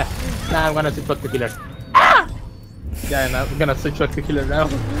 Nah, I'm gonna switch back to killer. Yeah, I'm gonna switch back to killer now.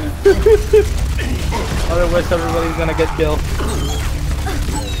 Otherwise, everybody's gonna get killed.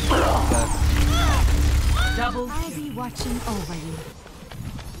 I'll be watching over you.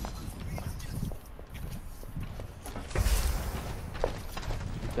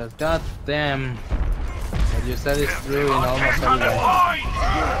 Because goddamn, I What you said is true in almost every way.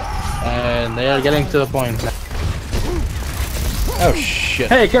 And they are getting to the point. Oh shit.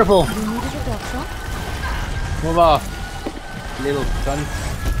 Hey, careful! You needed a doctor? Move off, little cunt.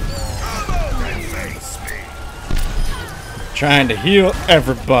 Trying to heal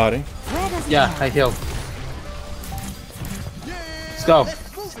everybody. Where does it Yeah, help? I healed. Let's go.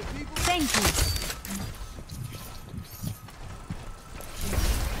 Thank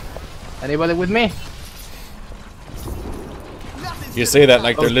you. Anybody with me? You say that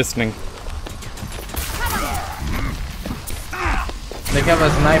like they're listening. They have a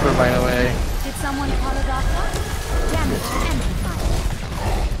sniper, by the way. Did someone call a doctor? Damage amplified.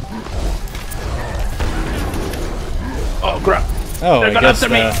 Oh crap! Oh, They're I going guess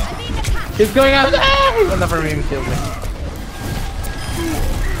after me. He's going out. Ah! He went after me and killed me.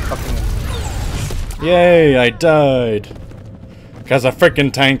 Fucking. Yay, I died. Because a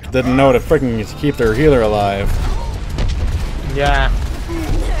freaking tank didn't know to freaking keep their healer alive. Yeah.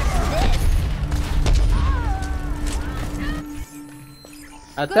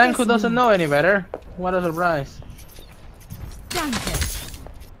 A tank who doesn't know any better. What a surprise. Danke.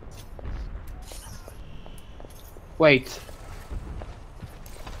 Wait.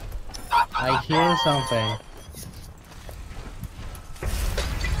 I hear something.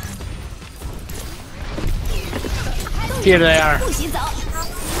 Here they are. Okay. Let's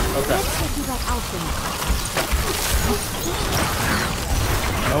get you that outfit.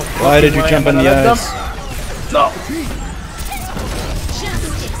 Nope. Why did you jump in the Let them- ice? No!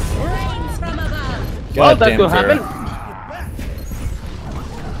 Rains from above. Well, that Goddamn could fair. happen.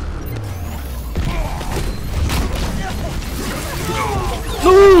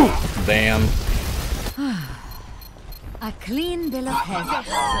 No! Damn. A clean bill of health.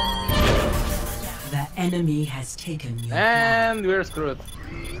 The enemy has taken your And we're screwed.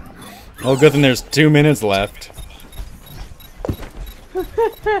 Well, good thing there's 2 minutes left. They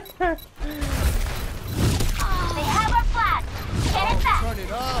have our flag. Get it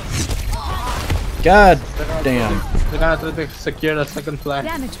back. God damn. We're gonna try to secure the second flag.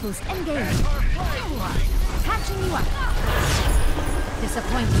 Damage boost engaged. Patching you up.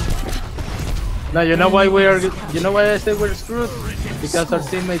 Disappointing. No, you know why I say we're screwed? Because our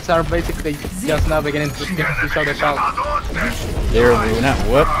teammates are basically just now beginning to show the salt. They're not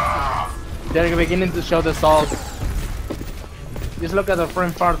what? They're beginning to show the salt. Just look at our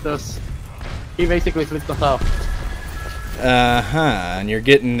friend Fartos. He basically flipped us off. And you're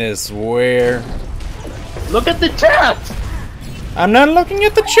getting this where? Look at the chat! I'm not looking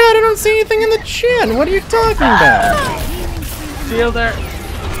at the chat. I don't see anything in the chat. What are you talking about? Still there.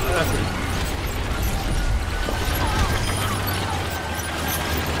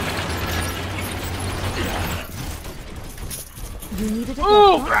 You needed a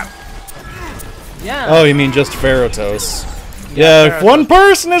Oh, doctor? crap! Yeah. Oh, you mean just Pharaohtos? Yeah, if one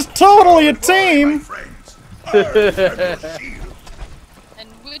person is totally a team. And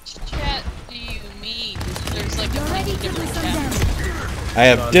which chat do you mean? There's like a You're ready bunch of to do different some chats. damage. I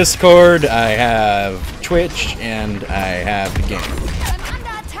have Discord, I have Twitch, and I have the game. I'm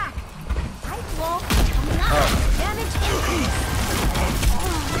under attack. Tight wall coming up. Damage increase.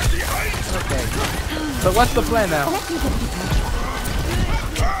 Okay. So what's the plan now? Let me get you patched.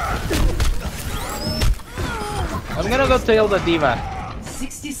 I'm gonna go tail the diva.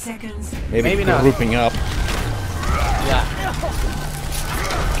 60 seconds. Maybe not. grouping up. Yeah.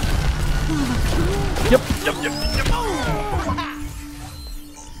 Yep.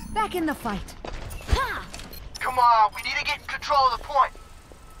 Back in the fight. Come on, we need to get in control of the point.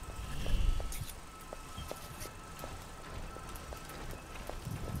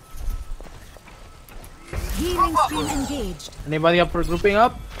 Healing stream engaged. Anybody up for grouping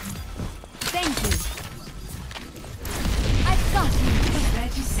up? Thank you. I've got you.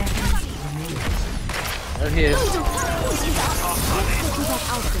 30 seconds remaining. There he is. Let's get you that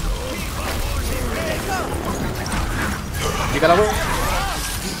outfit. You gotta go.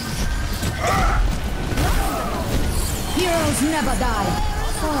 Heroes never die.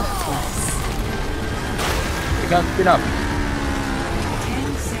 You got spin up.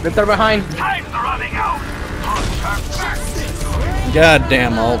 Victor behind. Time's running out.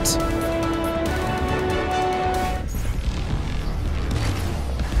 Goddamn alt.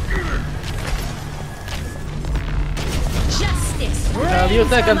 Justice. A few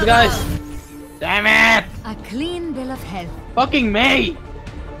seconds, guys. Damn it! A clean bill of health. Fucking me!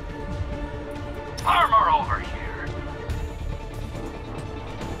 Armor over here.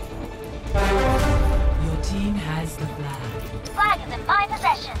 Your team has the flag. Flag is in my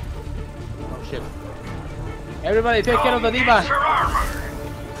possession. Oh shit. Everybody take care of the diva. Your armor.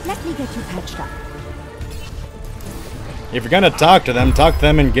 Let me get you patched up. If you're gonna talk to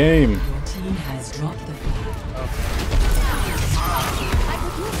them in game. Your team has dropped the flag. I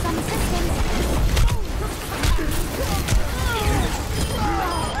could use some assistance.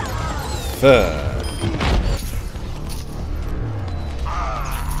 Fuck.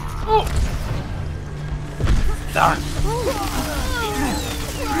 Darn.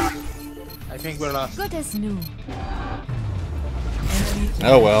 I think we're lost. Good as new. Enemy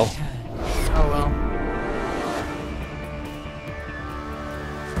Oh well. return. Oh well.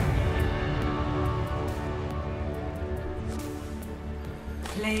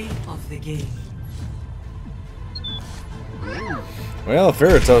 Play of the game. Well,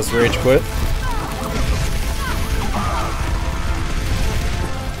 Ferritos rage quit.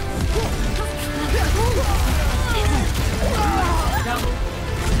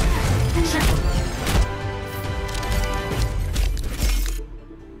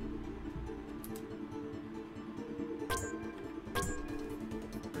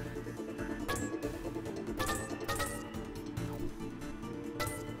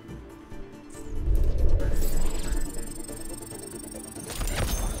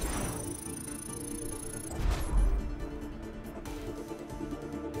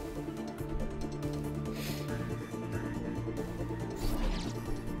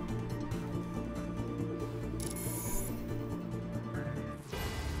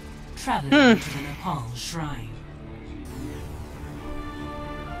 Traveling to the Nepal Shrine.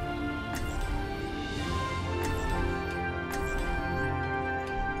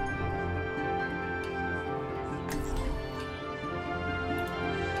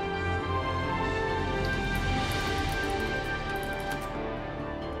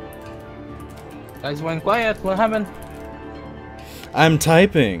 Guys went quiet. What happened? I'm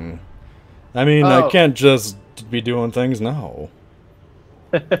typing. I mean, Oh. I can't just be doing things now.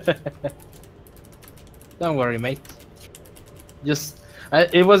 Don't worry, mate.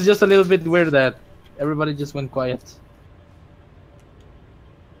 It was just a little bit weird that everybody just went quiet.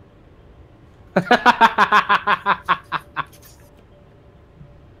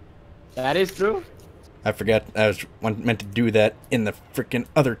 That is true. I forgot I was meant to do that in the freaking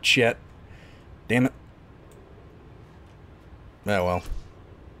other chat. Damn it. Oh well.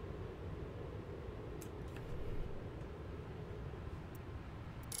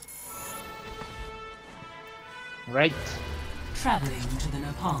 Right. Traveling to the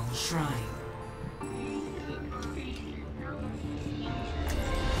Nepal Shrine.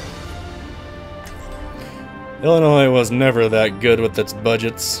 Illinois was never that good with its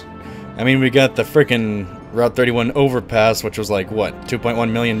budgets. I mean, we got the frickin' Route 31 overpass, which was like, what, $2.1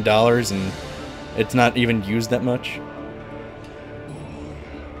 million, and it's not even used that much?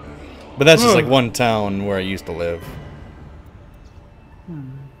 But that's just like one town where I used to live.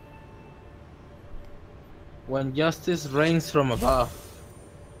 When justice reigns from above.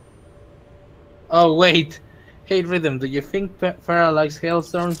 Oh wait. Hey Rhythm, do you think Farah likes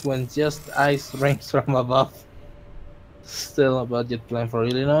hailstorms when just ice rains from above? Still a budget plan for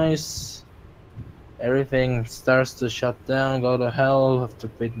Illinois. Everything starts to shut down, go to hell after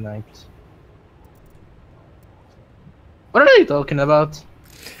midnight. What are they talking about?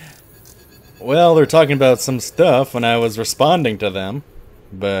 Well, they're talking about some stuff when I was responding to them,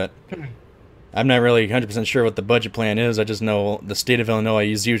 but I'm not really 100% sure what the budget plan is. I just know the state of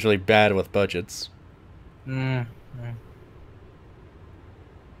Illinois is usually bad with budgets.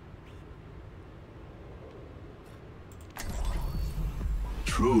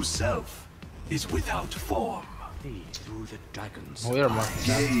 True self is without form. Through the dragon's Where am I?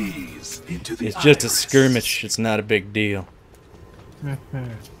 Gaze into the It's just a iris. skirmish. It's not a big deal. They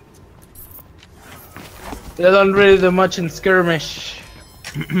don't really do much in skirmish.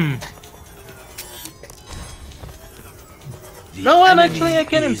 No one actually I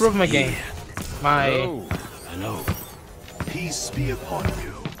can improve my game. My Hello. Peace be upon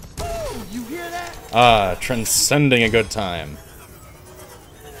you. You hear that? Ah, transcending a good time.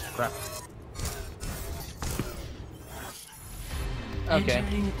 crap. Okay.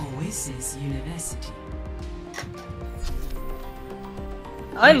 Entering Oasis University.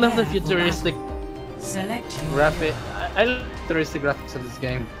 I love the futuristic Select your graphic. I love the futuristic graphics of this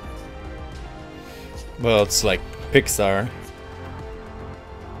game. Well, it's like Pixar.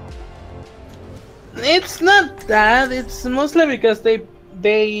 It's not that. It's mostly because they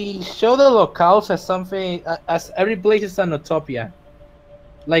show the locales as something as every place is an utopia.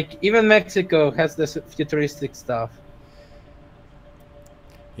 Like even Mexico has this futuristic stuff.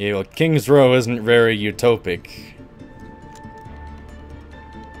 Yeah, well, King's Row isn't very utopic.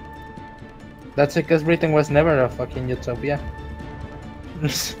 That's because Britain was never a fucking utopia.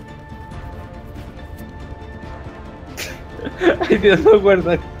 I didn't know where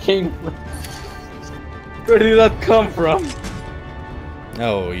that came from. Where did that come from?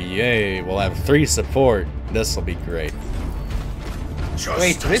 Oh, yay. We'll have 3 support. This'll be great.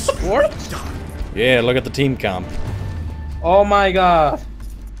 Wait, 3 support? Yeah, look at the team comp. Oh my god.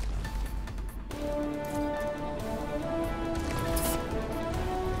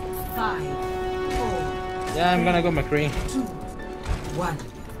 Yeah, I'm gonna go McCree. 2, 1.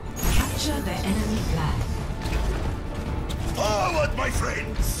 Capture the enemy flag. Forward, my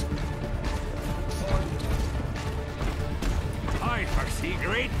friends! I foresee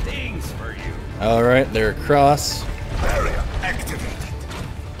great things for you. Alright, they're across. Barrier activated.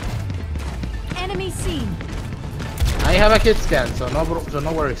 Enemy seen. I have a kit scan, so no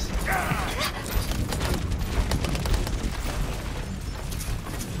worries.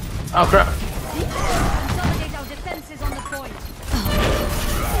 Oh crap! Consolidate our defenses on the point.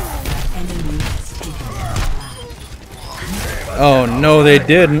 Enemy has taken the flag. Oh, no, they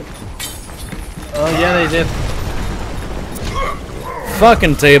didn't. Oh yeah, they did.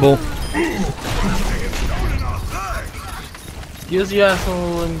 Fucking table. Excuse you,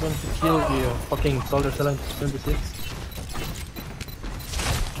 asshole. I'm going to kill you. Fucking soldier 26.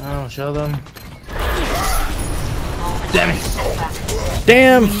 Oh, show them. Damn it!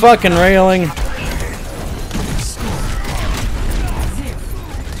 Damn fucking railing.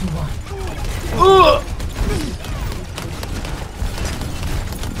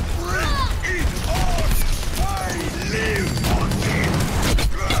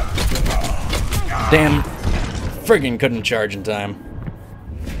 Damn. Friggin' couldn't charge in time.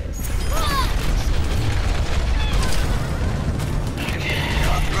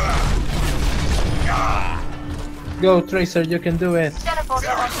 Go, Tracer, you can do it.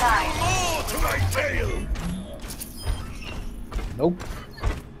 Teleporter online. More to my tail! Nope.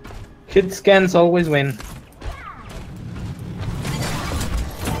 Hit scans always win.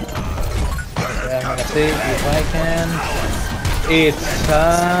 Yeah, I'm gonna see if I can. It's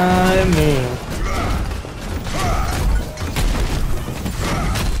time.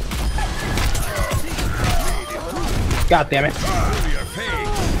 God damn it.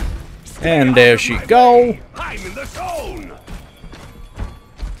 And there she go. I'm in the zone.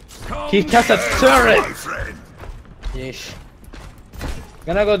 He has a turret! My friend! Yeesh.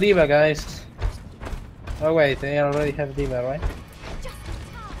 Gonna go Diva, guys. Oh wait, they already have Diva, right?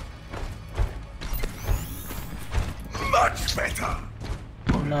 Much better!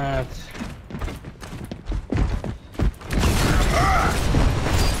 Not.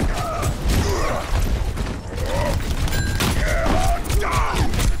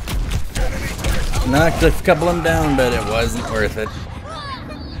 Knocked a couple of them down, but it wasn't worth it.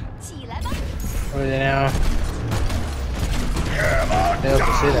 Where are they now? They have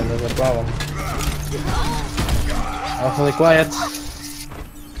to see them, there's a problem. Awfully quiet.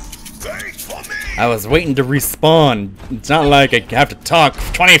 I was waiting to respawn. It's not like I have to talk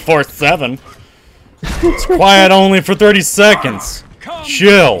 24/7. It's quiet only for 30 seconds.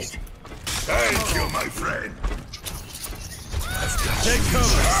 Chill. Thank you, my friend!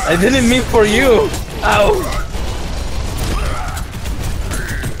 I didn't mean for you! Ow!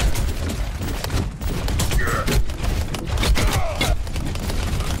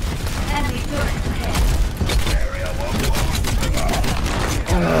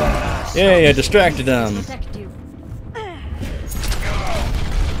 Yay, I distracted them. Did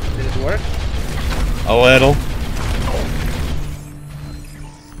it work? A little.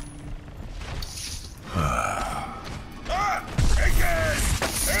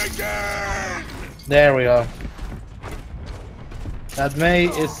 There we go. That May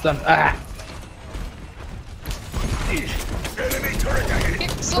is some. Ah!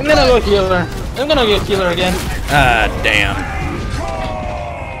 I'm gonna go healer. I'm gonna go healer again. Ah, damn.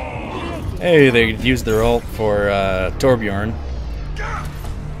 Hey, they used their ult for Torbjorn.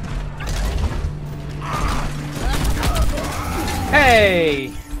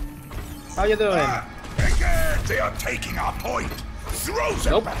 Hey! How you doing? They are taking our point! Throw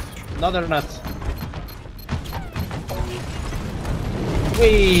them Nope. back! No, they're not.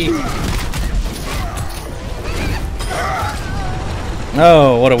 Wee!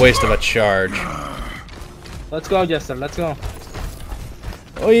 Oh, what a waste of a charge. Let's go, Jester. Let's go.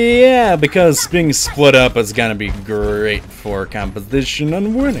 Oh yeah, because being split up is gonna be great for composition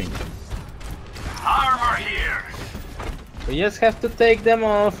and winning. Armor here. We just have to take them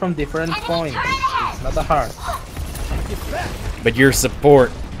all from different points. It's not that hard. But your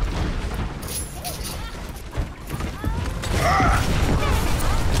support.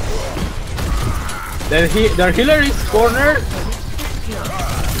 Their healer is cornered.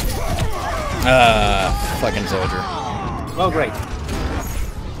 Fucking soldier. Oh, great.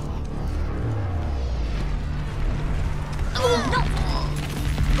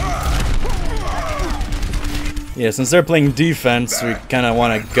 Yeah, since they're playing defense, we kind of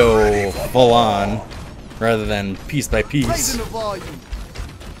want to go full on rather than piece by piece. Raising the volume.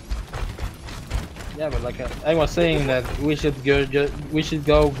 Yeah, but like I was saying that we should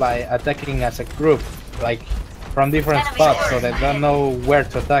go by attacking as a group, like from different spots, so they don't know where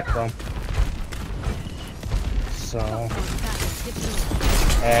to attack from. So,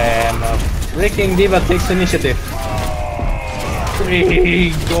 and freaking Diva takes initiative. 3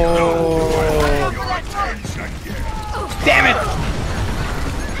 gold. Damn it!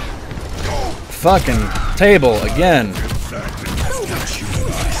 Fucking table again.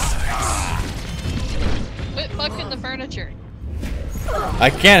 Quit fucking the furniture.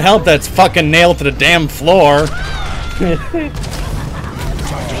 I can't help that's fucking nailed to the damn floor.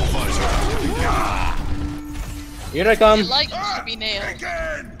 Here I come. It likes to be nailed.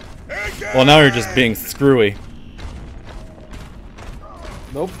 Well, now you're just being screwy.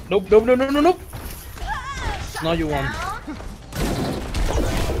 Nope, nope, nope, no, no, no, nope. No, you won't.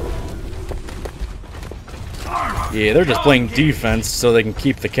 Yeah, they're just playing defense so they can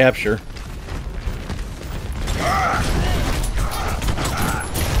keep the capture.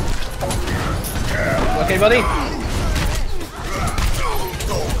 Okay, buddy.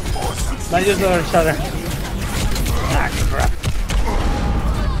 Might use our shutter. Ah, crap.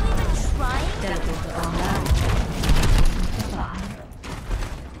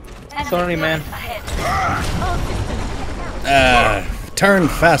 Sorry, man. Turn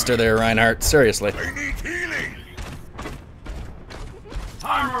faster there, Reinhardt. Seriously. I need healing.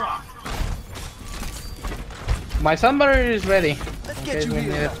 Timer up. My sunburner is ready. Let's get you we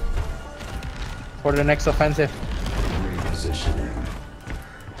need here. it for the next offensive.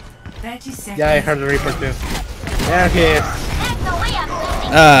 30 seconds. Yeah, I heard the Reaper too. There he is.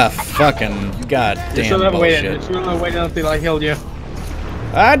 Fucking You goddamn should have waited. You bullshit. should have waited until I healed you.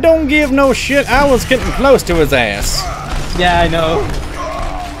 I don't give no shit. I was getting close to his ass. Yeah, I know.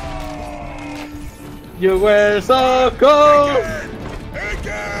 You were so close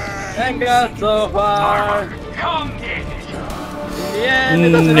and got so far. Come get it. Yeah,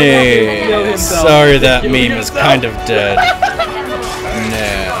 it doesn't help him heal Nah, himself. sorry that Heal meme is himself. kind of dead. No.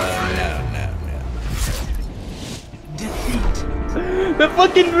 The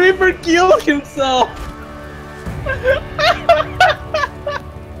fucking Reaper killed himself.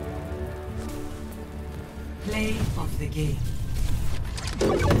 Play of the game.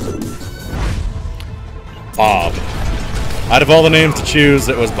 Bob. Out of all the names to choose,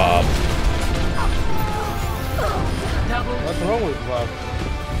 it was Bob. What's wrong with Bob?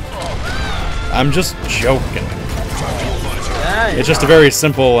 I'm just joking. Yeah, It's just a very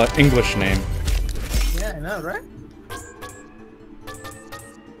simple English name. yeah, I know, right?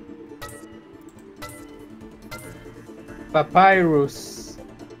 Papyrus.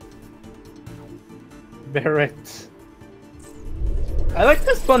 Barrett. I like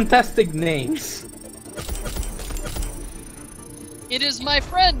these fantastic names. It is my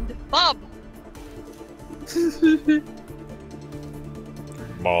friend, Bob.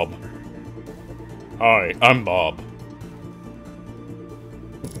 Bob. Hi, I'm Bob.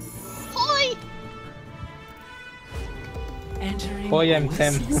 Hi. Entering Boy, I'm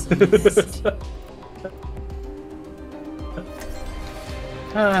Tim. overseas list.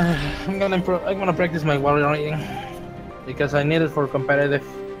 I'm gonna practice my wall riding because I need it for competitive.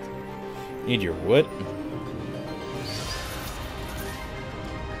 Need your what?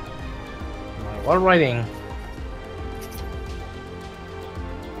 My wall riding.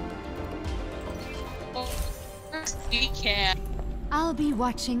 We can. I'll be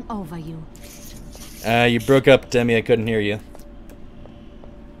watching over you. You broke up, Demi. I couldn't hear you.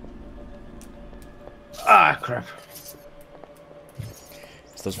 Ah, crap.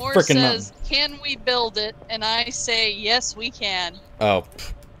 It's those Or frickin' says, can we build it? And I say, yes, we can. Oh.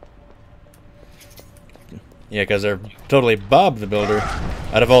 Yeah, because they're totally Bob the Builder.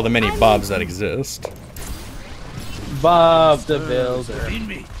 Out of all the many Bobs that exist. Bob the Builder. In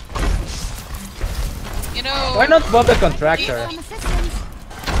me. You know. Why not Bob the Contractor? Some assistance.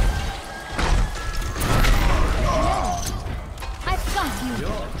 I've got you.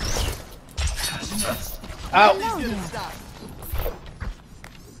 Ow! Hello there.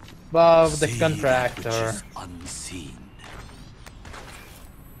 Bob the Contractor. Unseen.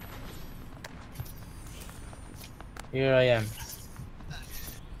 Here I am.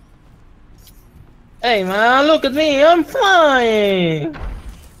 Hey man, look at me, I'm flying! The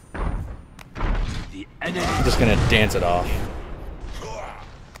enemy. I'm just gonna dance it off.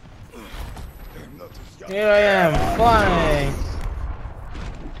 Here I am, flying.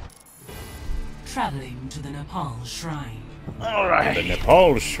 Traveling to the Nepal Shrine. Alright. The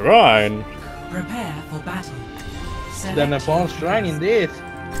Nepal Shrine. Prepare for battle. The Nepal Shrine, indeed.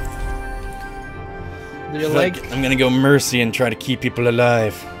 Do you like? I'm gonna go Mercy and try to keep people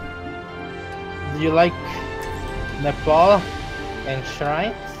alive. Do you like Nepal and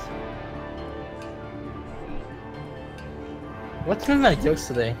shrines? What's with my jokes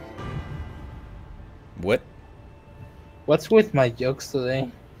today? What? What's with my jokes today?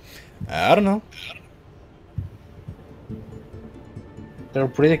 I don't know. They're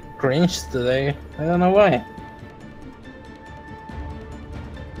pretty cringe today. I don't know why.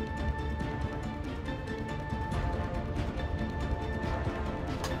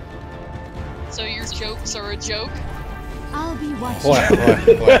 So your jokes are a joke? I'll be watching. What?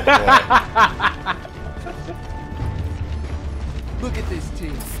 Look at this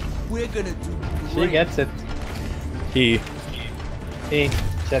team. We're gonna do She great. gets it. He. He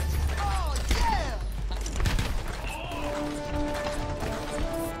gets.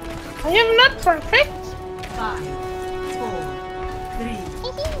 I am not perfect. 5, 4, 3,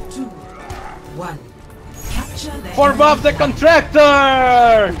 2, 1. Capture the For Bob the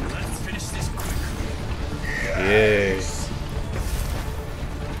Contractor! Yes.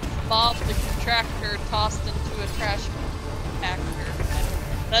 Bob the contractor tossed into a trash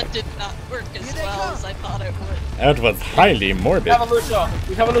compactor. That did not work as well as I thought it would. That was highly morbid. We have a Lucio.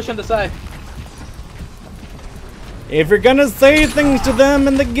 We have a Lucio on the side. If you're gonna say things to them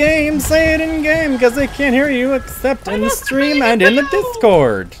in the game, say it in game, because they can't hear you except in the stream and in the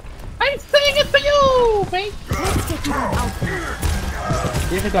Discord. I'm saying it to you, mate. Let's get you an outfit.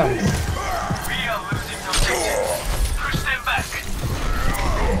 Here it comes. We are losing objective. Push them back.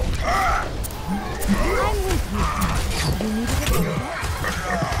 I'm with you. You needed it.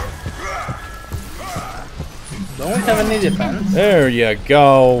 Don't have any defense. There you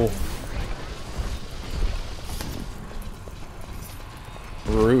go.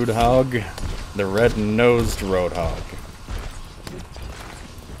 Rude hog. The red-nosed roadhog.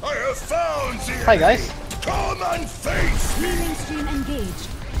 I have found the Hi guys. Come and face me. Healing stream engaged.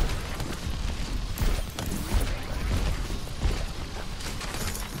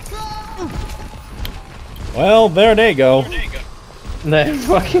 Well, there they go. The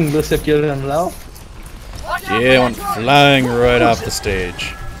fucking Lucio killed himself. Yeah, went flying right off the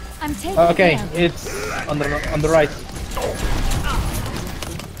stage. I'm taking Okay, care of it's on the right.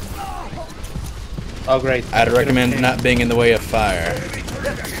 Oh great. I'd recommend not being in the way of fire.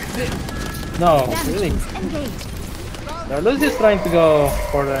 No, really. Damages engaged. No, Lucio's trying to go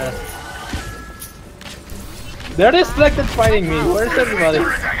for the. They're distracted fighting me. Where's everybody?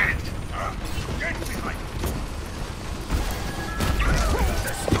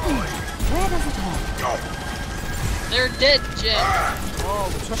 Where does it hurt? They're dead, Jim. Oh,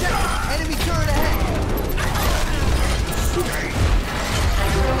 check. Enemy turret ahead.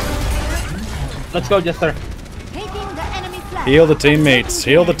 Let's go, Jester. Taking the enemy flag. Heal the teammates.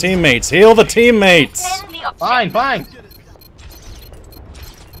 Heal the teammates. Heal the teammates. Defend the objective. Fine.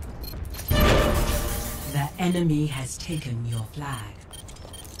 The enemy has taken your flag.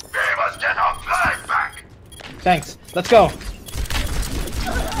 We must get our flag back. Thanks. Let's go.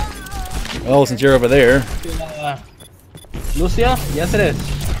 Well, since you're over there. Lucio? Yes, it is.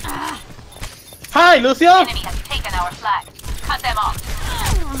 Hi, Lucio. Enemy has taken our flag. Cut them off.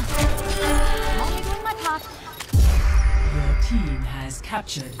 Only doing my part. Your team has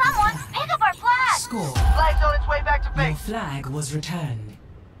captured the Someone flag. pick up our flag. Score. Flag's on its way back to Your base. flag was returned.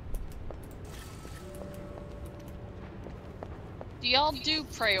 Do y'all do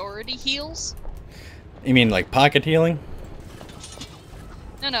priority heals? You mean like pocket healing?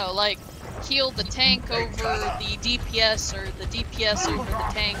 No, like heal the tank over the DPS or the DPS over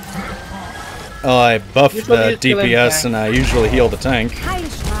the tank. Oh, I buff Usually the it's killing DPS tank. and I usually heal the tank.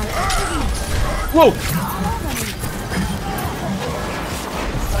 Whoa!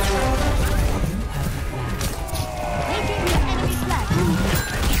 Taking the enemy flag.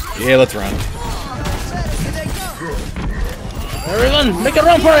 Yeah, let's run. Everyone, make a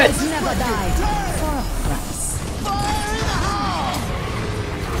run for it! Never died. For a price.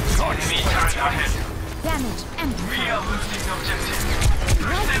 Enemy turret ahead. Damage and We are losing objective.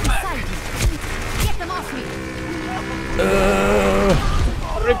 right beside you. Get them off me.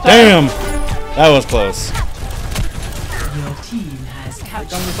 Damn! That was close. Your team has Here comes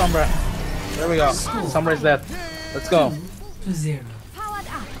the captured Sombra. There we go. Sombra's dead. Let's go. 2-0. Powered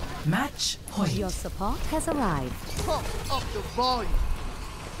up. Match point. Your support has arrived. Pump up the volume.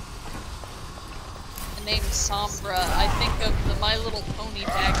 The name's Sombra. I think of the My Little Pony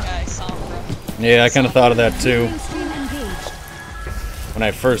bad guy, Sombra. Yeah, I kind of thought of that too Stream engaged. when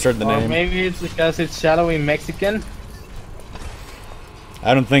I first heard the Or name. maybe it's because it's shadowy Mexican.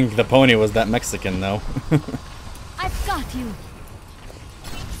 I don't think the pony was that Mexican though. I've got you.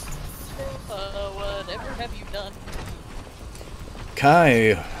 Whatever have you done?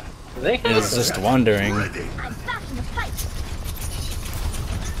 Kai They have is just wandering. I'm back in the fight.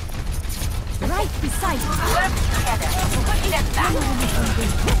 Right beside you.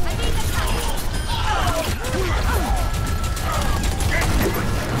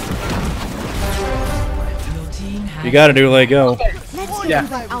 Your team has You gotta do Lego. Let's get Yeah. you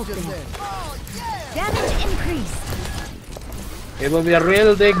back out there. Damage increased. It will be a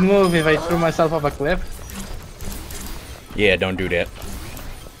real big move if I threw myself off a cliff. Yeah, don't do that.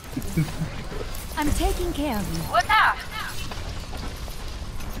 I'm taking care of you. What's up?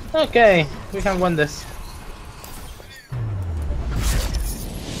 Okay, we can win this.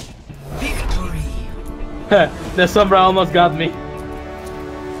 victory. The Sombra almost got me. Too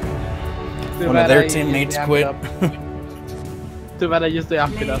One of bad their I used teammates the amp quit. it up. Too bad I used to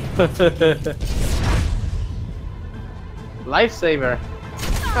amp it up. Lifesaver.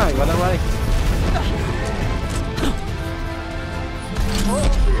 Oh, you got it right.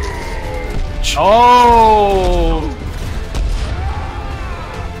 Oh!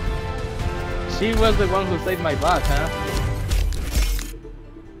 She was the one who saved my butt, huh?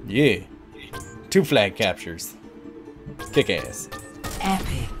 Yeah. 2 flag captures. Kick ass.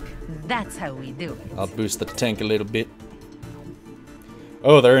 Epic. That's how we do it. I'll boost the tank a little bit.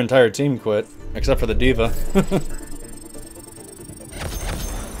 Oh, their entire team quit. Except for the diva.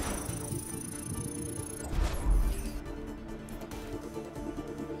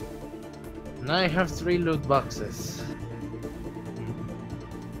 Now I have 3 loot boxes.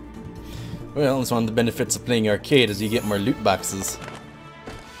 Well, that's one of the benefits of playing arcade is you get more loot boxes.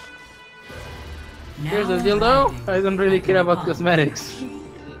 Here's the deal though, I don't really care about cosmetics.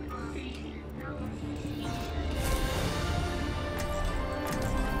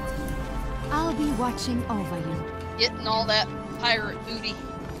 I'll be watching over you. Getting all that pirate booty.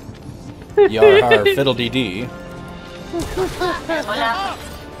 Yar har fiddle dee dee.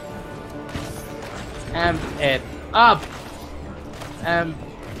 Amp it up! Amp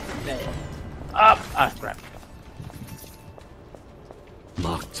it up! Ah, crap.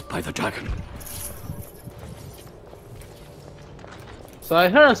 Marked by the dragon. So I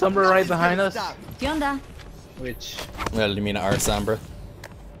heard a Sombra right behind us, Yonder. which Well, you mean our Sombra?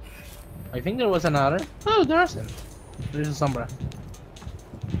 I think there was another. Oh, there isn't. There's a Sombra.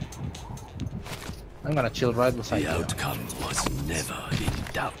 I'm gonna chill right beside The you. outcome was never in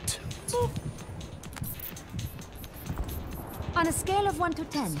doubt. On a scale of 1 to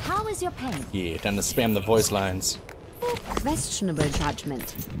 10, how is your pain? Yeah, time to spam the voice lines. Questionable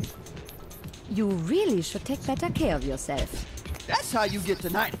judgment. You really should take better care of yourself. That's how you get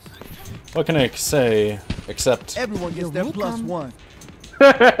tonight. What can I say except Everyone gets You're their plus welcome. 1.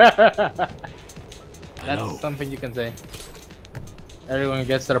 That's something you can say. Everyone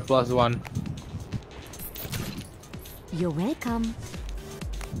gets their +1. You're welcome.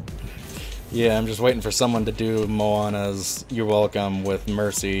 yeah, I'm just waiting for someone to do Moana's "You're Welcome" with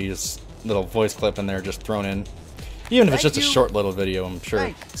Mercy's little voice clip in there just thrown in. Even if it's Thank just a you. short little video, I'm sure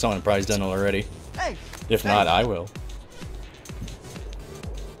Thanks. someone probably's done it already. Hey, If not, I will.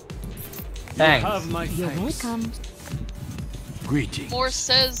 Thanks. Have my You're thanks. welcome. Greetings. Morse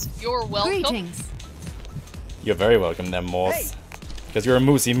says you're welcome. Greetings. You're very welcome, then, Morse. Because you're a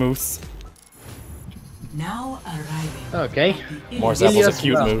moosey moose. Now arriving. Okay. Morse Apple's a Ilias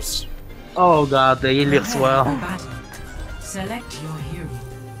cute well. moose. Oh god, the Ilias well. Battle. Select your hero.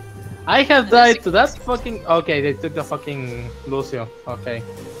 I have died to that fucking. Okay, they took the fucking Lucio. Okay.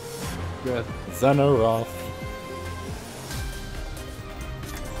 Good. Xenaroth.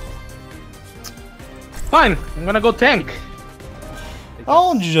 Fine, I'm gonna go tank.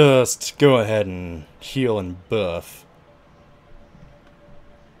 I'll just go ahead and heal and buff.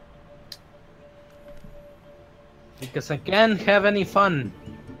 Because I can't have any fun.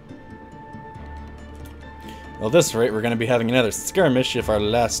 Well, at this rate, we're going to be having another skirmish if our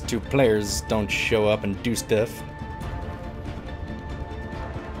last 2 players don't show up and do stuff.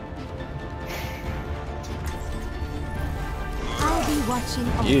 I'll be watching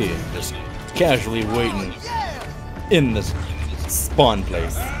over Yeah, you. just casually waiting in this spawn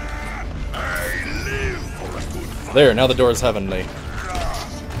place. There, now the door's heavenly.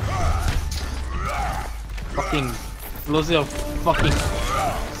 Fucking Lucio fucking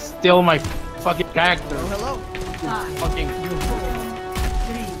steal my fucking character. hello. Fucking 3,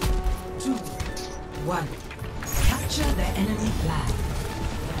 2, 1. Capture the enemy flag.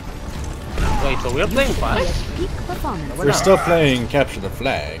 Wait, so we're playing fast? Peak performance. We're still playing Capture the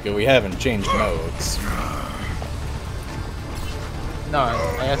Flag, and we haven't changed modes. No,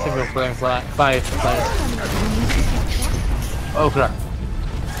 I guess if we're playing 5 players. Oh crap.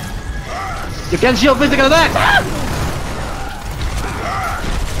 You can shield physical attack!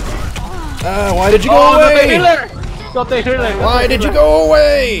 Why did you go away? Got the healer! Why did you go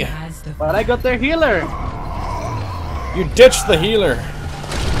away? But I got their healer! You ditched the healer.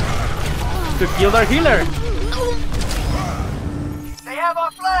 To kill their healer! They have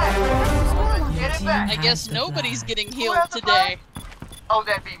our flag! Get it back! I guess nobody's getting healed today. Oh,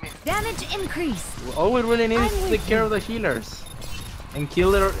 that be me. Damage increased. All we really need is to take care of the healers. And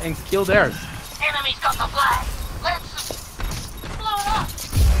kill theirs. Enemy's got the flag! Let's blow it up!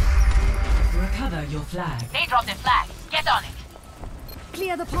 Recover your flag. They dropped the flag. Get on it!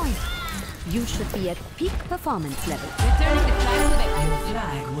 Clear the point. You should be at peak performance level. Returning the flag to victory. Your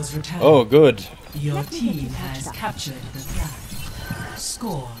flag was returned. Oh, good. Your Let me get team you has patched up. captured the flag.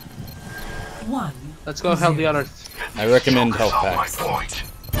 Score 1. Let's go help the others. I recommend health packs. Point.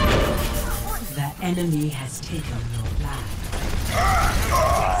 The enemy has taken your flag.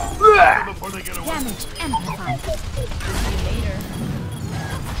 Before they get away. Damage amplified.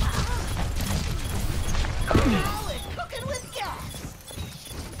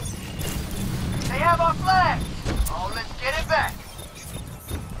 They have our flag! Oh, let's get it back!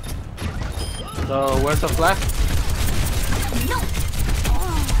 So, where's the flag?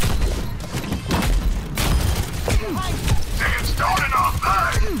 They started our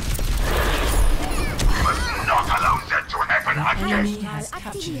flag. We must not allow that to happen The again. enemy has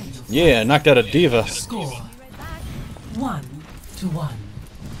captured your flag. Yeah, knocked out a diva. Score 1 to 1.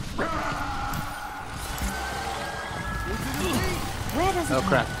 Where does it Oh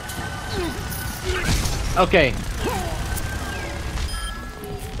crap. hurt? Okay.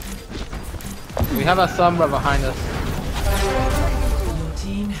 We have a Sombra behind us. Your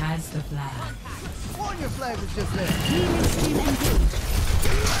team has the flag. Warn your flag was just there. Healing stream engaged.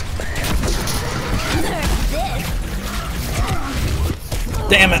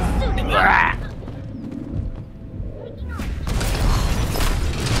 Damn it.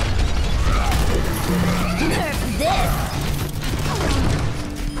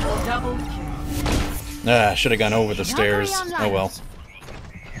 Double kill. Should have gone over the stairs. Oh well.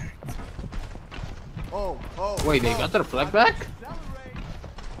 Oh. Wait, they got their flag back?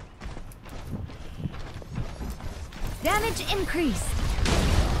 Damage increased.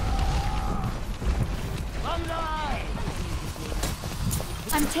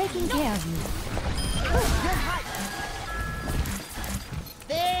 I'm taking care of you.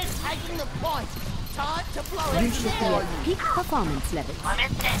 They're taking the point. Time to blow You it should be at peak performance level.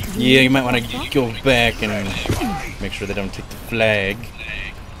 Yeah, you might want to go back and make sure they don't take the flag.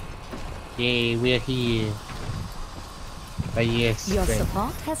 Yeah, we're here. But yes, Your friend,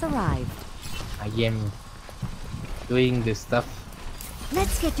 support has arrived. I am doing this stuff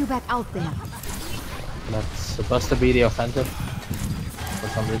Let's get you back out there. that's supposed to be the offensive for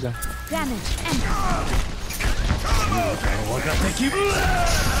some reason. Damage and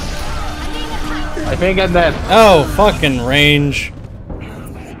I think I'm dead. Oh, fucking range.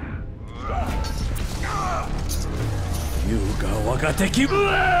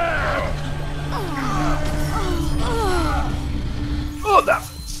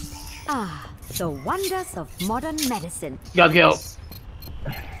 the wonders of modern medicine. Got killed.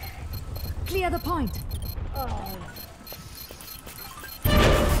 Clear the point.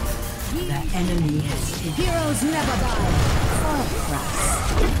 The enemy has hit. Heroes never die. For us.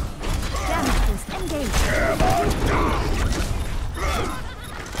 Damage boost engaged.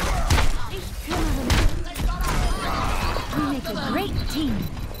 We make a great team.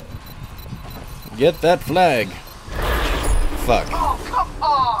 Get that flag. Fuck. Oh, come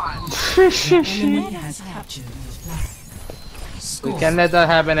on! The enemy has captured your flag. We Score can't let that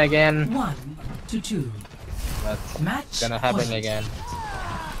happen again. 1 to 2. That's Match gonna happen point. again.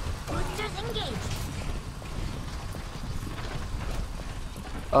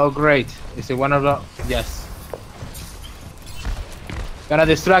 Oh great. Is it one of the... Yes. Gonna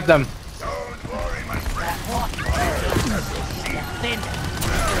distract them.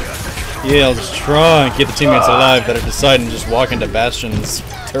 Yeah, I'll just try and keep the teammates alive that are deciding to just walk into Bastion's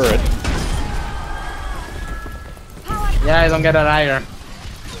turret. Yeah, I don't get an either.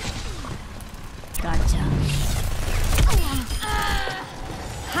 Gotcha.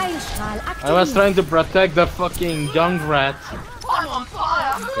 Heilstrahl activated. I was trying to protect the fucking young rat. I'm on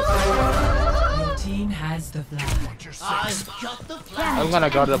fire! Your team has the flag. I've got the flag. I'm gonna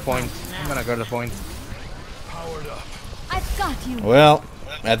go to the point. I'm gonna go to the point. I've got you. Well,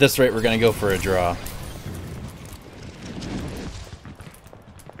 At this rate, we're gonna go for a draw.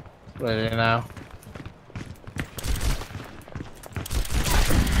 Ready now.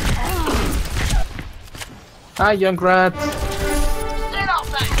 Hi, young rat. Get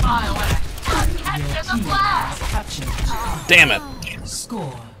off that firework! Capture the flag! Damn it!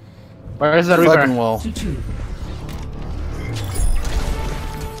 Score Where is the Fucking river? well. 2-2.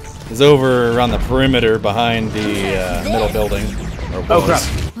 He's over around the perimeter behind the middle building. Or Oh was.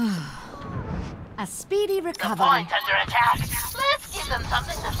 crap. A speedy The recovery. point under attack. Let's give them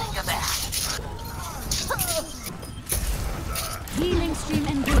something to think about. Healing stream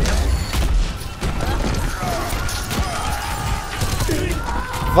engaged.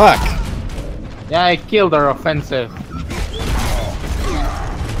 Fuck! Yeah, I killed our offensive.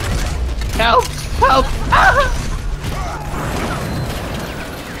 Help! Help! Ah!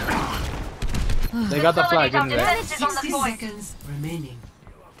 They got the flag, didn't they? Defenses on the 60 point. seconds remaining.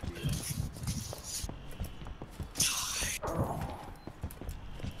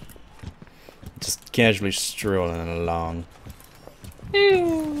 Just casually strolling along.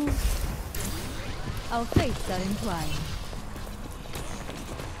 Our fates are entwined.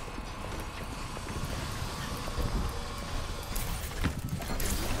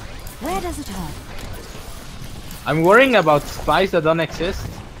 Where does it hurt? I'm worrying about spies that don't exist.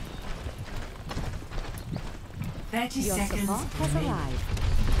 30 Your seconds support has remaining.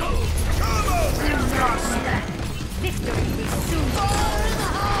 arrived.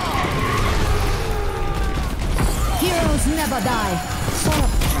 Heroes never die.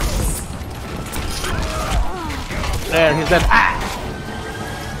 There, he's dead. Ah!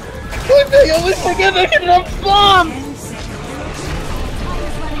 I always forget I can drop bomb! 10 seconds.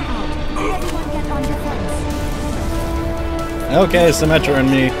 Everyone get on defense. Okay, Symmetra and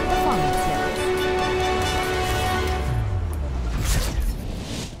me. Performance levels.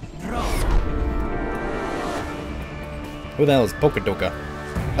 Who the hell is Pokadoka?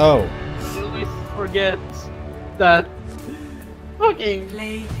 Oh. I always forget that fucking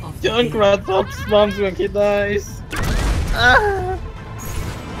Play of the game. Junkrat drops bombs when he dies. Ah!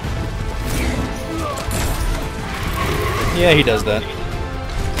 Yeah, he does that.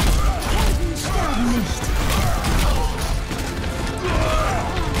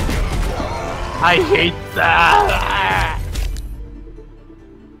 I hate that!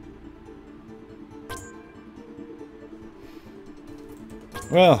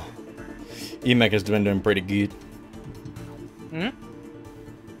 Well, Emek has been doing pretty good. Hmm?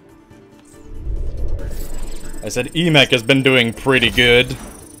 I said Emek has been doing pretty good.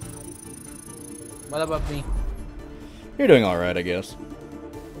 What about me? You're doing alright, I guess.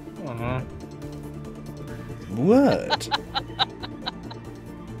 Uh-huh. What?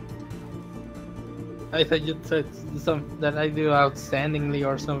 I thought you said that I do outstandingly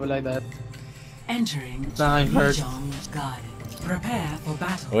or something like that. Entering Nah, I heard. Mahjong Garden. Prepare for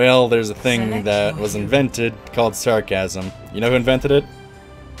battle. Well, there's a thing that was invented called sarcasm. You know who invented it?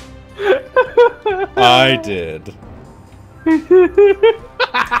 I did.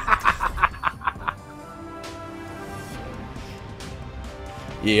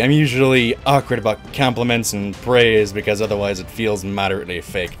 Yeah, I'm usually awkward about compliments and praise because otherwise it feels moderately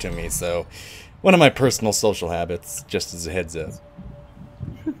fake to me, so one of my personal social habits, just as a heads up.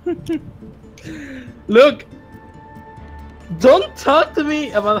 Look! Don't talk to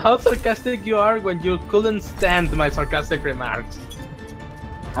me about how sarcastic you are when you couldn't stand my sarcastic remarks.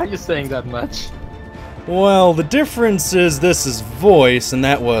 Are you saying that much? Well, the difference is this is voice and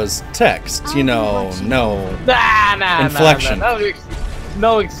that was text, you know, no inflection.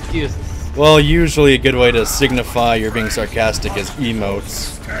 No excuses. Well, usually a good way to signify you're being sarcastic is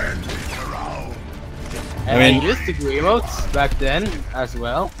emotes. And I mean- I used to do emotes back then as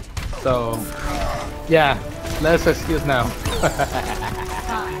well. So, yeah, less excuse now.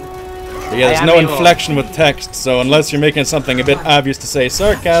 Yeah, there's I am no evil. inflection with text, so unless you're making something a bit obvious to say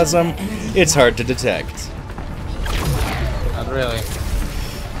sarcasm, it's hard to detect. Not really.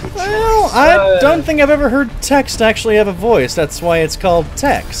 Well, I don't think I've ever heard text actually have a voice. That's why it's called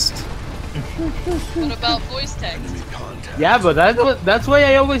text. What about voice text? Yeah, but that's why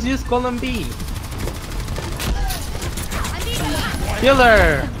I always use column B.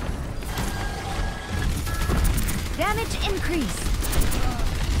 Killer! Damage increase.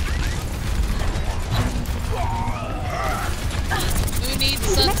 Who needs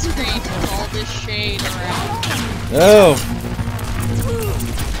sunscreen with all this shade around? Oh,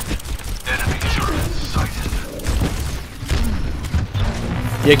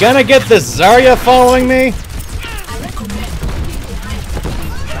 you gonna get this Zarya following me?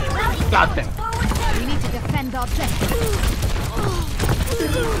 Got them. We need to defend our objective.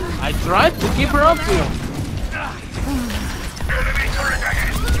 I tried to keep her up to you.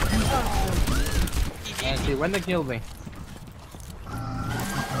 And she went and killed me.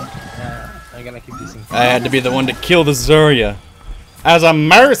 I'm gonna keep this in. I had to be the one to kill the Zarya. As a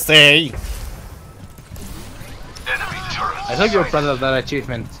mercy! I thought you were proud of that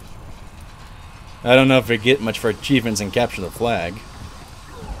achievement. I don't know if we get much for achievements and capture the flag.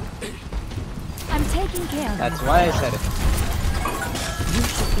 I'm taking care of That's why I said it. you.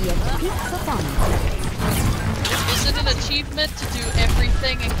 Should be at peak performance. Is it an achievement to do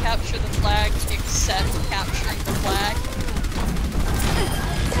everything and capture the flag except capturing the flag?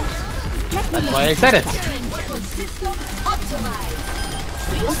 That's why I said it. System optimized.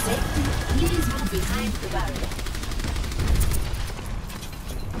 For your safety, please move behind the barrier.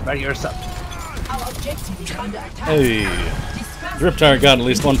 Barriers up. Our objective is under attack. Hey. Riptire got at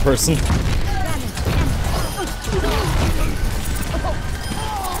least one person.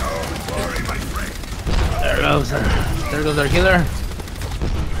 There goes our healer.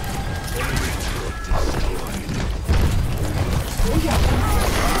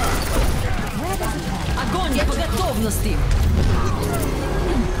 Огонь по готовности!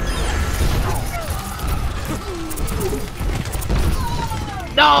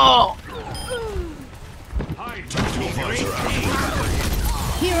 No!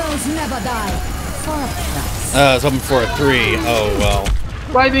 Heroes never die. For a price. I was hoping for a 3. Oh well.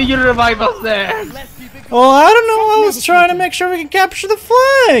 Why did you revive us there? Well, I don't know. I was trying to make sure we can capture the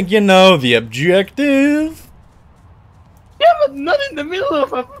flag. You know, the objective. Yeah, but not in the middle of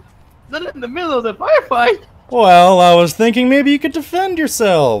the firefight. Well, I was thinking maybe you could defend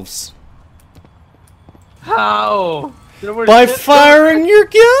yourselves. How? By firing your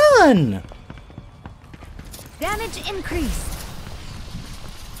gun! Damage increased.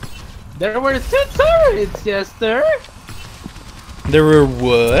 There were 2 turrets, Jester. There were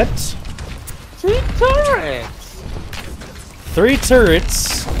what? 2 turrets. 3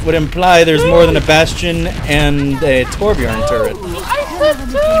 turrets would imply there's more than a Bastion and a Torbjorn turret. I said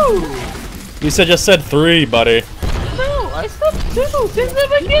 2. You just said 3, buddy. No, I said 2 since the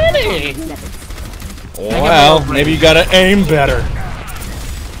beginning. Well, maybe you gotta aim better.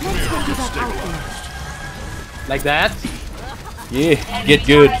 Like that? Yeah, get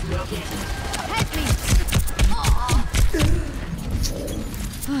good.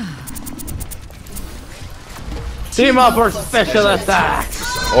 Team up for special attacks!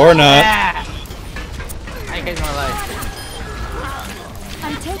 Or not. Yeah. I hate my life.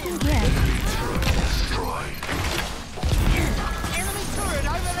 I'm taking care.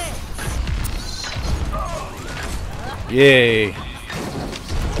 Yay.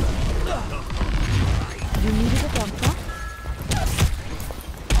 You needed a doctor?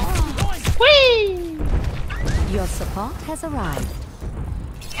 Whee! Your support has arrived.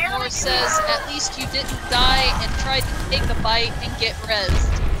 Moore says, at least you didn't die and tried to take a bite and get rezzed.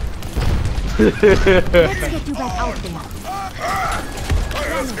 Let's get you back out there.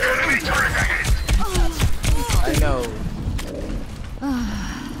 I know.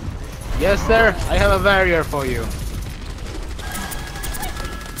 Yes, sir. I have a barrier for you.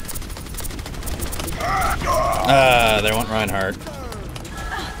 There went Reinhardt.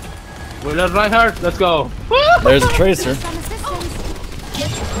 Will it Reinhardt? Let's go. There's a Tracer. Some assistance.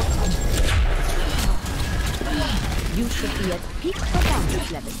 You should be at peak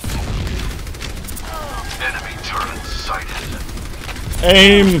performance level. Enemy turret sighted.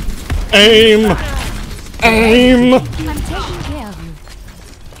 Aim! Aim! Aim! I'm taking care of you.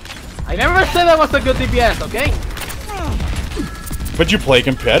 I never said I was a good DPS, okay? But you play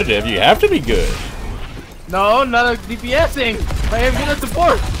competitive, you have to be good. No, not a DPSing. I am good at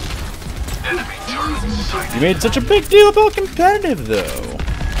support. Enemy turret sighted. You made such a big deal about competitive, though.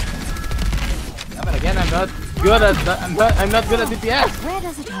 Yeah, but again, I'm not good at I'm not good at DPS. Where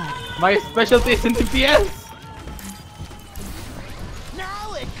does it hurt? My specialty is in DPS. Now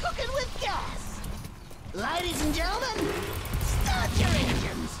we're cooking with gas. Ladies and gentlemen, start your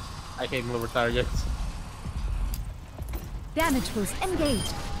engines. I hate lower targets. Damage boost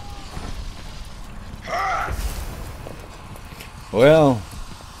engaged. Well,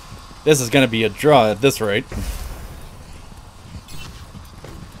 this is gonna be a draw at this rate.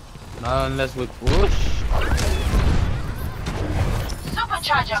 Not unless we push.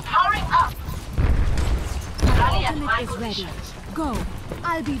 Supercharger powering up. Rally at my Ultimate is ready. Go.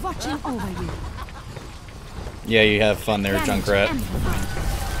 I'll be watching over you. Yeah, you have fun there, Damage Junkrat. amplified.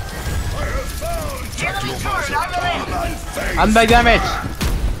 enemy turret on the way. I'm by damage.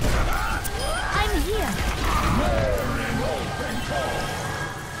 I'm here.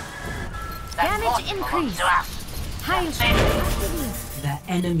 That's Damage what increased. to us. High The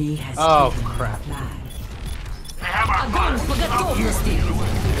enemy has Oh taken crap. the flag.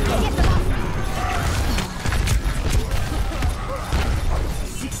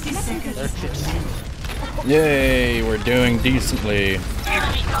 Yay, we're doing decently.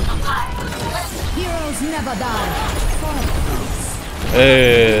 Heroes never die.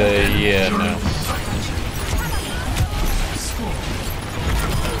 Yeah, no.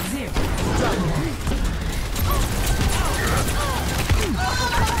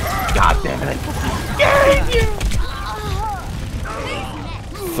 God damn it!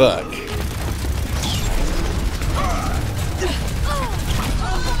 Fuck.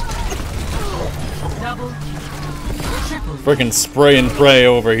 Freaking spray and pray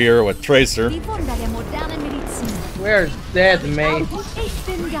over here with Tracer. We're dead, mate.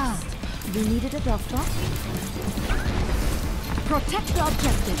 You needed a doctor? Protect the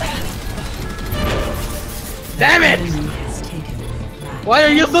objective. Damn it! Why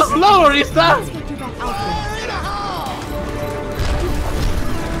are you so slow, Rista? Let's get you back out there.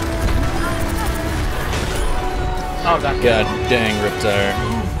 Oh god. God dang, Riptire.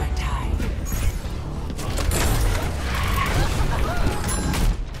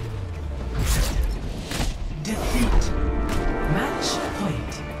 Defeat. Match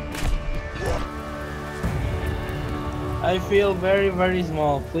point. I feel very, very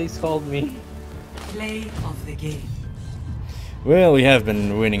small. Please hold me. Play of the game. Well, we have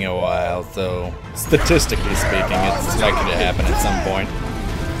been winning a while, so statistically speaking, it's likely to happen at some point.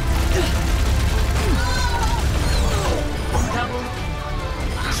 Double.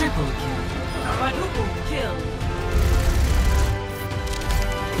 Triple kill. Quadruple kill.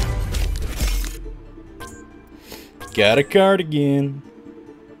 Got a cardigan.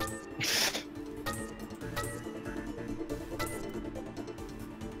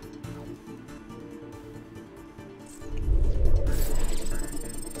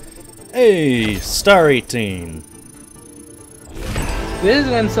 Hey, Star 18. This is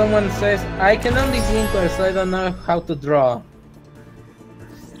when someone says, I can only blink so I don't know how to draw.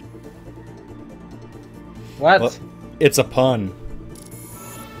 What? Well, it's a pun.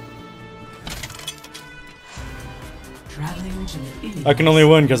 Traveling to the I can only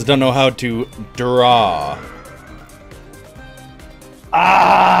win because I don't know how to draw.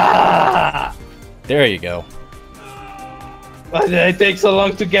 Ah! There you go. Why did it take so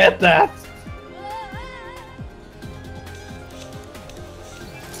long to get that?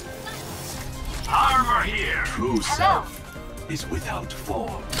 Armor here! True self is without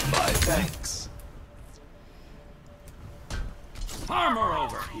form. My thanks. Armor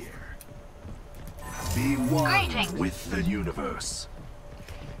over here. Be one with the universe.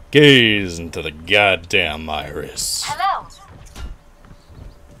 Gaze into the goddamn iris. Hello.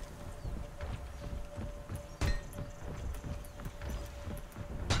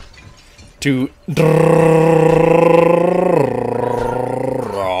 To draw.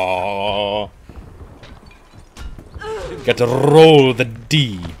 Got to roll the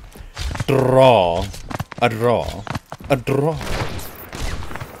D. Draw. A draw. A draw.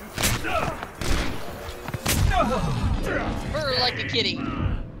 Purr like a kitty.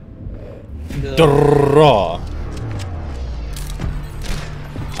 Draw.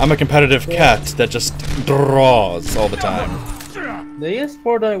 I'm a competitive cat that just draws all the time. The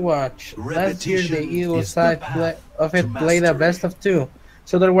esport I watched last year, the EU side of it played a best of 2,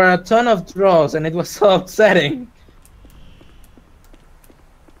 so there were a ton of draws, and it was so upsetting.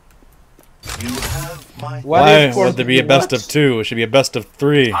 Why would there be a best of 2? It should be a best of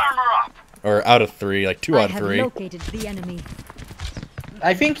 3, or out of 3, like 2 out of 3. I have located the enemy.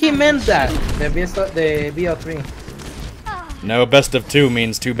 I think he meant that the BO3. No, best of 2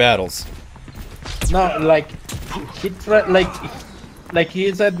 means 2 battles. No, like he like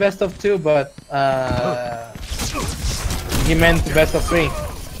he said best of 2, but he meant best of 3.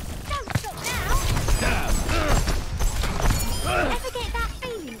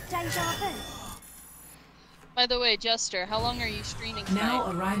 By the way, Jester, how long are you streaming tonight? Now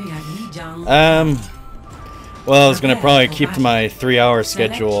arriving at Lijiang. Well, I was gonna probably keep to my 3-hour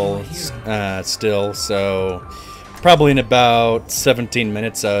schedule still, so probably in about 17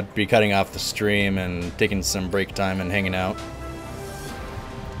 minutes I'd be cutting off the stream and taking some break time and hanging out.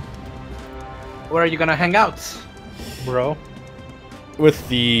 Where are you gonna hang out, bro? With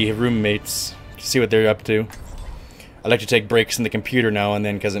the roommates, see what they're up to. I like to take breaks in the computer now and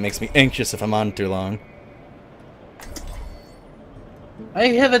then because it makes me anxious if I'm on too long. I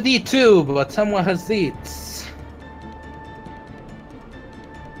have a D2, but someone has Zs.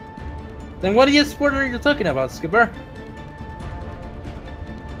 Then what sport are you talking about, Skipper?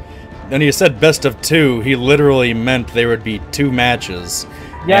 When he said best of 2, he literally meant there would be 2 matches.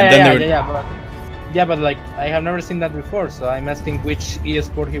 But like I have never seen that before, so I'm asking which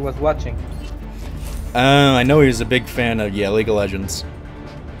e-sport he was watching. I know he's a big fan of League of Legends.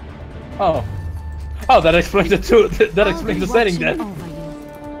 Oh, that explains the two. That explains the setting then.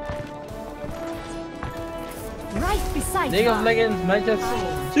 Right beside League of Legends might just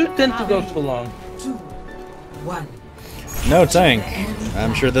tend to go too long. 2, 1. No tank.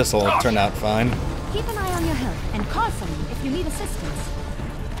 I'm sure this will turn out fine. Keep an eye on your health and call for me if you need assistance.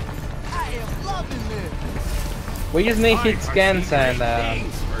 I am loving this. We just need hit scans and Let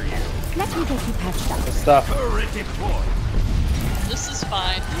me get you patched up. stuff. This is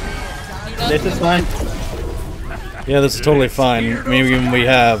fine. This is fine. Yeah, this is totally fine. Maybe we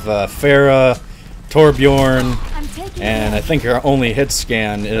have Farah, Torbjorn, and I think our only hit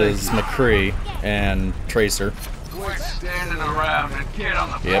scan is McCree and Tracer. Quit standing around and get on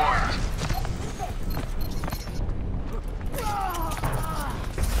the Yep. board.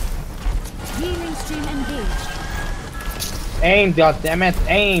 Healing stream engaged. Aim, goddammit,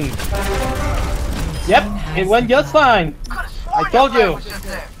 aim. Yep, it went just fine. I told you.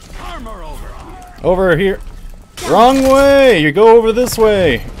 Over here. Wrong way! You go over this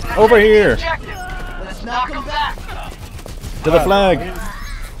way. Over here. Let's knock him back. To the flag.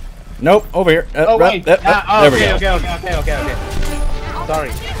 Nope, over here. Oh wait. There we go. Okay.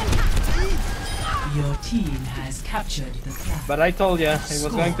 Sorry. Your team has captured the flag. But I told you it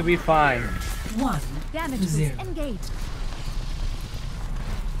was going to be fine. 1 Damage to boost 0. engaged.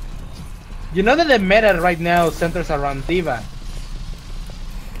 You know that the meta right now centers around Diva.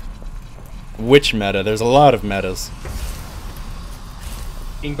 Which meta? There's a lot of metas.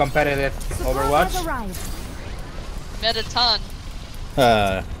 In competitive Overwatch. Has arrived. Metaton.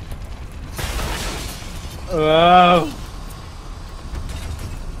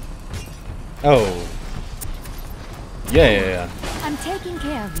 Oh. Yeah. I'm taking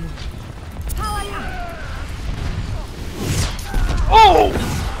care of you. How are you? Oh!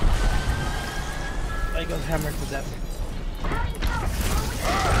 I got hammered to death. Clearing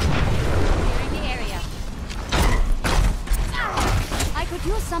the area. I could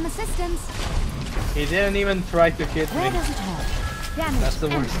use some assistance. He didn't even try to hit Where me. does it hurt? Damage. That's the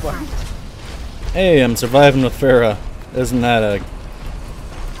worst part. Hey, I'm surviving with Farah. Isn't that a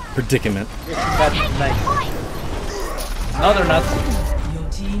predicament? That's nice. No, they're not. Your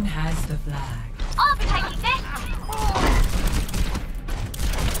team has the flag. I'll be taking this.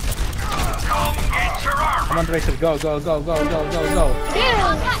 Come on, Tracer, go. Don't touch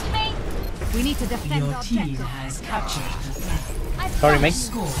me. We need to defend Your our team objective. has captured the flag. Sorry, mate.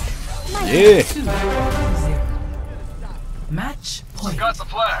 Score Yeah. 2 to 0. Match point. Got the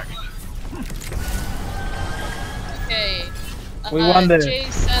flag. Okay. We won the- Jay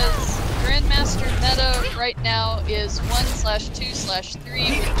says Grandmaster meta right now is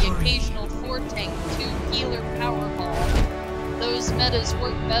 1/2/3 with the occasional 4 tank, 2 healer powerball. Those metas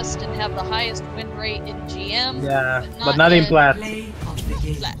work best and have the highest win rate in GM. Yeah, but not in plat. Play of the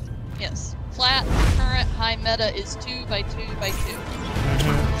game. Flat. Yes. Flat current high meta is 2x2x2.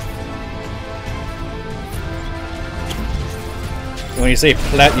 When you say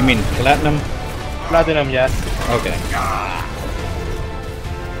plat, you mean platinum? Platinum, yes. Okay.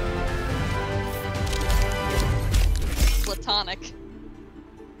 Platonic.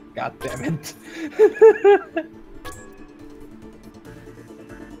 God damn it.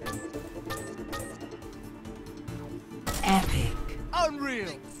 Epic. Unreal.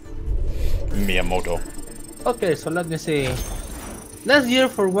 Miyamoto. Okay, so let me see. Last year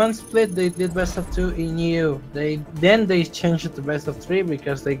for one split they did best of 2 in EU. Then they changed it to best of 3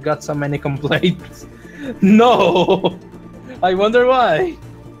 because they got so many complaints. No! I wonder why.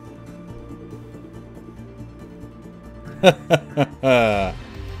 Welcome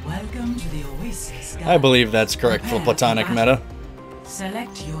to the Oasis. I believe that's correct for Prepare platonic battle. meta.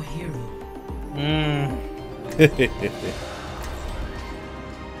 Select your hero.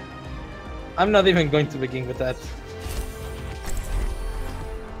 I'm not even going to begin with that.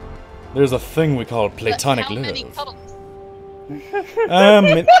 There's a thing we call platonic How many love. cuddles?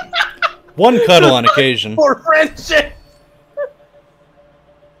 One cuddle on occasion. For friendship!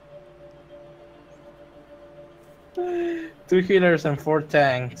 2 healers and 4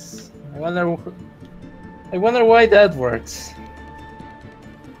 tanks. I wonder why that works.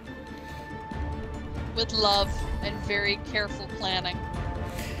 With love and very careful planning.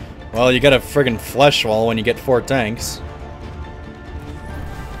 Well, you got a friggin' flesh wall when you get 4 tanks.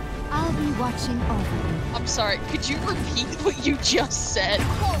 I'll be watching over you. I'm sorry, could you repeat what you just said?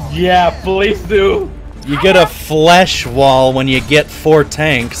 Yeah, please do. You get a flesh wall when you get 4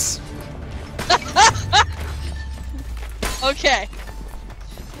 tanks. Okay.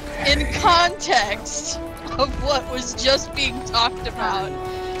 context of what was just being talked about,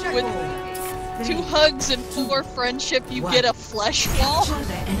 with 2 hugs and 4 friendship, you get a flesh wall?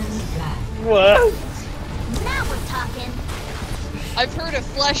 What? Now we're talking. I've heard of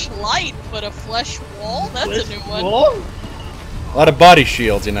flesh light, but a flesh wall? That's a new one. Wall? A lot of body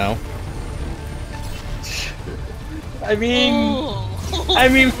shields, you know. I mean, Oh.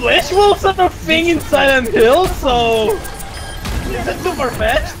 flesh walls are a thing in Silent Hill, so is it super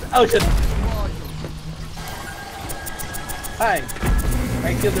fast? Oh shit! Hi,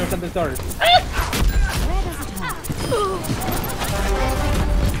 I killed your conductor.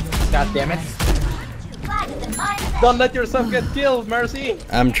 God damn it! Don't let yourself get killed, Mercy.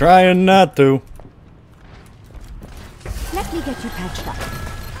 I'm trying not to. Let me get you patched up.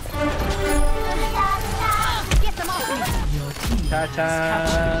 Get them off me.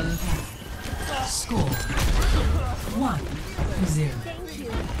 Cha-chan. Score 1-0.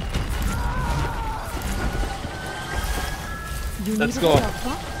 Let's go.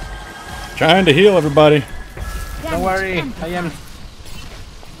 Trying to heal everybody. Don't worry, I am.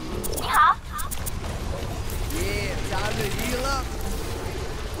 Yeah, time to heal up.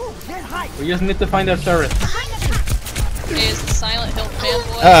 Ooh, get hype. We just need to find our turret. Okay, is the Silent Hill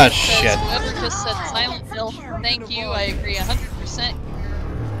fanboy? Ah, It says, shit. Whoever just said Silent Hill, thank you, I agree 100%.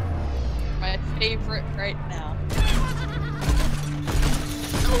 My favorite right now.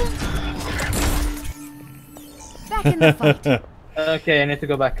 Back in the fight. Okay, I need to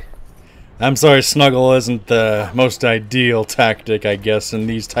go back. I'm sorry, Snuggle isn't the most ideal tactic, I guess, in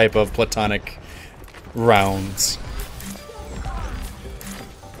these type of platonic rounds.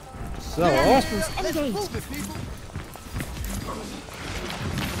 So, Engage. Move it, people.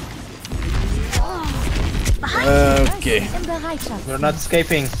 Okay. In Bereitschaft. we're not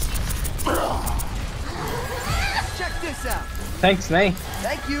escaping. Check this out. Thanks, Nay.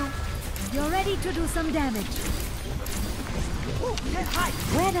 Thank you. You're ready to do some damage. Ooh, get hype.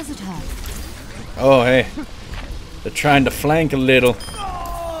 Where does it hurt? Oh, hey. They're trying to flank a little.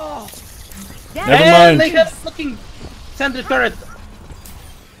 Never And mind. they have fucking center turret.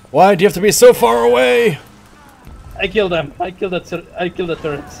 Why do you have to be so far away? I killed them. I killed the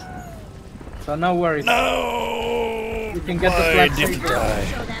turrets. So no worries. No. You can get the Why flag did you saber. die?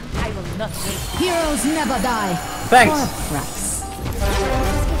 Heroes never die. Thanks. Frax.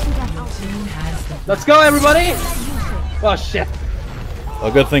 Let's go, everybody. Oh shit.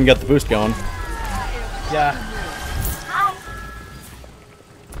 Well, good thing got the boost going. Yeah.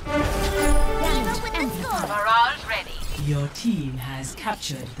 Barrage ready. Your team has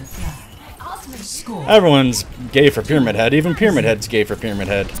captured the flag. Score Everyone's gay for Pyramid Head. Even Pyramid Head's gay for Pyramid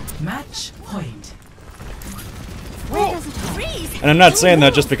Head. match point. Where does it hurt? And I'm not saying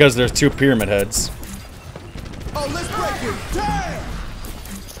that just because there's 2 Pyramid Heads. Oh, let's break it. Damn.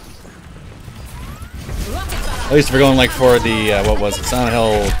 At least if we're going like for the, what was it, Silent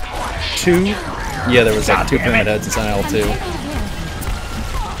Hill 2? Yeah, there was like 2 Pyramid Heads in Silent Hill 2. I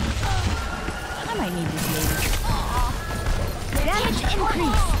might need this later. Damage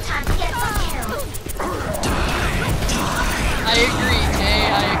increase. Time to get some kills. I agree, Jay,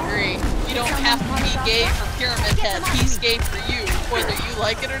 I agree. You don't have to be gay for Pyramid Head, he's gay for you, whether you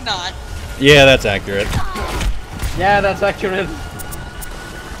like it or not. Yeah, that's accurate. Yeah, that's accurate.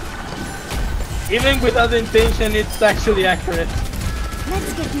 Even without intention, it's actually accurate.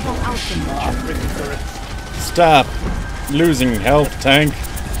 Let's get you back out from there. Oh, freaking turrets. Stop losing health, tank.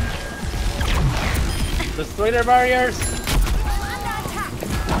 Destroy their barriers.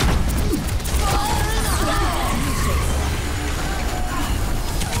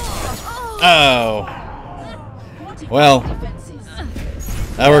 Oh. Well,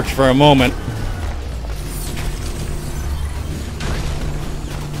 that worked for a moment.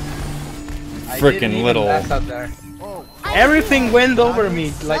 I didn't Frickin' even little. pass out there. Oh, Everything went over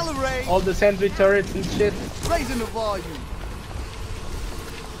me, like all the sentry turrets and shit. raising the volume.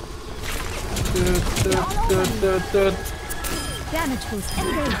 Toot, toot, toot, toot, toot. Damage boost.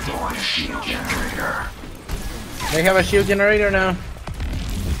 Engage. They have a shield generator now.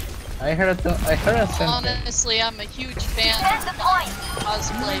 I heard a sentry. Honestly, I'm a huge fan There's the point. of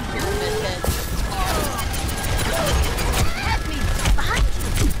cosplay Pyramid Head.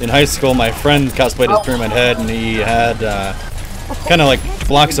 In high school, my friend cosplayed as Pyramid Head, and he had kind of like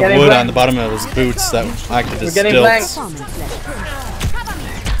blocks of Getting wood blanked. on the bottom of his boots that acted We're as getting stilts. Performance level.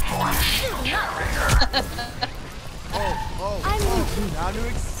 Time to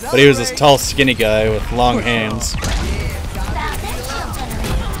accelerate. But he was this tall, skinny guy with long hands.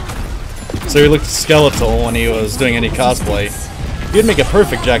 So he looked skeletal when he was doing any cosplay. He'd make a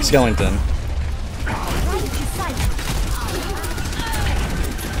perfect Jack Skellington.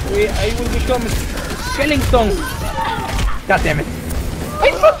 I will become skeleton. God damn it!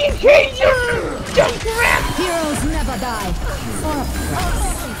 I fucking hate you, junk rat! Heroes never die.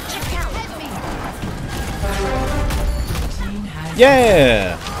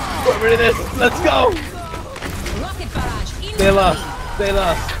 Yeah! Whatever it is, let's go! Stay lost, stay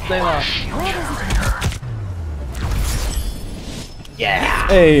lost, stay lost. Yeah!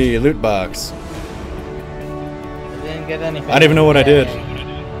 Hey, loot box. I didn't get anything. I don't even know what I did.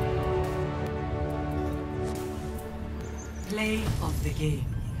 Play of the game.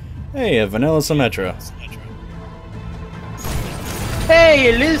 Hey, a vanilla Symmetra.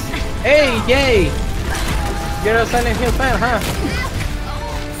 Hey, Liz! Hey, yay! You're a Silent Hill fan, huh?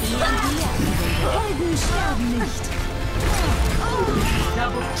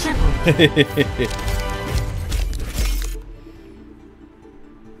 Double, triple.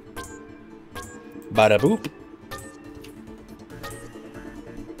 Bada boop.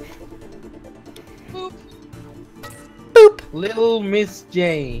 Little Miss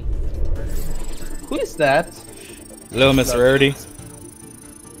J. Who is that? Little Miss Rarity.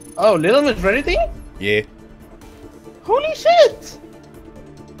 Oh, Little Miss Rarity? Yeah. Holy shit!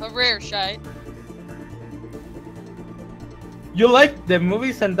 A rare shite. You like the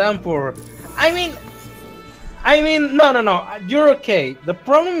movies and Downpour? I mean, no. You're okay. The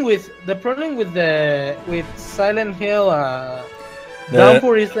problem with Silent Hill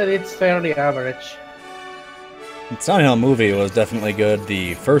Downpour is that it's fairly average. The Silent Hill movie was definitely good.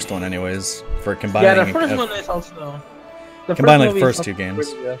 The first one, anyways, for combining. Yeah, the first one is also. Combining like the first two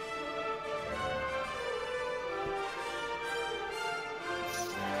games.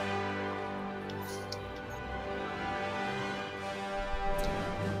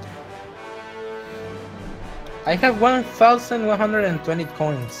 I have 1,120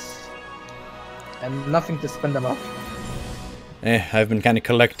 coins and nothing to spend them off. I've been kind of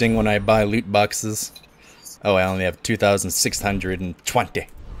collecting when I buy loot boxes. Oh, I only have 2,620.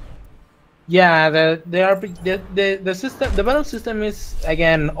 Yeah, the system, the battle system is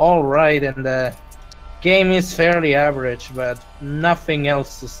again all right, and the game is fairly average, but nothing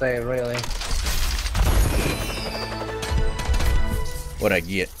else to say really. What'd I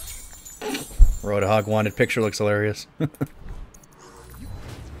get? Roadhog wanted picture looks hilarious.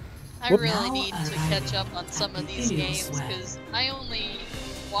 I really need to catch up on some of these games because I only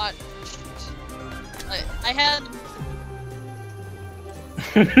watched. I had.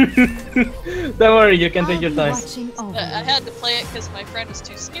 Don't worry, you can take your time. I had to play it because my friend was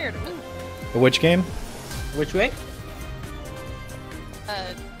too scared of it. Which game? Which way?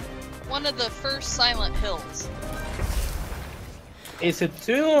 One of the first Silent Hills. Is it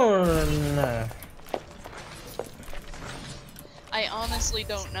 2 or no? I honestly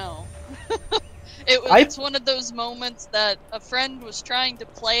don't know. It's one of those moments that a friend was trying to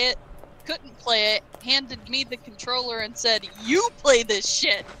play it, couldn't play it, handed me the controller and said, "You play this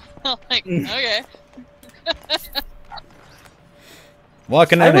shit." I'm like, okay.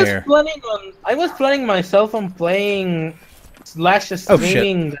 Walking in here. I was planning myself on playing /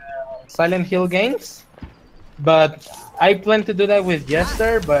 streaming Silent Hill games, but I plan to do that with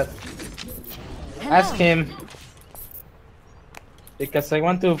Jester, but ask him because I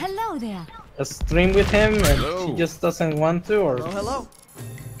want to stream with him, and he just doesn't want to, or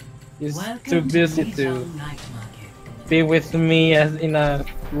he's too busy to be with me as in a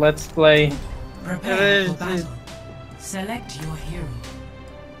let's play. Prepare for battle. Select your hero.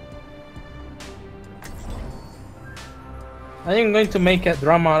 I am going to make a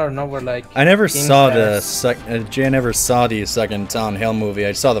drama out of nowhere, like. I never saw Jay never saw the second Silent Hill movie.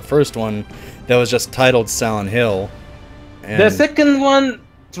 I saw the first one that was just titled Silent Hill. And the second one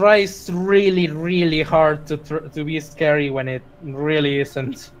tries really, really hard to be scary when it really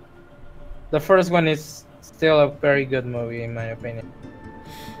isn't. The first one is still a very good movie, in my opinion.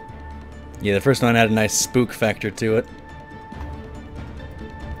 Yeah, the first one had a nice spook factor to it.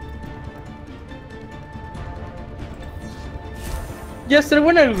 Jester,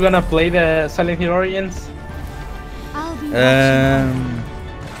 when are you gonna play the Silent Hill Origins? What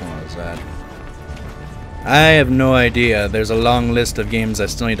was that? I have no idea. There's a long list of games I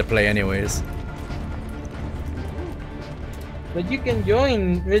still need to play anyways. But you can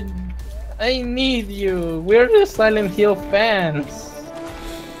join. I need you. We're the Silent Hill fans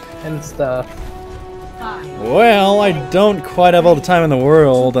and stuff. Well, I don't quite have all the time in the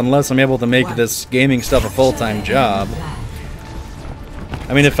world unless I'm able to make this gaming stuff a full-time job.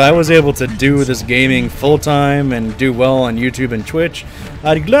 I mean, if I was able to do this gaming full-time and do well on YouTube and Twitch,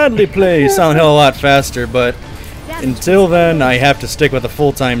 I'd gladly play Silent Hill a lot faster, but until then, I have to stick with a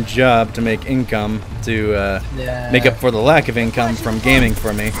full-time job to make income, to make up for the lack of income from gaming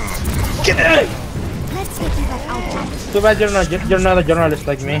for me. Get it! Too bad you're not a journalist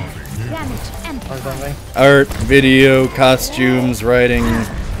like me. Or something. Art, video, costumes, writing,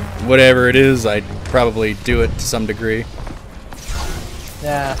 whatever it is, I'd probably do it to some degree.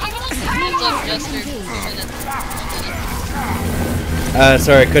 Yeah. Hands up, Jester.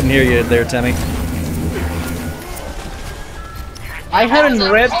 Sorry, I couldn't hear you there, Timmy. I haven't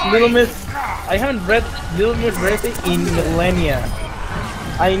read Little Miss Recipe in millennia.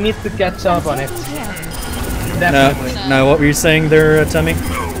 I need to catch up on it. Definitely. No, what were you saying there, Timmy? I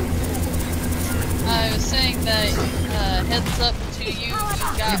was saying that heads up to you,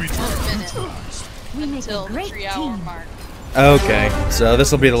 you've got 1 minute until the 3-hour mark. Okay, so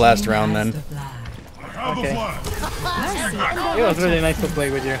this will be the last round then. Okay. It was really nice to play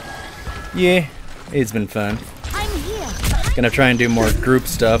with you. Yeah, it's been fun. Gonna try and do more group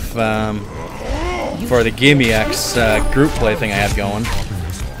stuff for the GameX group play thing I have going.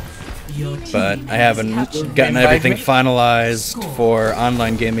 But I haven't gotten everything finalized for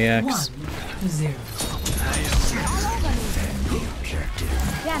online GameX.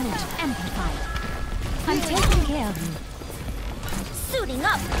 Damage amplified. I'm taking care of you. Suiting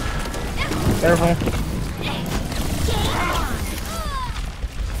up. Careful.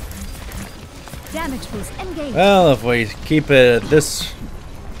 Damage boost engaged. Well, if we keep this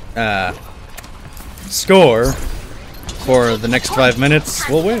score for the next 5 minutes,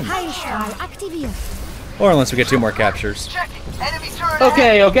 we'll win. Or unless we get 2 more captures.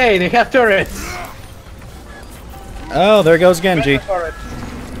 Okay, okay, they have turrets. Oh, there goes Genji. Bye,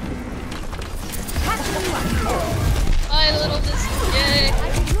 little Miss Yay.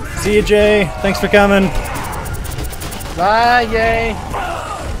 See you, Jay. Thanks for coming. Bye, Jay.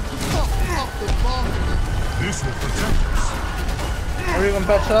 This will protect us. Are you gonna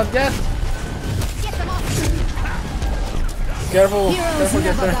patch it up yet? Careful, careful,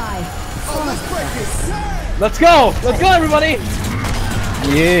 get there. Let's go! Let's go, everybody!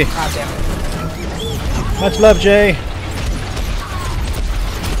 Yeah. Ah, damn it. Much love, Jay.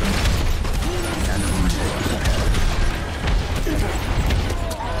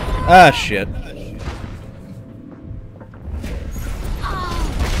 Ah, shit.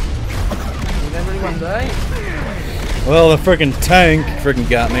 Did everyone die? Well, the frickin' tank frickin'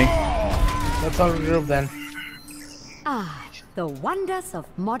 got me. Let's all regroup then. Ah, the wonders of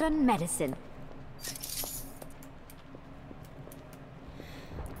modern medicine.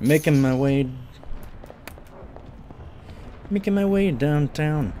 Making my way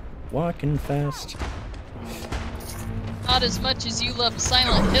downtown, walking fast. Not as much as you love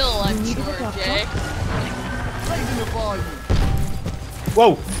Silent Hill, I'm sure, Jay.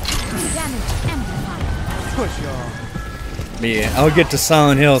 Whoa! Damage amplified. Push y'all. Yeah, I'll get to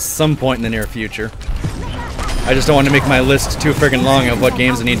Silent Hill at some point in the near future. I just don't want to make my list too friggin' long of what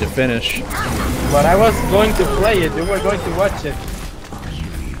games I need to finish. But I was going to play it, you were going to watch it.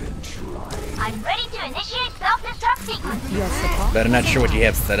 I'm ready to initiate self-destruct sequence. But I'm not sure what you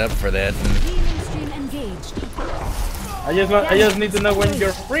have set up for that. Healing stream engaged. I just need to know when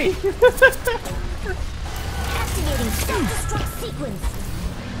you're free. Activating self-destruct sequence.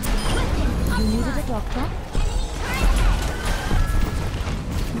 You needed a doctor?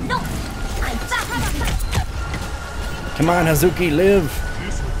 No! I'm back! Come on, Hazuki, live!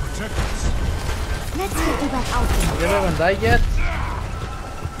 This will protect us. Let's get you back out there. You haven't died yet?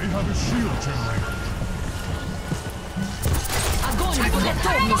 They have a shield generator.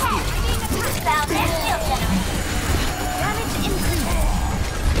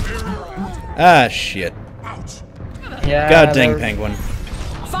 Ah, shit. Yeah. God dang penguin.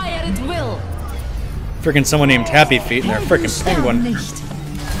 Fire at will. Frickin' someone named Happy Feet and they're a frickin' penguin.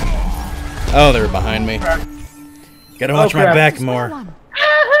 Oh, they're behind me. Gotta watch my back more.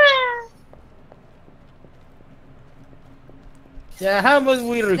 Yeah, how about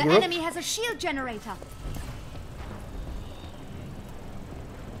we The regroup? enemy has a shield generator.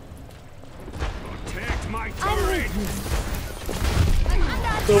 Protect my I'm turret. with you.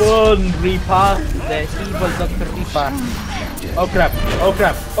 Come on, Reaper. The evil Dr. Reaper. Oh crap, oh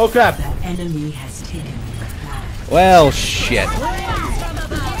crap, oh crap. The enemy has taken your flag. Well, shit.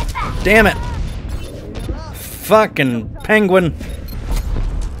 Damn it. Fucking penguin.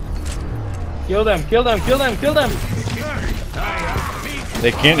 Kill them, kill them, kill them, kill them.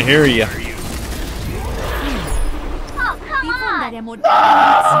 They can't hear you. Enemy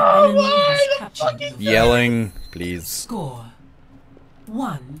has captured you. Yelling, please. Score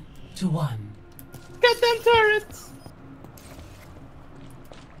 1-1. Get them turrets.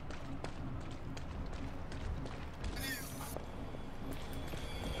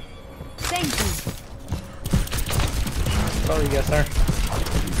 Sorry, yes, sir.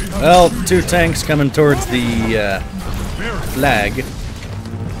 Well, 2 tanks coming towards the flag.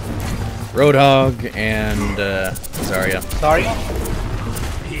 Roadhog and Zarya. Sorry.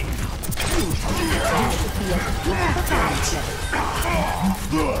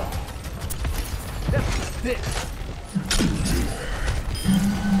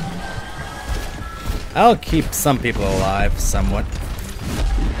 I'll keep some people alive, somewhat.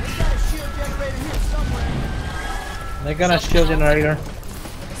 They're gonna shield generator.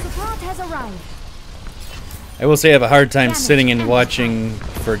 Support has arrived. I will say I have a hard time sitting and watching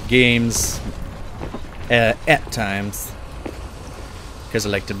for games at times. Because I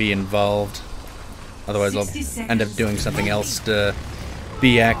like to be involved. Otherwise I'll end up doing something else to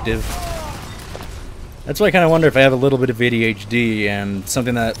be active. That's why I kind of wonder if I have a little bit of ADHD and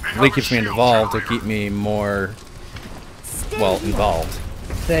something that really keeps me involved to keep me more, well, involved.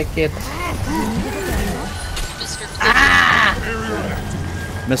 Take it. Mr.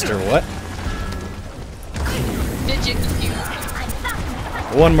 Mr. What? Fidget cube.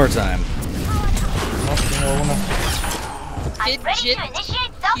 One more time. Fidget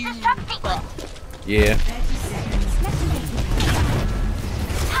cube. Yeah.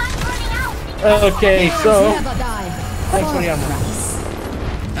 Okay, so Never die. thanks for the ammo.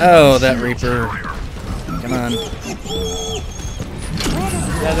 Oh, that Reaper. Come on.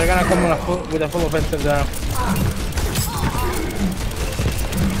 Yeah, they're gonna come with a full offensive now.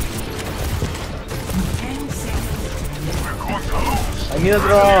 I need a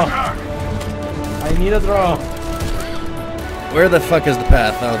draw. I need a draw. Where the fuck is the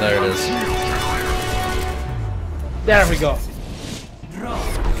path? Oh, there it is. There we go.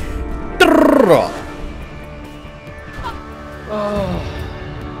 Oh.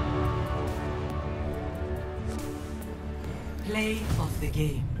 Play of the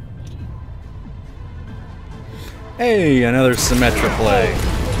game. Hey, another Symmetra play.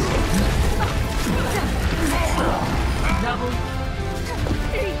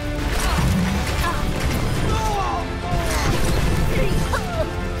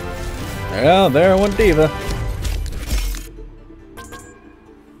 Yeah, there went Diva.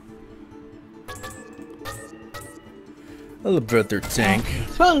 Hello, brother tank.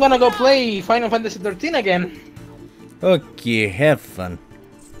 So I'm gonna go play Final Fantasy 13 again. Okay, have fun.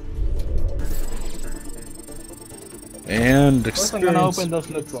 And First I'm gonna experience. open those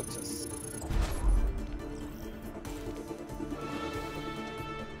loot boxes.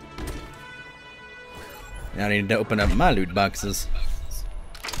 Now I need to open up my loot boxes.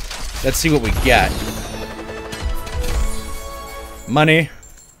 Let's see what we got. Money.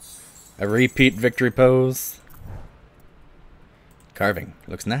 A repeat victory pose. Carving.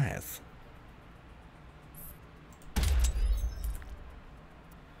 Looks nice.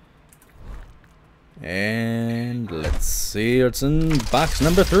 And let's see what's in box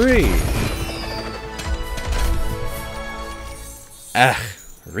number 3. Ah,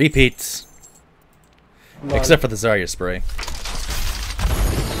 repeats. Lol. Except for the Zarya spray.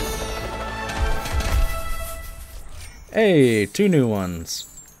 Hey, 2 new ones.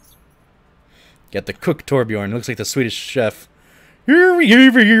 Got the cook Torbjorn. Looks like the Swedish chef. Here,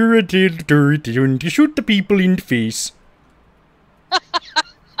 a to shoot the people in the face.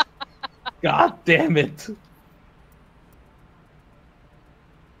 God damn it.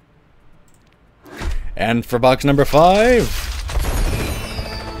 And for box number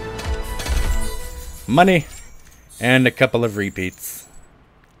 5, money and a couple of repeats.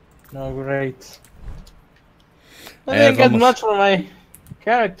 No, great. I I didn't have get almost- much for my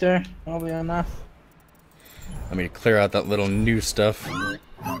character, probably enough. Let me clear out that little new stuff.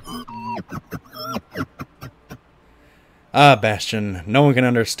 Ah, Bastion, no one can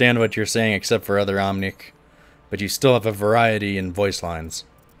understand what you're saying except for other Omnic, but you still have a variety in voice lines.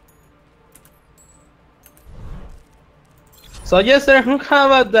 So yes, sir. How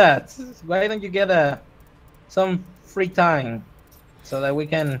about that? Why don't you get some free time so that we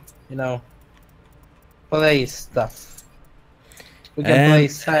can, you know, play stuff? We can play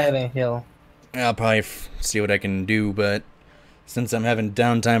Silent Hill. I'll probably see what I can do, but since I'm having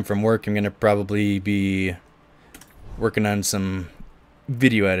downtime from work, I'm gonna probably be working on some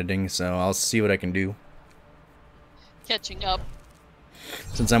video editing, so I'll see what I can do. Catching up.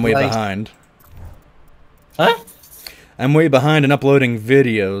 Since I'm way Nice. behind. Huh? I'm way behind in uploading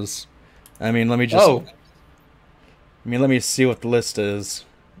videos. I mean, let me just... Oh. let me see what the list is.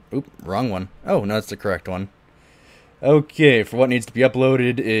 Oop, wrong one. Oh, no, that's the correct one. Okay, for what needs to be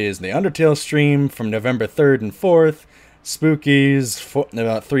uploaded is the Undertale stream from November 3rd and 4th, Spookies,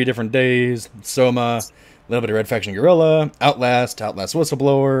 about 3 different days, Soma, a little bit of Red Faction Guerrilla, Outlast, Outlast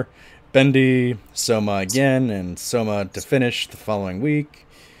Whistleblower, Bendy, Soma again, and Soma to finish the following week.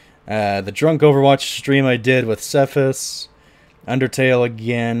 The Drunk Overwatch stream I did with Cephas. Undertale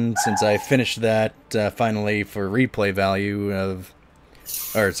again, since I finished that finally for replay value of...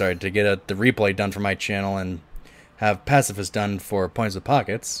 Or, sorry, to get the replay done for my channel and have Pacifist done for Points of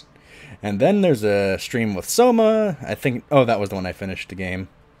Pockets. And then there's a stream with Soma. I think... Oh, that was the one I finished the game.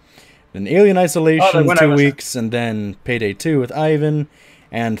 Then Alien Isolation, 2 weeks, and then Payday 2 with Ivan.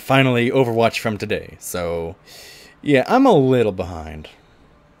 And finally, Overwatch from today. So, yeah, I'm a little behind.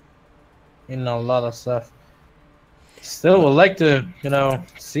 In a lot of stuff. Still would like to,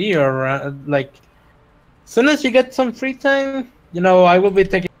 see you around. Like, as soon as you get some free time, I will be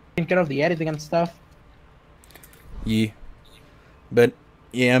taking care of the editing and stuff. Yeah. But,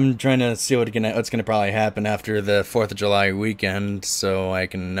 yeah, I'm trying to see what's gonna probably happen after the 4th of July weekend, so I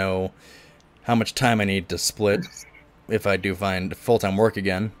can know how much time I need to split if I do find full-time work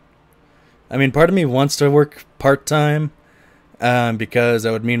again. I mean, part of me wants to work part-time, because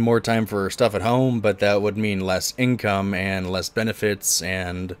that would mean more time for stuff at home, but that would mean less income and less benefits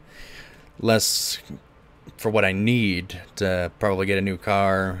and less for what I need to probably get a new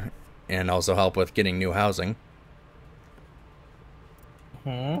car and also help with getting new housing.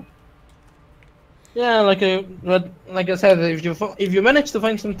 Yeah, like I said, if you manage to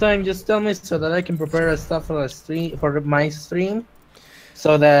find some time, just tell me so that I can prepare stuff for my stream,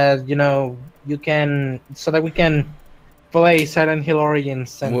 so that we can play Silent Hill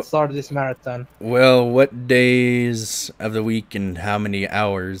Origins and start this marathon. Well, what days of the week and how many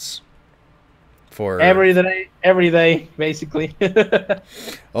hours? For every day, basically.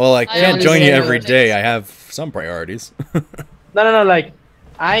 Well, I can't join you every day. I have some priorities. No. Like,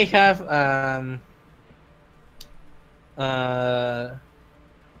 I have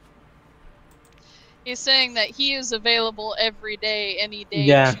He's saying that he is available every day, any day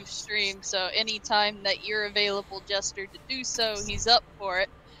to stream, so anytime that you're available, Jester, to do so, he's up for it.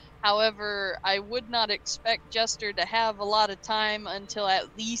 However, I would not expect Jester to have a lot of time until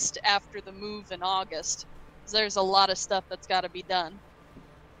at least after the move in August. There's a lot of stuff that's got to be done.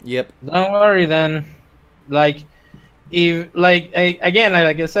 Yep. Don't worry then. Like I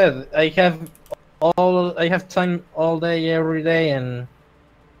said, I have time all day, every day, and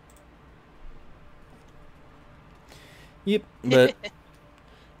yep. But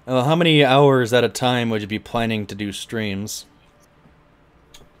how many hours at a time would you be planning to do streams?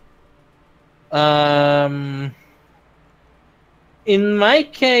 In my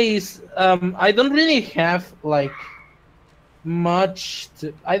case, I don't really have like much.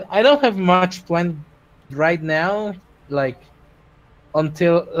 I don't have much planned right now. Like,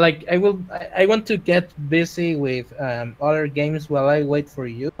 until I want to get busy with other games while I wait for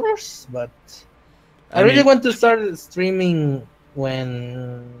yours. But I really want to start streaming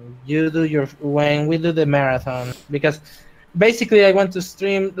when we do the marathon, because basically I want to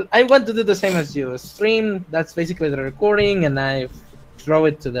stream. I want to do the same as you. Stream, that's basically the recording, and I throw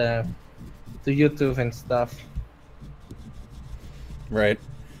it to YouTube and stuff. Right.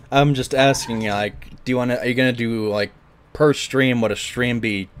 I'm just asking, like, are you gonna do like per stream? Would a stream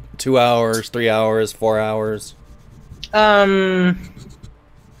be 2 hours, 3 hours, 4 hours? As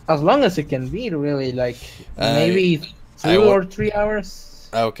long as it can be, really, like maybe 2 or 3 hours.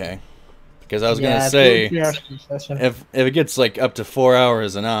 Okay. Because I was gonna say, if it gets like up to 4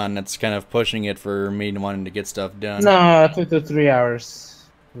 hours and on, that's kind of pushing it for me wanting to get stuff done. No, 2 to 3 hours,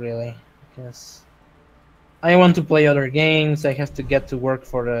 really, because I want to play other games. I have to get to work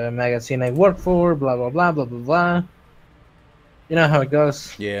for the magazine I work for. Blah blah blah blah blah blah. You know how it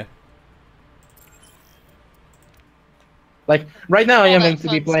goes. Yeah. Like right now, I am going to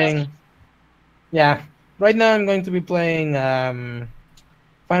be playing. Yeah, right now I'm going to be playing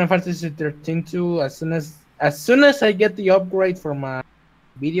Final Fantasy 13 2. As soon as I get the upgrade for my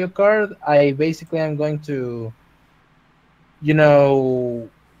video card, I basically am going to,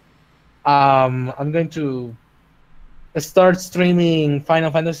 I'm going to start streaming Final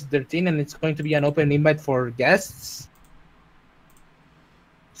Fantasy 13, and it's going to be an open invite for guests.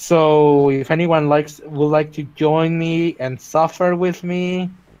 So if anyone would like to join me and suffer with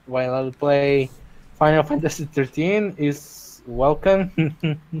me while I play Final Fantasy 13, is welcome.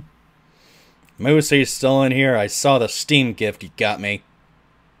 Moose, are you still in here? I saw the Steam gift you got me.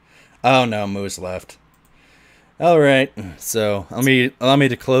 Oh no, Moose left. Alright, so allow me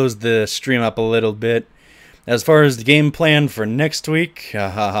to close the stream up a little bit. As far as the game plan for next week,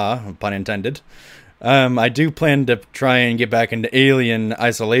 pun intended, I do plan to try and get back into Alien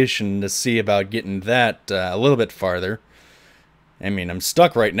Isolation to see about getting that a little bit farther. I mean, I'm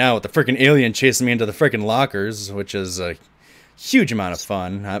stuck right now with the frickin' alien chasing me into the frickin' lockers, which is a huge amount of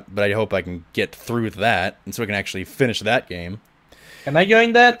fun, but I hope I can get through that, and so we can actually finish that game. Can I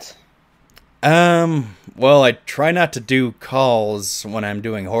join that? Well, I try not to do calls when I'm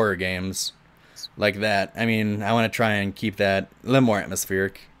doing horror games like that. I mean, I want to try and keep that a little more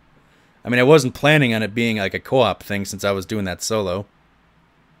atmospheric. I mean, I wasn't planning on it being like a co-op thing since I was doing that solo.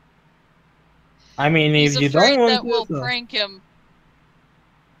 I mean, He's if you afraid don't want that to, we'll so. prank him.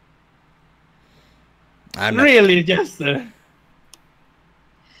 I'm not... Really, Jester?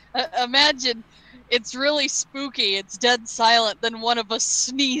 Imagine, it's really spooky, it's dead silent, then one of us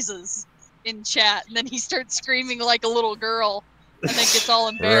sneezes in chat, and then he starts screaming like a little girl, and then gets all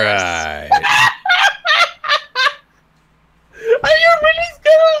embarrassed. Right. Are you really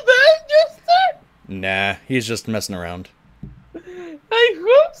scared of that, Jester? Nah, he's just messing around. I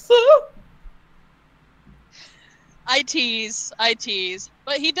hope so. I tease,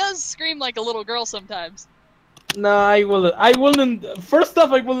 but he does scream like a little girl sometimes. No, I wouldn't. First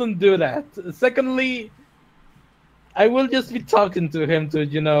off, I wouldn't do that. Secondly, I will just be talking to him to,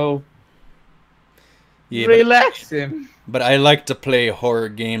 you know, relax him. But I like to play horror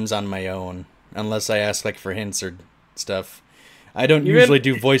games on my own, unless I ask like for hints or stuff. I don't usually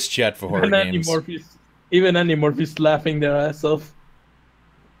do voice chat for horror games. Even Animorphs laughing their ass off.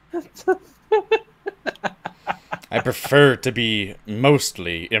 I prefer to be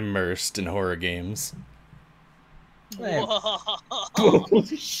mostly immersed in horror games.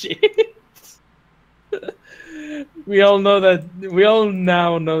 Holy shit! We all know that. We all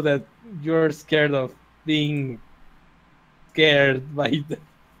now know that you're scared of being scared by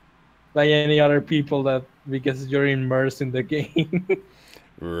any other people that because you're immersed in the game.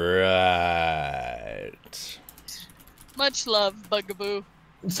 Right. Much love, Bugaboo.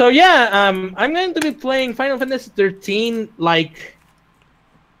 So yeah, I'm going to be playing Final Fantasy 13 like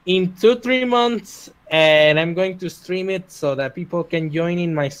in 2-3 months, and I'm going to stream it so that people can join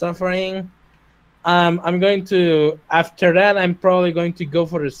in my suffering. I'm going to, after that, I'm probably going to go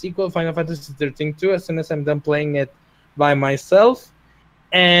for the sequel, Final Fantasy 13 2, as soon as I'm done playing it by myself.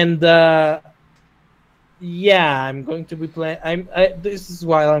 And yeah, I'm going to be playing. This is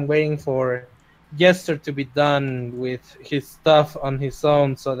while I'm waiting for Jester to be done with his stuff on his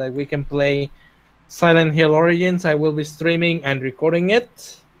own, so that we can play Silent Hill Origins. I will be streaming and recording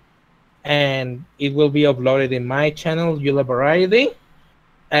it, and it will be uploaded in my channel, Eula Variety.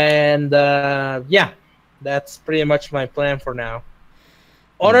 And yeah, that's pretty much my plan for now.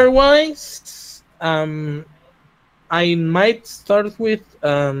 Otherwise, I might start with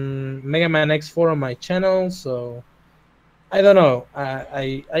Mega Man X4 on my channel, so I don't know.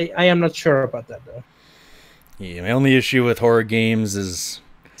 I am not sure about that though. Yeah, my only issue with horror games is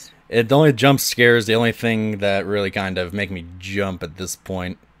the only jump scares, the only thing that really kind of make me jump at this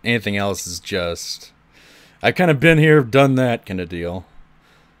point. Anything else is just, I've kind of been here, done that kind of deal.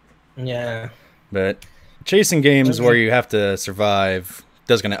 Yeah. But chasing games where you have to survive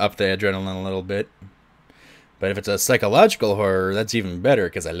does kind of up the adrenaline a little bit. But if it's a psychological horror, that's even better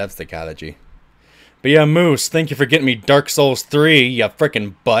because I love psychology. But yeah, Moose, thank you for getting me Dark Souls 3, you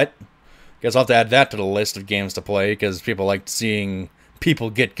frickin' butt. Guess I'll have to add that to the list of games to play because people like seeing people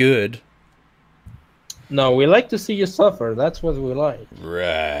get good. No, we like to see you suffer. That's what we like.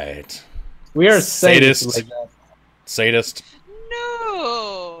 Right. We are sadist. Like that. Sadist.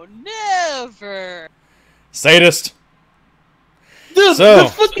 No, never. Sadist. Dude, so, the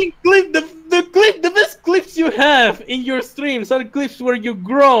fucking clip, the best clips you have in your streams are clips where you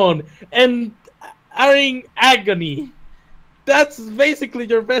groan and are in agony. That's basically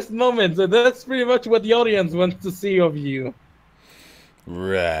your best moments, and that's pretty much what the audience wants to see of you.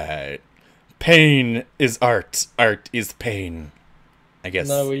 Right. Pain is art. Art is pain. I guess.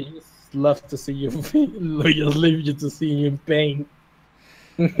 No, we just love to see you. We just leave you to see you in pain.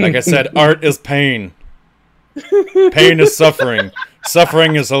 Like I said, art is pain. Pain is suffering.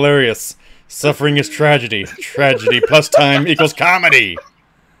 Suffering is hilarious. Suffering is tragedy. Tragedy plus time equals comedy.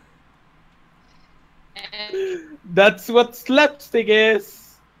 That's what slapstick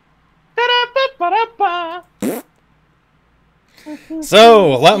is.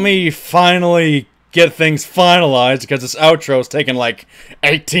 So, let me finally get things finalized because this outro is taking like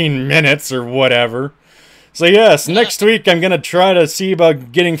 18 minutes or whatever. So yes, next week I'm going to try to see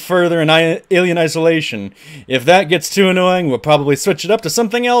about getting further in Alien Isolation. If that gets too annoying, we'll probably switch it up to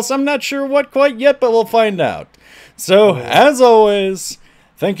something else. I'm not sure what quite yet, but we'll find out. So, as always,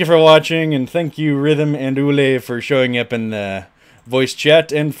 thank you for watching, and thank you Rhythm and Ule for showing up in the voice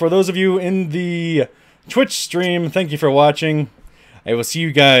chat. And for those of you in the Twitch stream, thank you for watching. I will see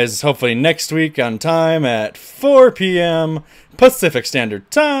you guys hopefully next week on time at 4 p.m. Pacific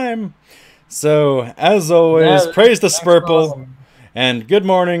Standard Time. So, as always, Yeah, praise the thanks for Spurple. watching. And good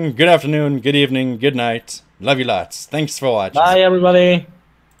morning, good afternoon, good evening, good night. Love you lots. Thanks for watching. Bye, everybody.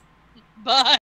 Bye.